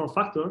spectral form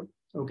factor,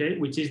 okay,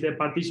 which is the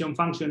partition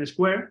function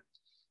square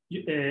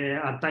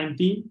at time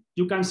t.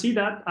 You can see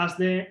that as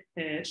the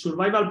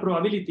survival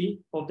probability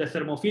of the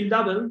thermophile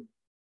double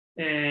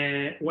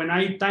when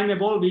I time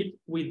evolve it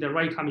with the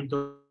right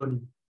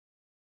Hamiltonian.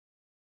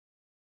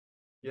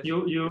 Yes.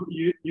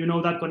 You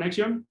know that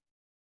connection?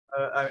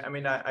 I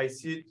mean, I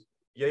see it.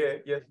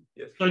 Yes.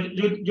 So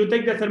you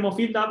take the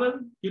thermophile double,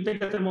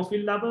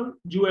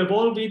 you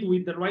evolve it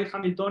with the right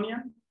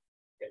Hamiltonian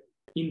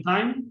in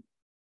time,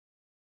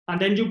 and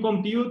then you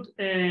compute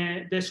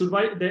you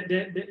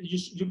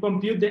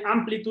compute the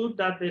amplitude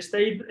that the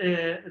state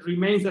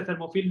remains the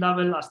thermophile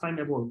double as time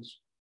evolves.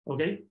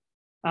 Okay,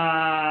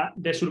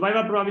 the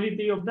survival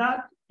probability of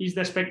that is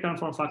the spectral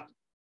form factor.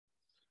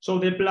 So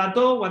the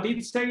plateau, what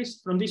it says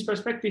from this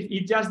perspective,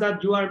 is just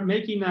that you are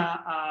making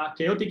a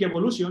chaotic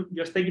evolution.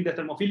 You're taking the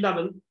thermophile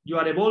double, you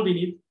are evolving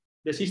it.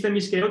 The system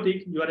is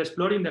chaotic. You are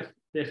exploring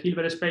the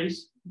Hilbert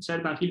space,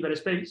 certain Hilbert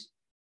space.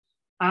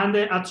 And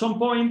at some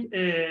point,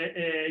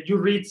 you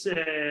reach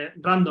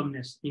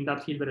randomness in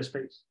that Hilbert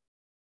space.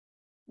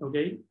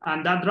 Okay,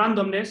 and that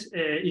randomness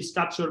is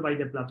captured by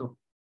the plateau.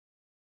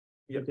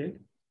 Okay.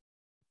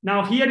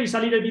 Now here is a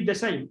little bit the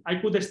same.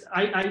 I'm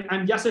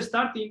just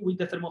starting with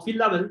the thermophile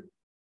double.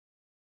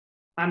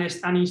 And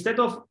instead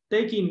of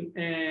taking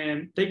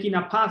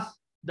a path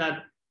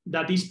that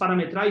that is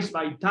parameterized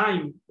by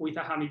time with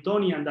a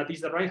Hamiltonian that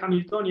is the right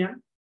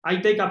Hamiltonian, I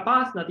take a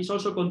path that is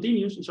also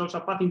continuous, it's also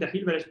a path in the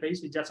Hilbert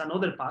space, it's just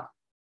another path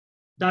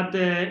that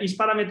is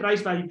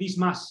parameterized by this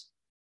mass.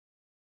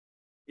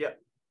 Yeah.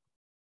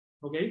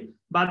 Okay,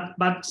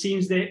 but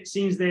since the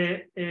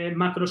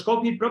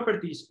macroscopic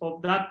properties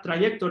of that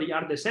trajectory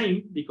are the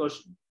same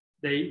because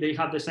they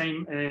have the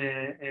same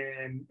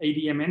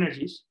ADM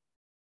energies,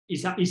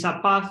 is a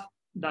path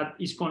that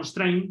is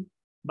constrained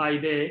by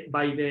the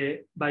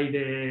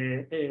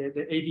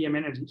ADM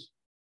energies.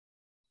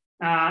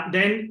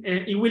 Then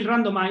it will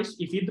randomize.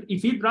 If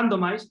it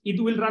randomizes,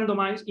 it will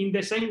randomize in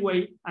the same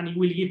way, and it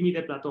will give me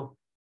the plateau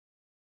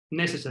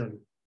necessarily.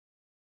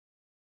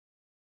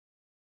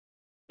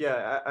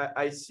 Yeah,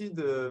 I see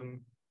the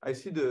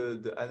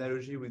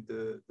analogy with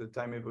the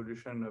time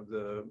evolution of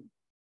the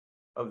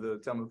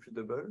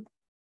thermocrucible.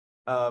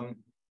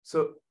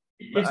 So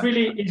it's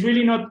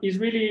really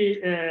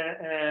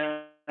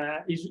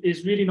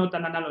not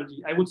an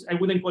analogy. I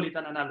wouldn't call it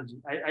an analogy.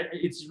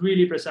 It's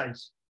really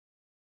precise.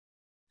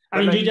 I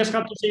mean, you just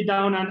have to sit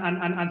down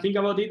and think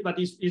about it, but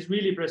it's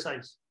really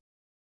precise.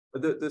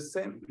 But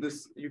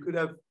you could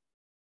have,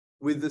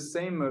 with the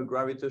same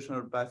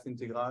gravitational path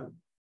integral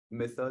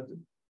method,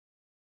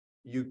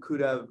 you could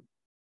have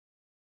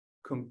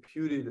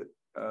computed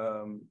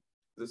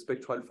the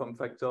spectral form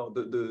factor,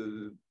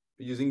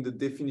 using the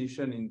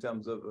definition in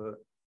terms of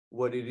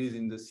what it is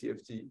in the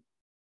CFT.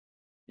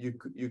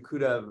 You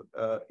could have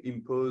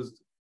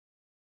imposed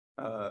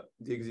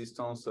the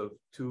existence of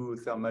two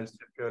thermal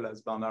circles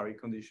as boundary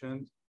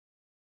conditions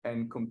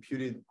and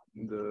computed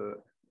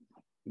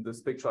the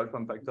spectral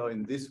form factor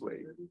in this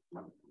way.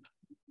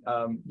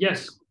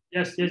 Yes.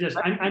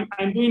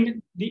 I'm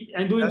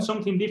doing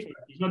something different.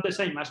 It's not the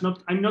same.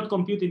 I'm not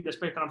computing the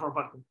spectral form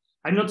factor.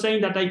 I'm not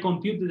saying that I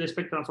computed the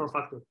spectral form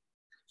factor.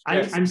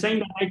 Yes. I'm saying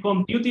that I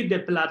computed the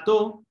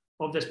plateau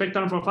of the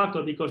spectral form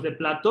factor because the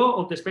plateau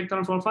of the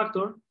spectral form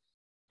factor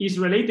is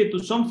related to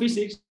some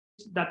physics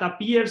that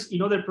appears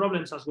in other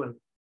problems as well.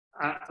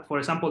 For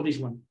example, this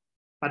one,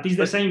 but it's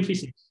the same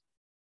physics.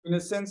 In a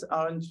sense,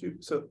 aren't you?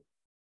 So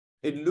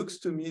it looks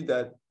to me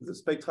that the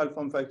spectral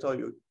form factor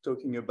you're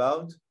talking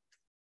about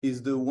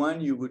is the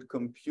one you would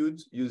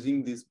compute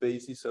using this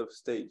basis of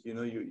state. You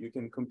know, you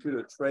can compute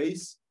a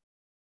trace.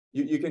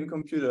 You can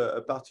compute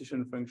a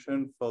partition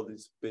function for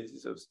this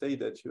basis of state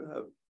that you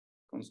have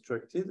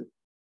constructed,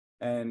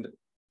 and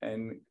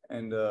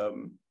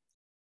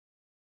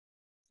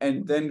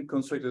then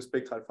construct a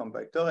spectral form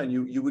factor, and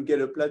you would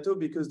get a plateau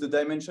because the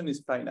dimension is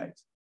finite.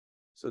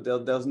 So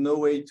there's no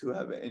way to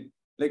have any,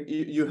 like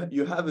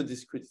you have a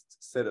discrete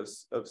set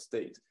of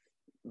state.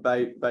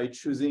 By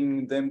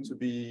choosing them to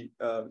be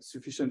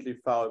sufficiently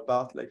far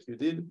apart, like you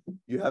did,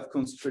 you have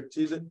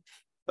constructed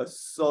a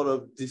sort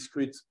of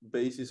discrete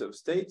basis of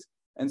state,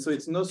 and so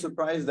it's no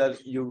surprise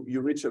that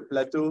you reach a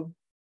plateau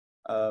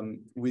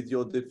with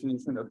your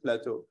definition of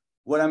plateau.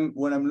 What I'm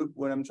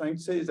trying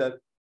to say is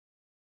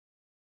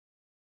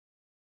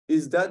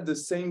that the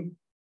same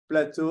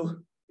plateau?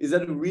 Is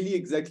that really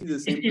exactly the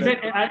same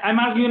plateau?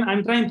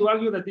 I'm trying to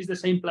argue that it's the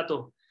same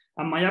plateau,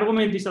 and my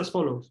argument is as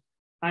follows.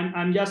 So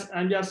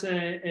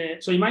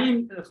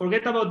imagine,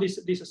 forget about this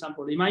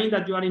example. Imagine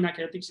that you are in a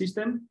chaotic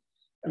system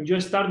and you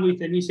start with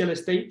the initial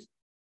state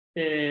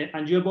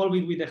and you evolve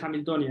it with the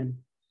Hamiltonian.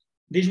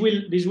 This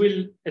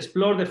will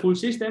explore the full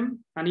system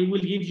and it will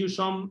give you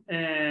some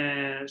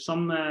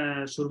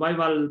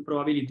survival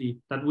probability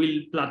that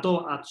will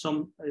plateau at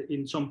some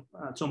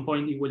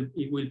point. It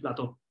will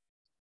plateau.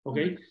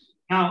 Okay.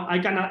 Now I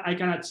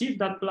can achieve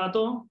that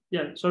plateau.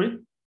 Yeah. Sorry.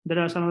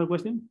 There is another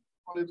question.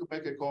 Only to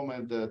make a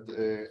comment that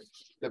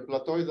the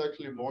plateau is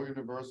actually more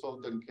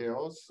universal than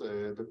chaos.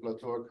 The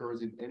plateau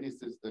occurs in any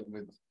system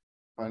with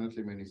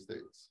finitely many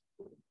states.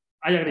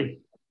 I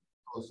agree.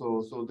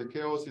 So the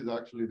chaos is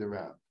actually the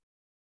ramp.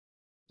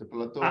 The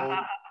plateau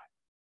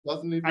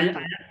doesn't even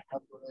have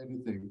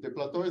anything. The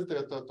plateau is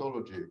the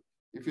tautology.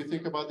 If you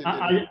think about it,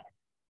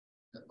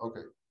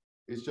 okay,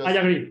 it's just. I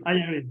agree.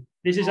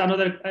 This is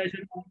another.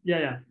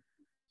 Yeah.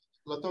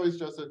 Plateau is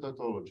just a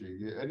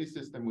tautology. Any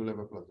system will have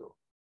a plateau.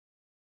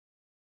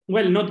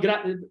 Well,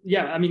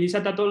 I mean, it's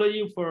a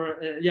tautology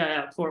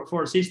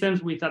for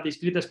systems with a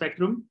discrete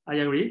spectrum. I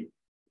agree.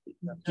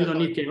 You don't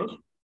need chaos.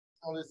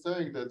 I'm only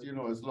saying that, you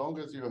know, as long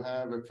as you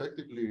have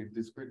effectively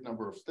discrete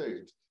number of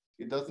states,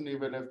 it doesn't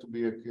even have to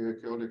be a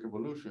chaotic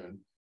evolution.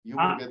 You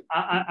will get.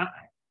 I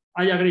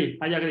agree.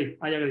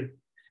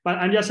 But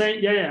I'm just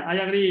saying, I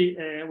agree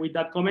with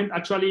that comment.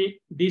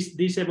 Actually,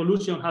 this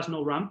evolution has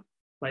no ramp,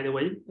 by the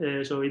way,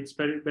 so it's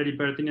very, very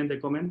pertinent, the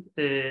comment.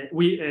 This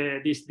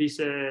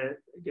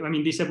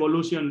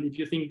evolution, if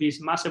you think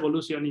this mass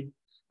evolution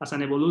as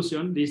an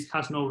evolution, this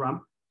has no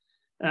ramp,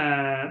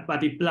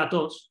 but it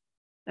plateaus.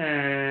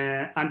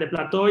 And the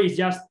plateau is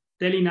just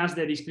telling us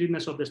the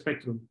discreteness of the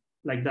spectrum,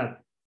 like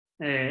that.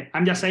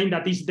 I'm just saying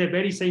that it's the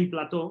very same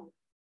plateau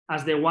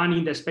as the one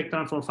in the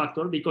spectral form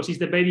factor, because it's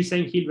the very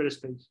same Hilbert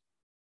space.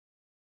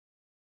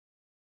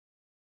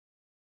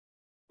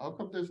 How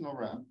come there's no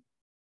ramp?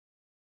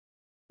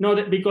 No,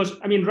 because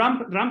I mean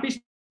ramp is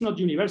not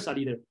universal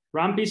either.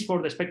 Ramp is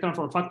for the spectral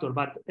form factor,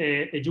 but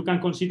you can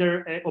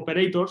consider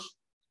operators.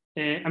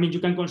 You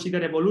can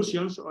consider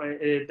evolutions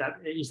that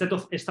instead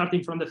of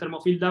starting from the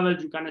thermofield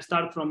level, you can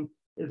start from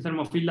the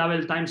thermofield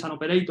level times an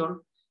operator,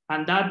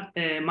 and that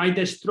might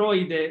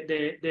destroy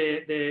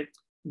the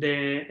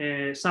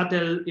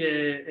subtle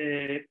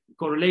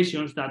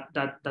correlations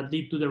that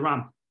lead to the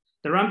ramp.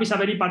 The ramp is a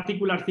very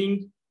particular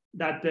thing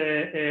that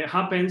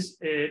happens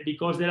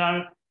because there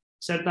are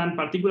certain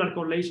particular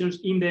correlations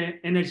in the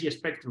energy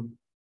spectrum.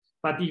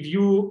 But if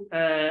you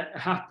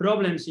have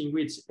problems in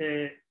which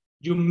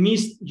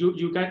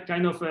you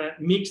kind of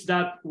mix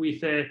that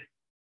with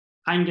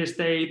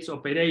states,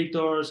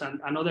 operators,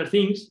 and other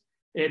things,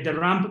 the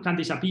ramp can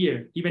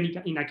disappear, even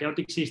in a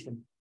chaotic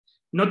system.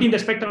 Not in the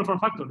spectral form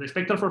factor. The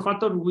spectral form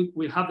factor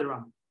will have the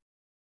ramp.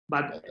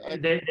 But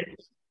the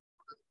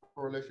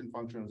correlation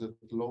functions at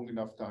long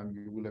enough time,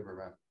 you will have a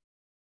ramp.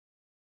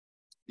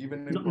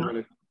 Even in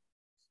correlation.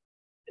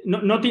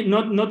 Not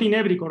in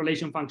every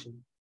correlation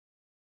function.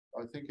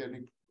 I think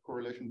any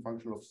correlation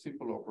function of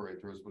simple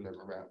operators will have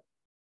a ramp.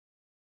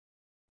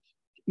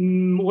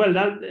 Well,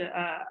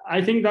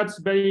 I think that's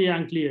very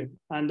unclear,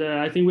 and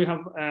I think we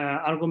have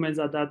arguments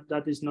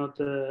that is not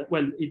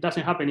well. It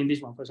doesn't happen in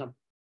this one, for example.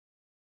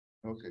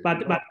 Okay.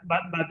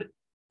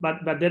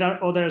 But there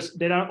are others.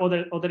 There are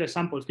other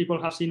examples. People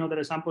have seen other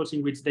examples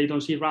in which they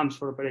don't see ramps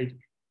for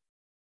operators.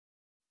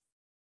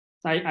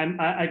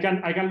 I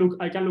can look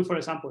for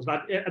examples,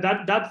 but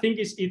that thing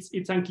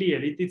it's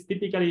unclear. It's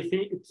typically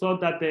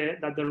thought that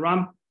the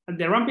ramp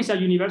is a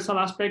universal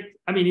aspect.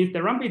 I mean,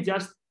 the ramp is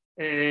just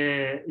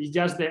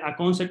a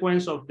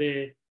consequence of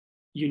the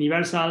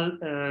universal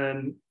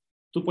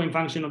 2-point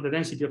function of the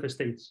density of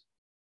states.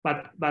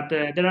 But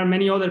there are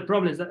many other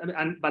problems,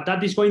 but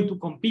that is going to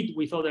compete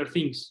with other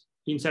things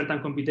in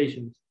certain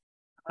computations,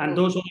 and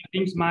those other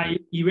things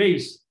might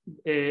erase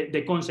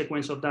the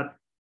consequence of that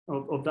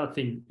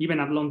thing, even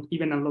at long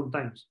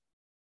times.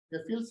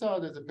 Yeah, Phil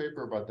there's a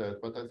paper about that,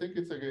 but I think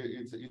it's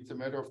a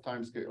matter of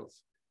time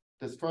scales.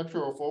 The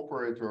structure of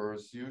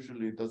operators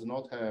usually does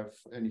not have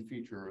any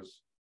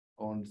features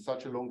on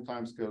such a long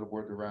time scale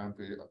where the ramp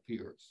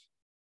appears.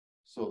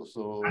 So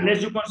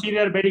unless you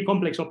consider very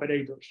complex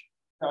operators.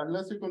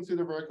 Unless you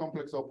consider very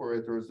complex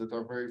operators that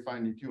are very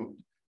finely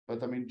tuned.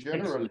 But I mean,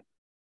 generally,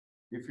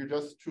 if you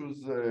just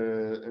choose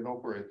an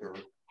operator,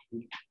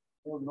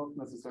 or not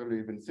necessarily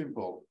even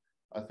simple,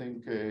 I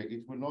think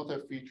it will not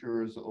have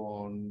features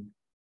on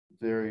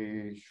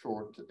very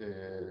short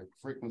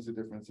frequency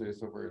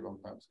differences or very long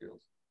time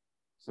scales.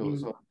 So I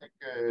think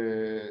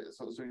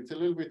so it's a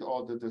little bit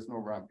odd that there's no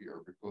ramp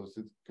here, because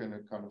it can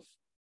kind of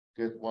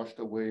get washed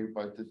away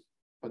by the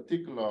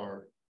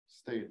particular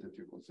state that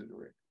you're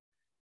considering.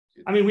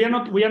 I mean, we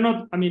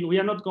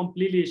are not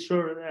completely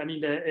sure. I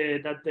mean,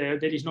 that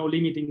there is no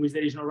limit in which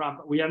there is no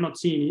ramp. We are not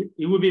seeing it.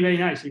 It would be very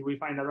nice if we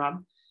find a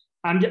ramp.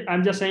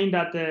 I'm just saying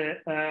that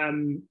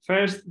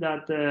first,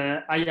 that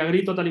I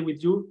agree totally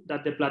with you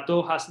that the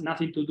plateau has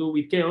nothing to do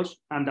with chaos,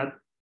 and that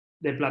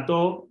the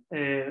plateau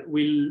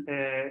will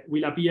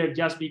appear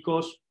just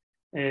because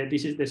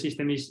the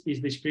system is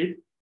discrete.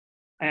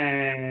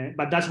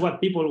 But that's what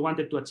people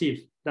wanted to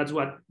achieve. That's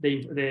what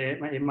the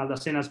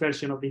Maldasena's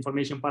version of the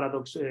information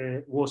paradox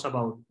was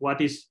about.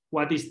 What is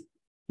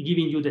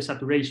giving you the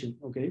saturation?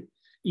 Okay,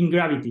 in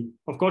gravity,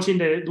 of course, in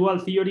the dual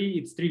theory,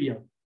 it's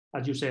trivial,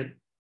 as you said,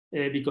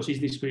 because it's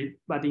discrete.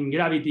 But in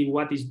gravity,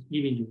 what is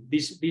giving you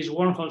these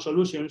wormhole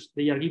solutions?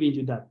 They are giving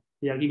you that.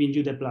 They are giving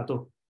you the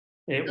plateau,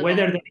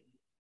 whether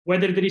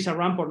there is a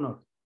ramp or not.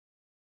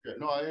 Yeah,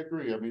 no, I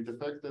agree. I mean, the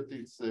fact that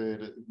it's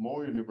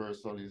more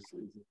universal is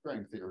a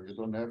strength here. You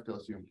don't have to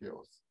assume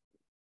chaos.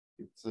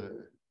 It's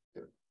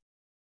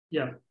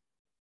yeah.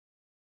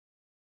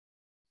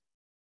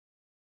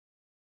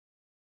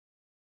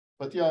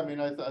 But yeah, I mean,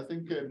 I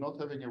think not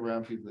having a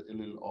ramp is a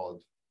little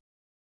odd.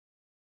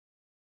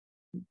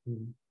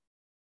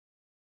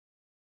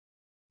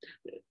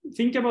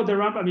 Think about the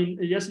ramp. I mean,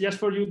 just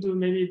for you to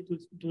maybe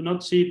to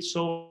not see it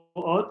so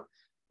odd.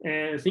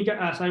 Think,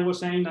 as I was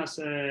saying,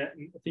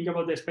 think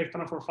about the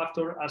spectral form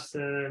factor as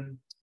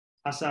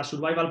a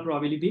survival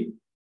probability.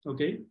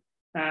 Okay,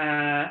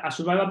 a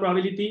survival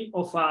probability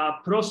of a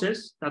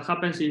process that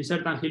happens in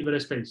certain Hilbert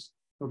space.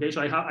 Okay,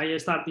 so I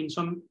start in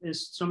some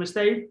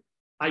state,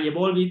 I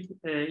evolve it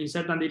in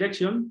certain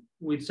direction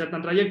with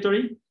certain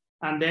trajectory,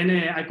 and then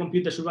I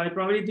compute the survival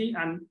probability.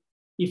 And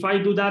if I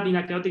do that in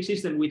a chaotic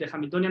system with the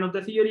Hamiltonian of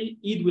the theory,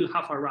 it will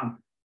have a ramp.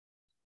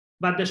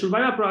 But the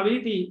survival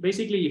probability,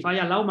 basically, if I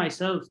allow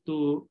myself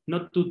to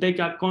not to take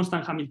a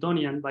constant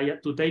Hamiltonian,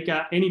 but to take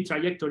any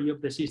trajectory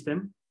of the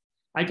system,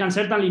 I can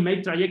certainly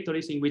make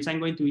trajectories in which I'm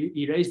going to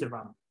erase the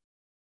ramp.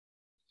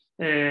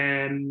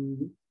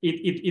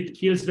 It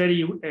feels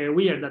very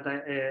weird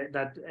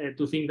that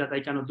to think that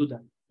I cannot do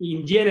that.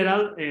 In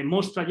general,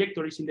 most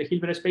trajectories in the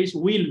Hilbert space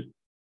will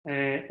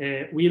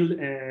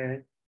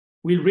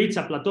reach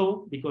a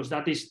plateau, because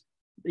that is.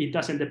 It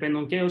doesn't depend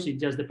on chaos. It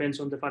just depends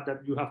on the fact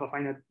that you have a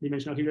finite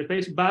dimensional Hilbert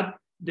space. But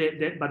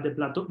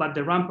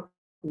the ramp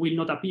will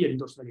not appear in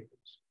those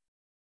trajectories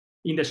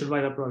in the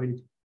survival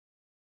probability.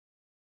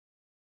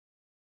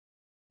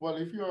 Well,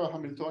 if you're a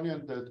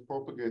Hamiltonian that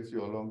propagates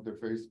you along the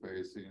phase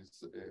space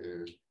is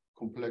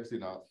complex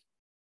enough,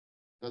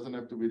 doesn't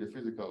have to be the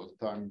physical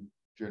time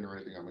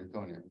generating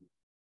Hamiltonian.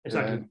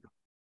 Exactly. Then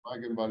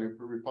eigenvalue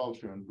for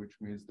repulsion, which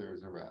means there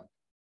is a ramp.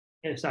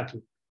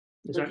 Exactly.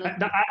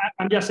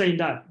 I'm just saying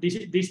that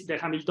the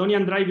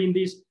Hamiltonian driving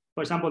this,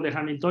 for example, the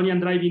Hamiltonian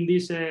driving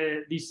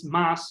this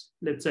mass,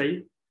 let's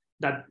say,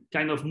 that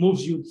kind of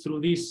moves you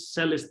through these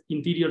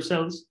interior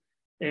cells.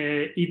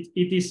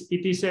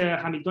 It is a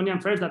Hamiltonian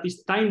first that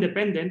is time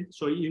dependent,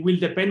 so it will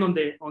depend on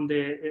the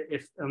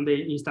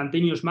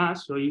instantaneous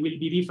mass. So it will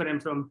be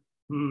different from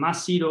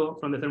mass zero,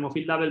 from the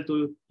thermofield level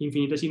to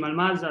infinitesimal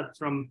mass, that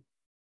from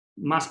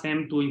mass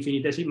m to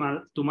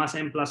infinitesimal to mass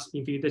m plus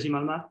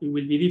infinitesimal mass. It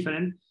will be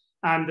different,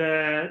 and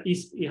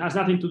it has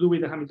nothing to do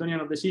with the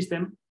Hamiltonian of the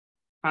system.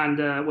 And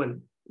well,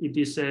 it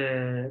is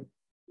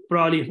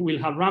probably will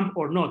have ramp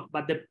or not,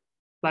 but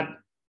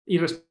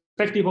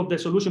irrespective of the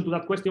solution to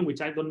that question,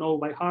 which I don't know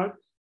by heart,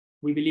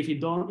 we believe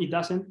it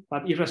doesn't.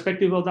 But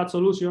irrespective of that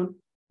solution,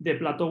 the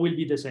plateau will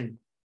be the same.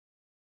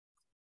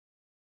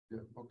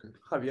 Yeah. Okay.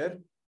 Javier.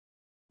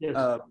 Yes.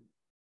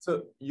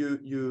 So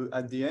you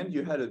at the end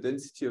you had a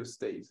density of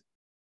states.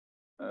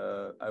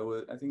 I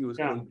think it was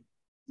called.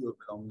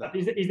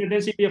 Is the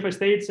density of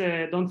states?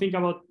 Don't think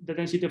about the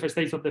density of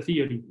states of the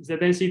theory. It's the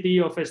density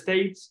of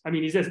states. I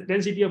mean, it's the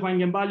density of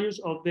eigenvalues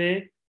of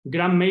the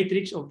Gram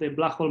matrix of the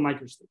black hole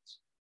microstates.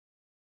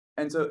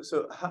 And so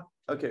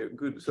okay,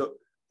 good. So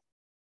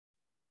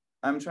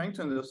I'm trying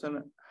to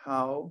understand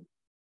how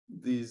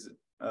these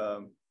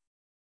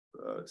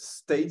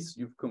states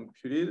you've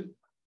computed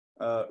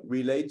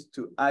relate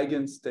to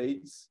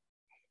eigenstates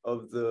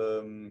of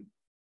the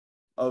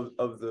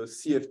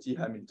CFT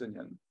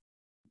Hamiltonian.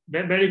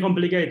 Very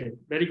complicated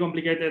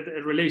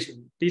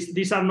relation.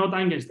 These are not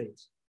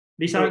eigenstates.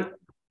 These are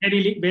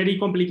very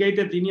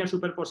complicated linear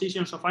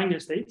superpositions of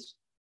eigenstates,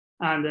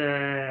 and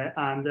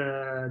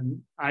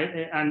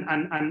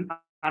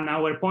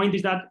our point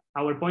is that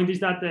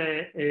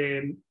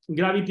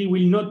gravity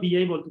will not be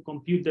able to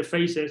compute the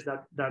phases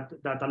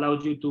that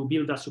allows you to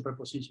build that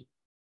superposition.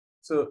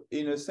 So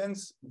in a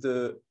sense,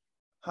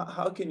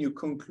 how can you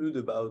conclude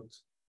about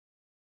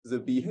the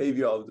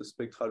behavior of the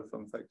spectral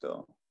form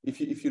factor if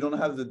you don't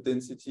have the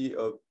density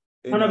of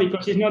energy? No,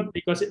 because it's not,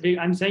 because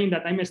I'm saying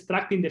that I'm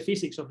extracting the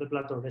physics of the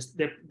plateau.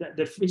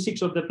 The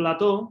physics of the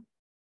plateau,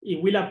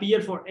 it will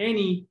appear for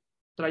any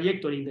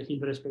trajectory in the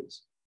Hilbert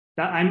space.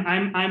 That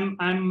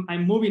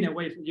I'm moving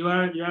away. You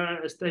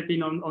are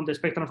stepping on the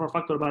spectral form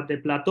factor, but the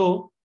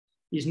plateau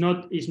is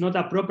not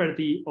a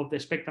property of the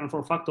spectral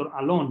form factor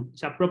alone.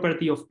 It's a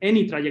property of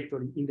any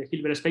trajectory in the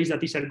Hilbert space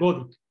that is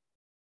ergodic.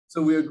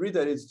 So we agree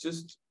that it's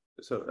just.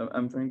 So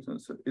I'm trying to.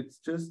 So it's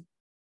just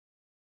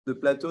the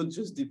plateau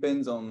just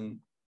depends on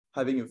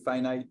having a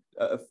finite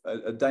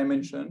a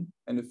dimension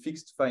and a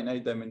fixed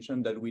finite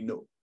dimension that we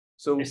know.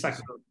 So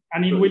exactly,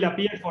 and it will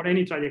appear for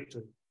any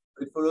trajectory.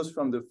 It follows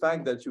from the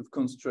fact that you've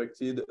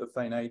constructed a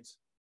finite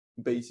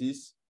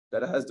basis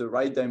that has the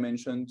right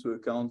dimension to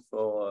account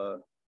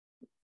for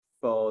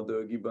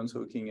the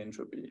Gibbons-Hawking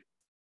entropy.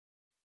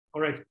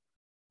 Correct.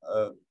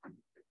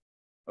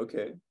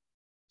 Okay.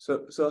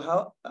 So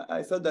how,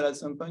 I thought that at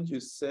some point you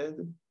said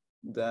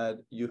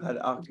that you had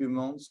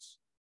arguments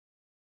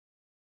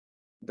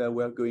that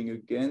were going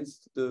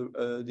against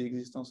the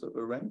existence of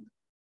a ramp.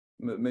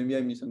 Maybe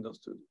I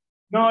misunderstood.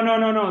 No.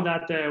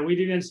 That we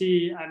didn't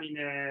see. I mean,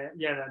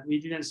 that we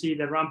didn't see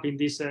the ramp in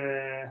this.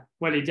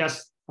 Well, it's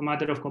just a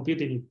matter of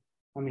computing it.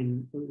 I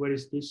mean, where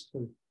is this?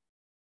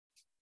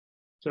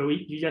 So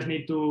you just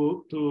need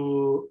to.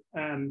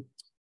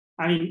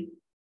 I mean,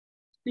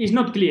 it's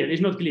not clear.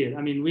 It's not clear.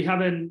 I mean, we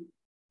haven't.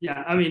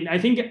 Yeah. I mean, I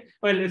think.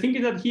 Well, the thing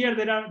is that here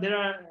there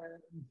are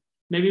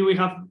maybe we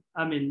have.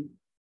 I mean,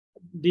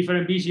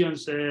 different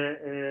visions.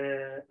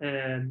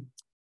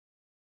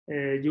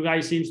 You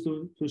guys seem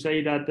to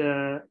say that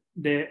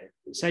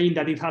saying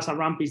that it has a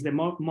ramp is the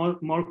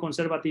more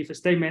conservative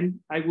statement.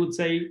 I would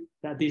say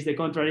that is the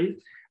contrary,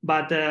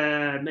 but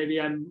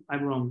maybe I'm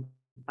wrong.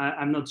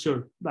 I'm not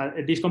sure.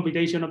 But this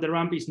computation of the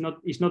ramp is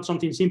not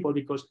something simple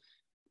because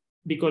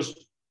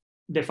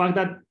the fact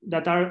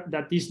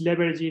that is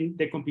leveraging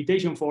the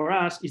computation for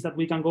us is that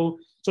we can go.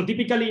 So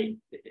typically,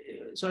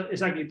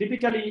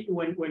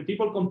 when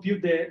people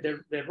compute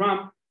the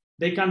ramp,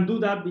 they can do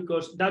that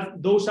because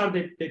those are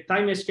the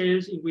time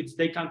scales in which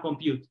they can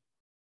compute.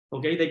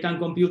 Okay, they can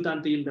compute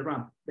until the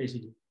ramp,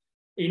 basically.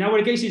 In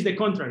our case, it's the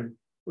contrary.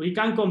 We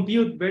can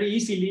compute very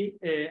easily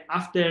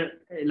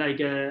after,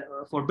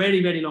 for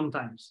very, very long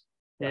times.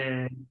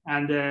 And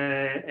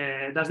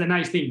that's the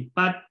nice thing.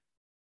 But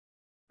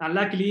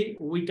unluckily,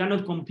 we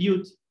cannot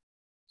compute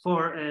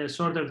for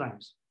shorter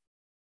times.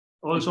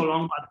 Also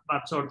long,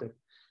 but shorter.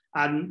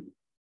 And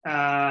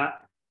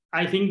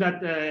I think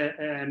that,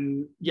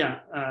 you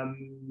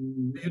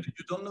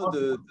don't know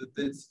the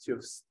density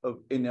of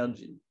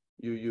energy.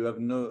 You have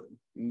no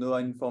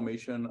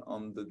information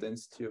on the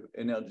density of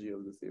energy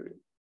of the theory.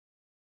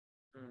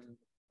 The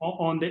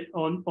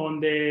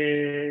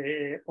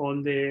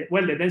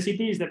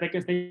density is the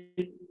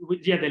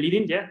the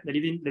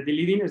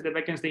leading is the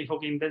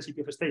Bekenstein-Hawking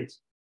density of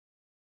states.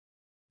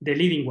 The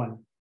leading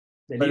one.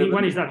 The leading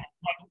one is that.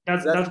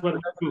 That's what.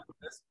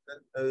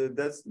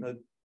 That's not.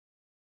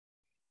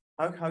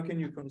 How can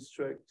you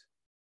construct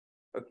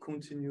a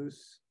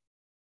continuous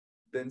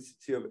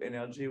density of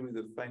energy with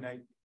a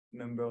finite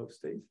number of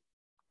states?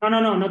 No,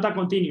 not a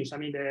continuous. I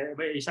mean,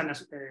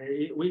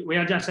 we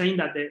are just saying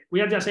that the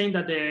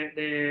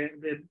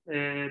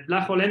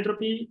black hole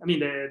entropy. I mean,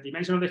 the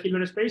dimension of the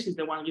Hilbert space is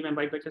the one given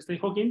by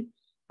Bekenstein-Hawking,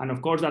 and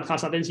of course that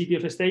has a density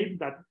of state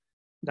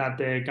that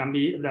can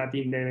be that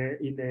in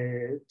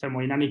the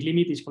thermodynamic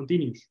limit is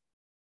continuous.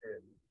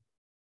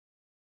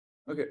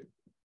 Okay.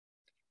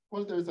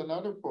 Well, there's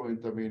another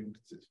point. I mean,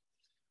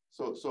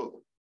 so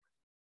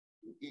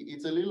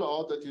it's a little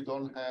odd that you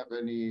don't have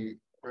any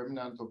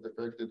remnant of the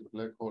fact that the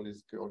black hole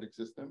is a chaotic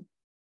system.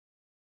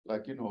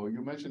 Like, you know,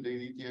 you mentioned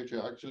the ETH.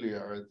 Actually,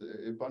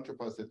 a bunch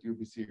of us at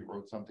UBC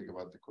wrote something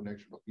about the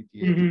connection of ETH.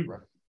 Mm-hmm.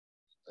 Right?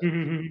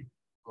 Mm-hmm.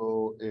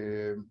 So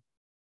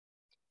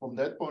from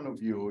that point of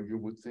view, you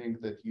would think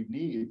that you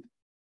need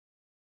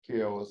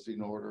chaos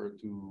in order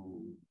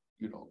to,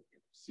 you know,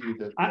 see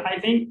that.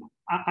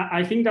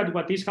 I think that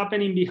what is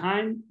happening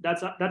behind,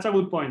 that's a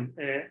good point.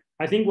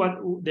 I think what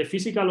the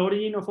physical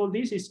origin of all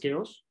this is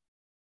chaos,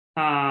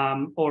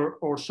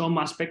 or some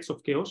aspects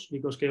of chaos,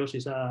 because chaos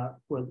is a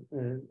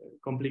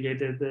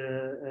complicated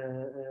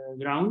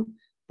ground,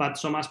 but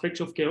some aspects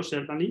of chaos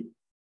certainly.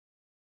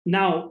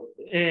 Now,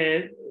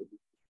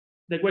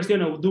 the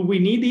question of do we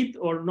need it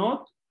or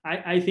not?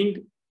 I think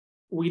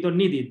we don't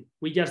need it.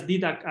 We just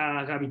did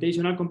a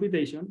gravitational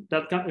computation.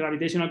 That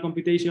gravitational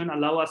computation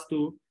allows us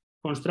to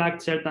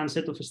construct certain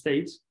set of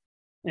states,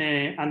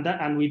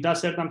 and with that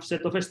certain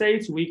set of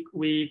states,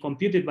 we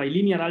computed by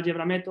linear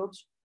algebra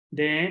methods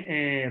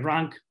the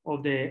rank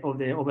of the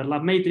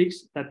overlap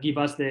matrix that give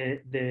us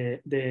the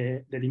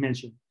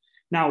dimension.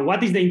 Now,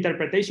 what is the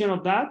interpretation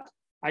of that?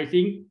 I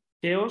think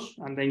chaos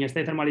and the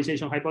state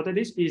thermalization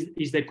hypothesis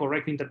is the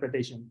correct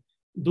interpretation.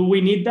 Do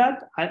we need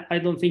that? I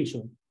don't think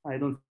so. I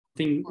don't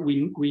think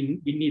we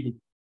need it.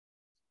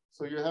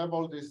 So you have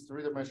all these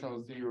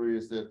three-dimensional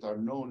theories that are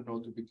known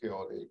not to be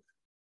chaotic,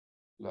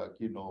 like,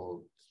 you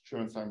know,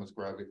 Schoenstein's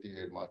gravity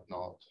and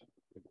whatnot,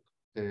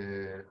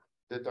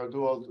 that are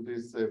dual to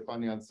this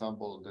funny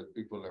ensemble that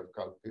people have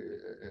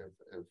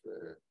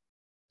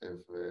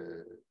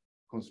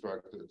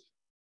constructed.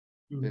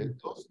 Mm-hmm.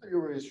 Those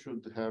theories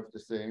should have the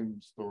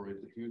same story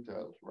that you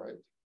tell, right?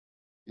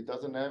 It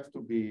doesn't have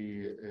to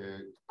be.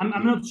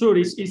 I'm not sure.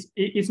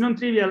 It's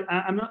non-trivial.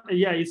 I'm not.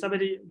 Yeah, it's a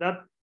very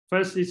that.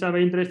 First, it's a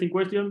very interesting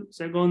question.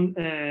 Second,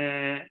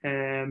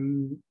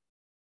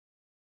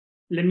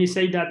 let me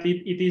say that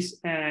it is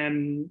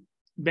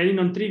very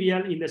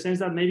non-trivial in the sense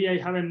that maybe I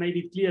haven't made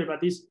it clear,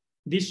 but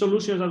these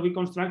solutions that we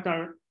construct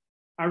are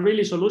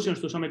really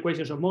solutions to some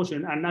equations of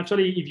motion. And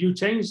actually, if you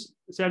change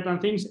certain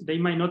things, they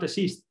might not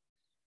exist.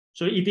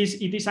 So it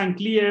is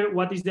unclear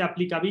what is the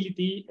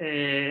applicability,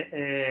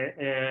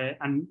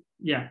 and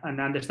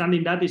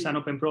understanding that is an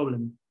open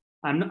problem.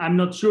 I'm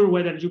not sure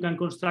whether you can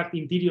construct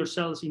interior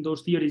cells in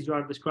those theories you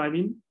are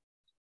describing.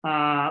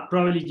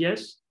 Probably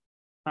yes.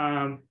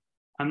 I'm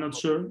not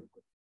sure.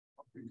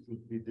 It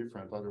would be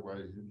different,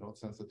 otherwise you're not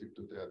sensitive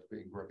to that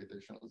being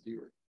gravitational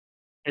theory.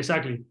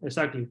 Exactly.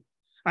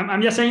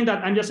 I'm just saying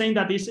that. I'm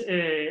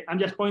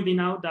just pointing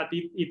out that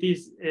it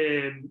is.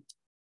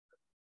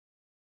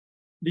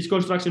 This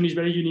construction is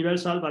very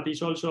universal, but it's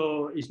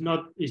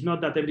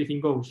not that everything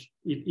goes.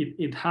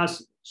 It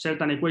has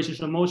certain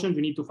equations of motion.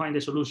 You need to find the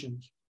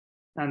solutions,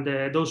 and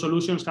those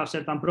solutions have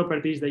certain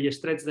properties. They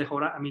stretch the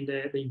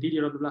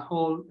interior of the black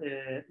hole.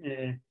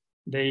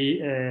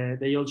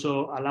 They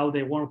also allow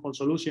the wormhole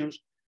solutions.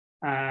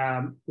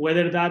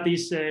 Whether that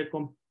is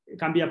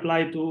can be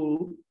applied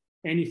to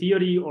any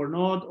theory or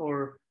not,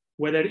 or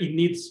whether it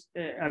needs,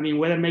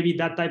 whether maybe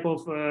that type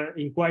of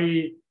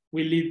inquiry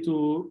will lead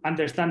to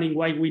understanding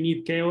why we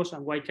need chaos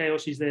and why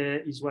chaos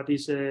is what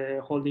is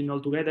holding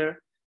all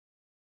together.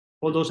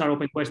 All those are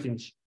open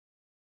questions.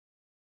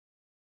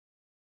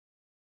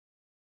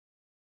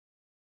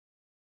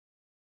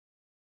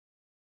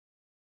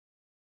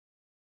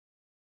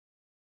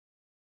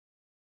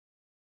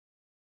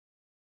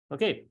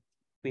 Okay,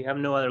 we have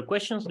no other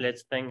questions.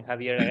 Let's thank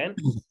Javier again.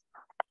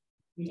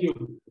 Thank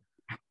you.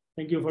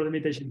 Thank you for the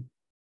invitation.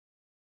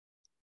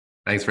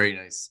 Thanks, very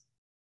nice.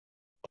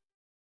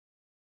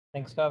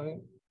 Thanks, Javi.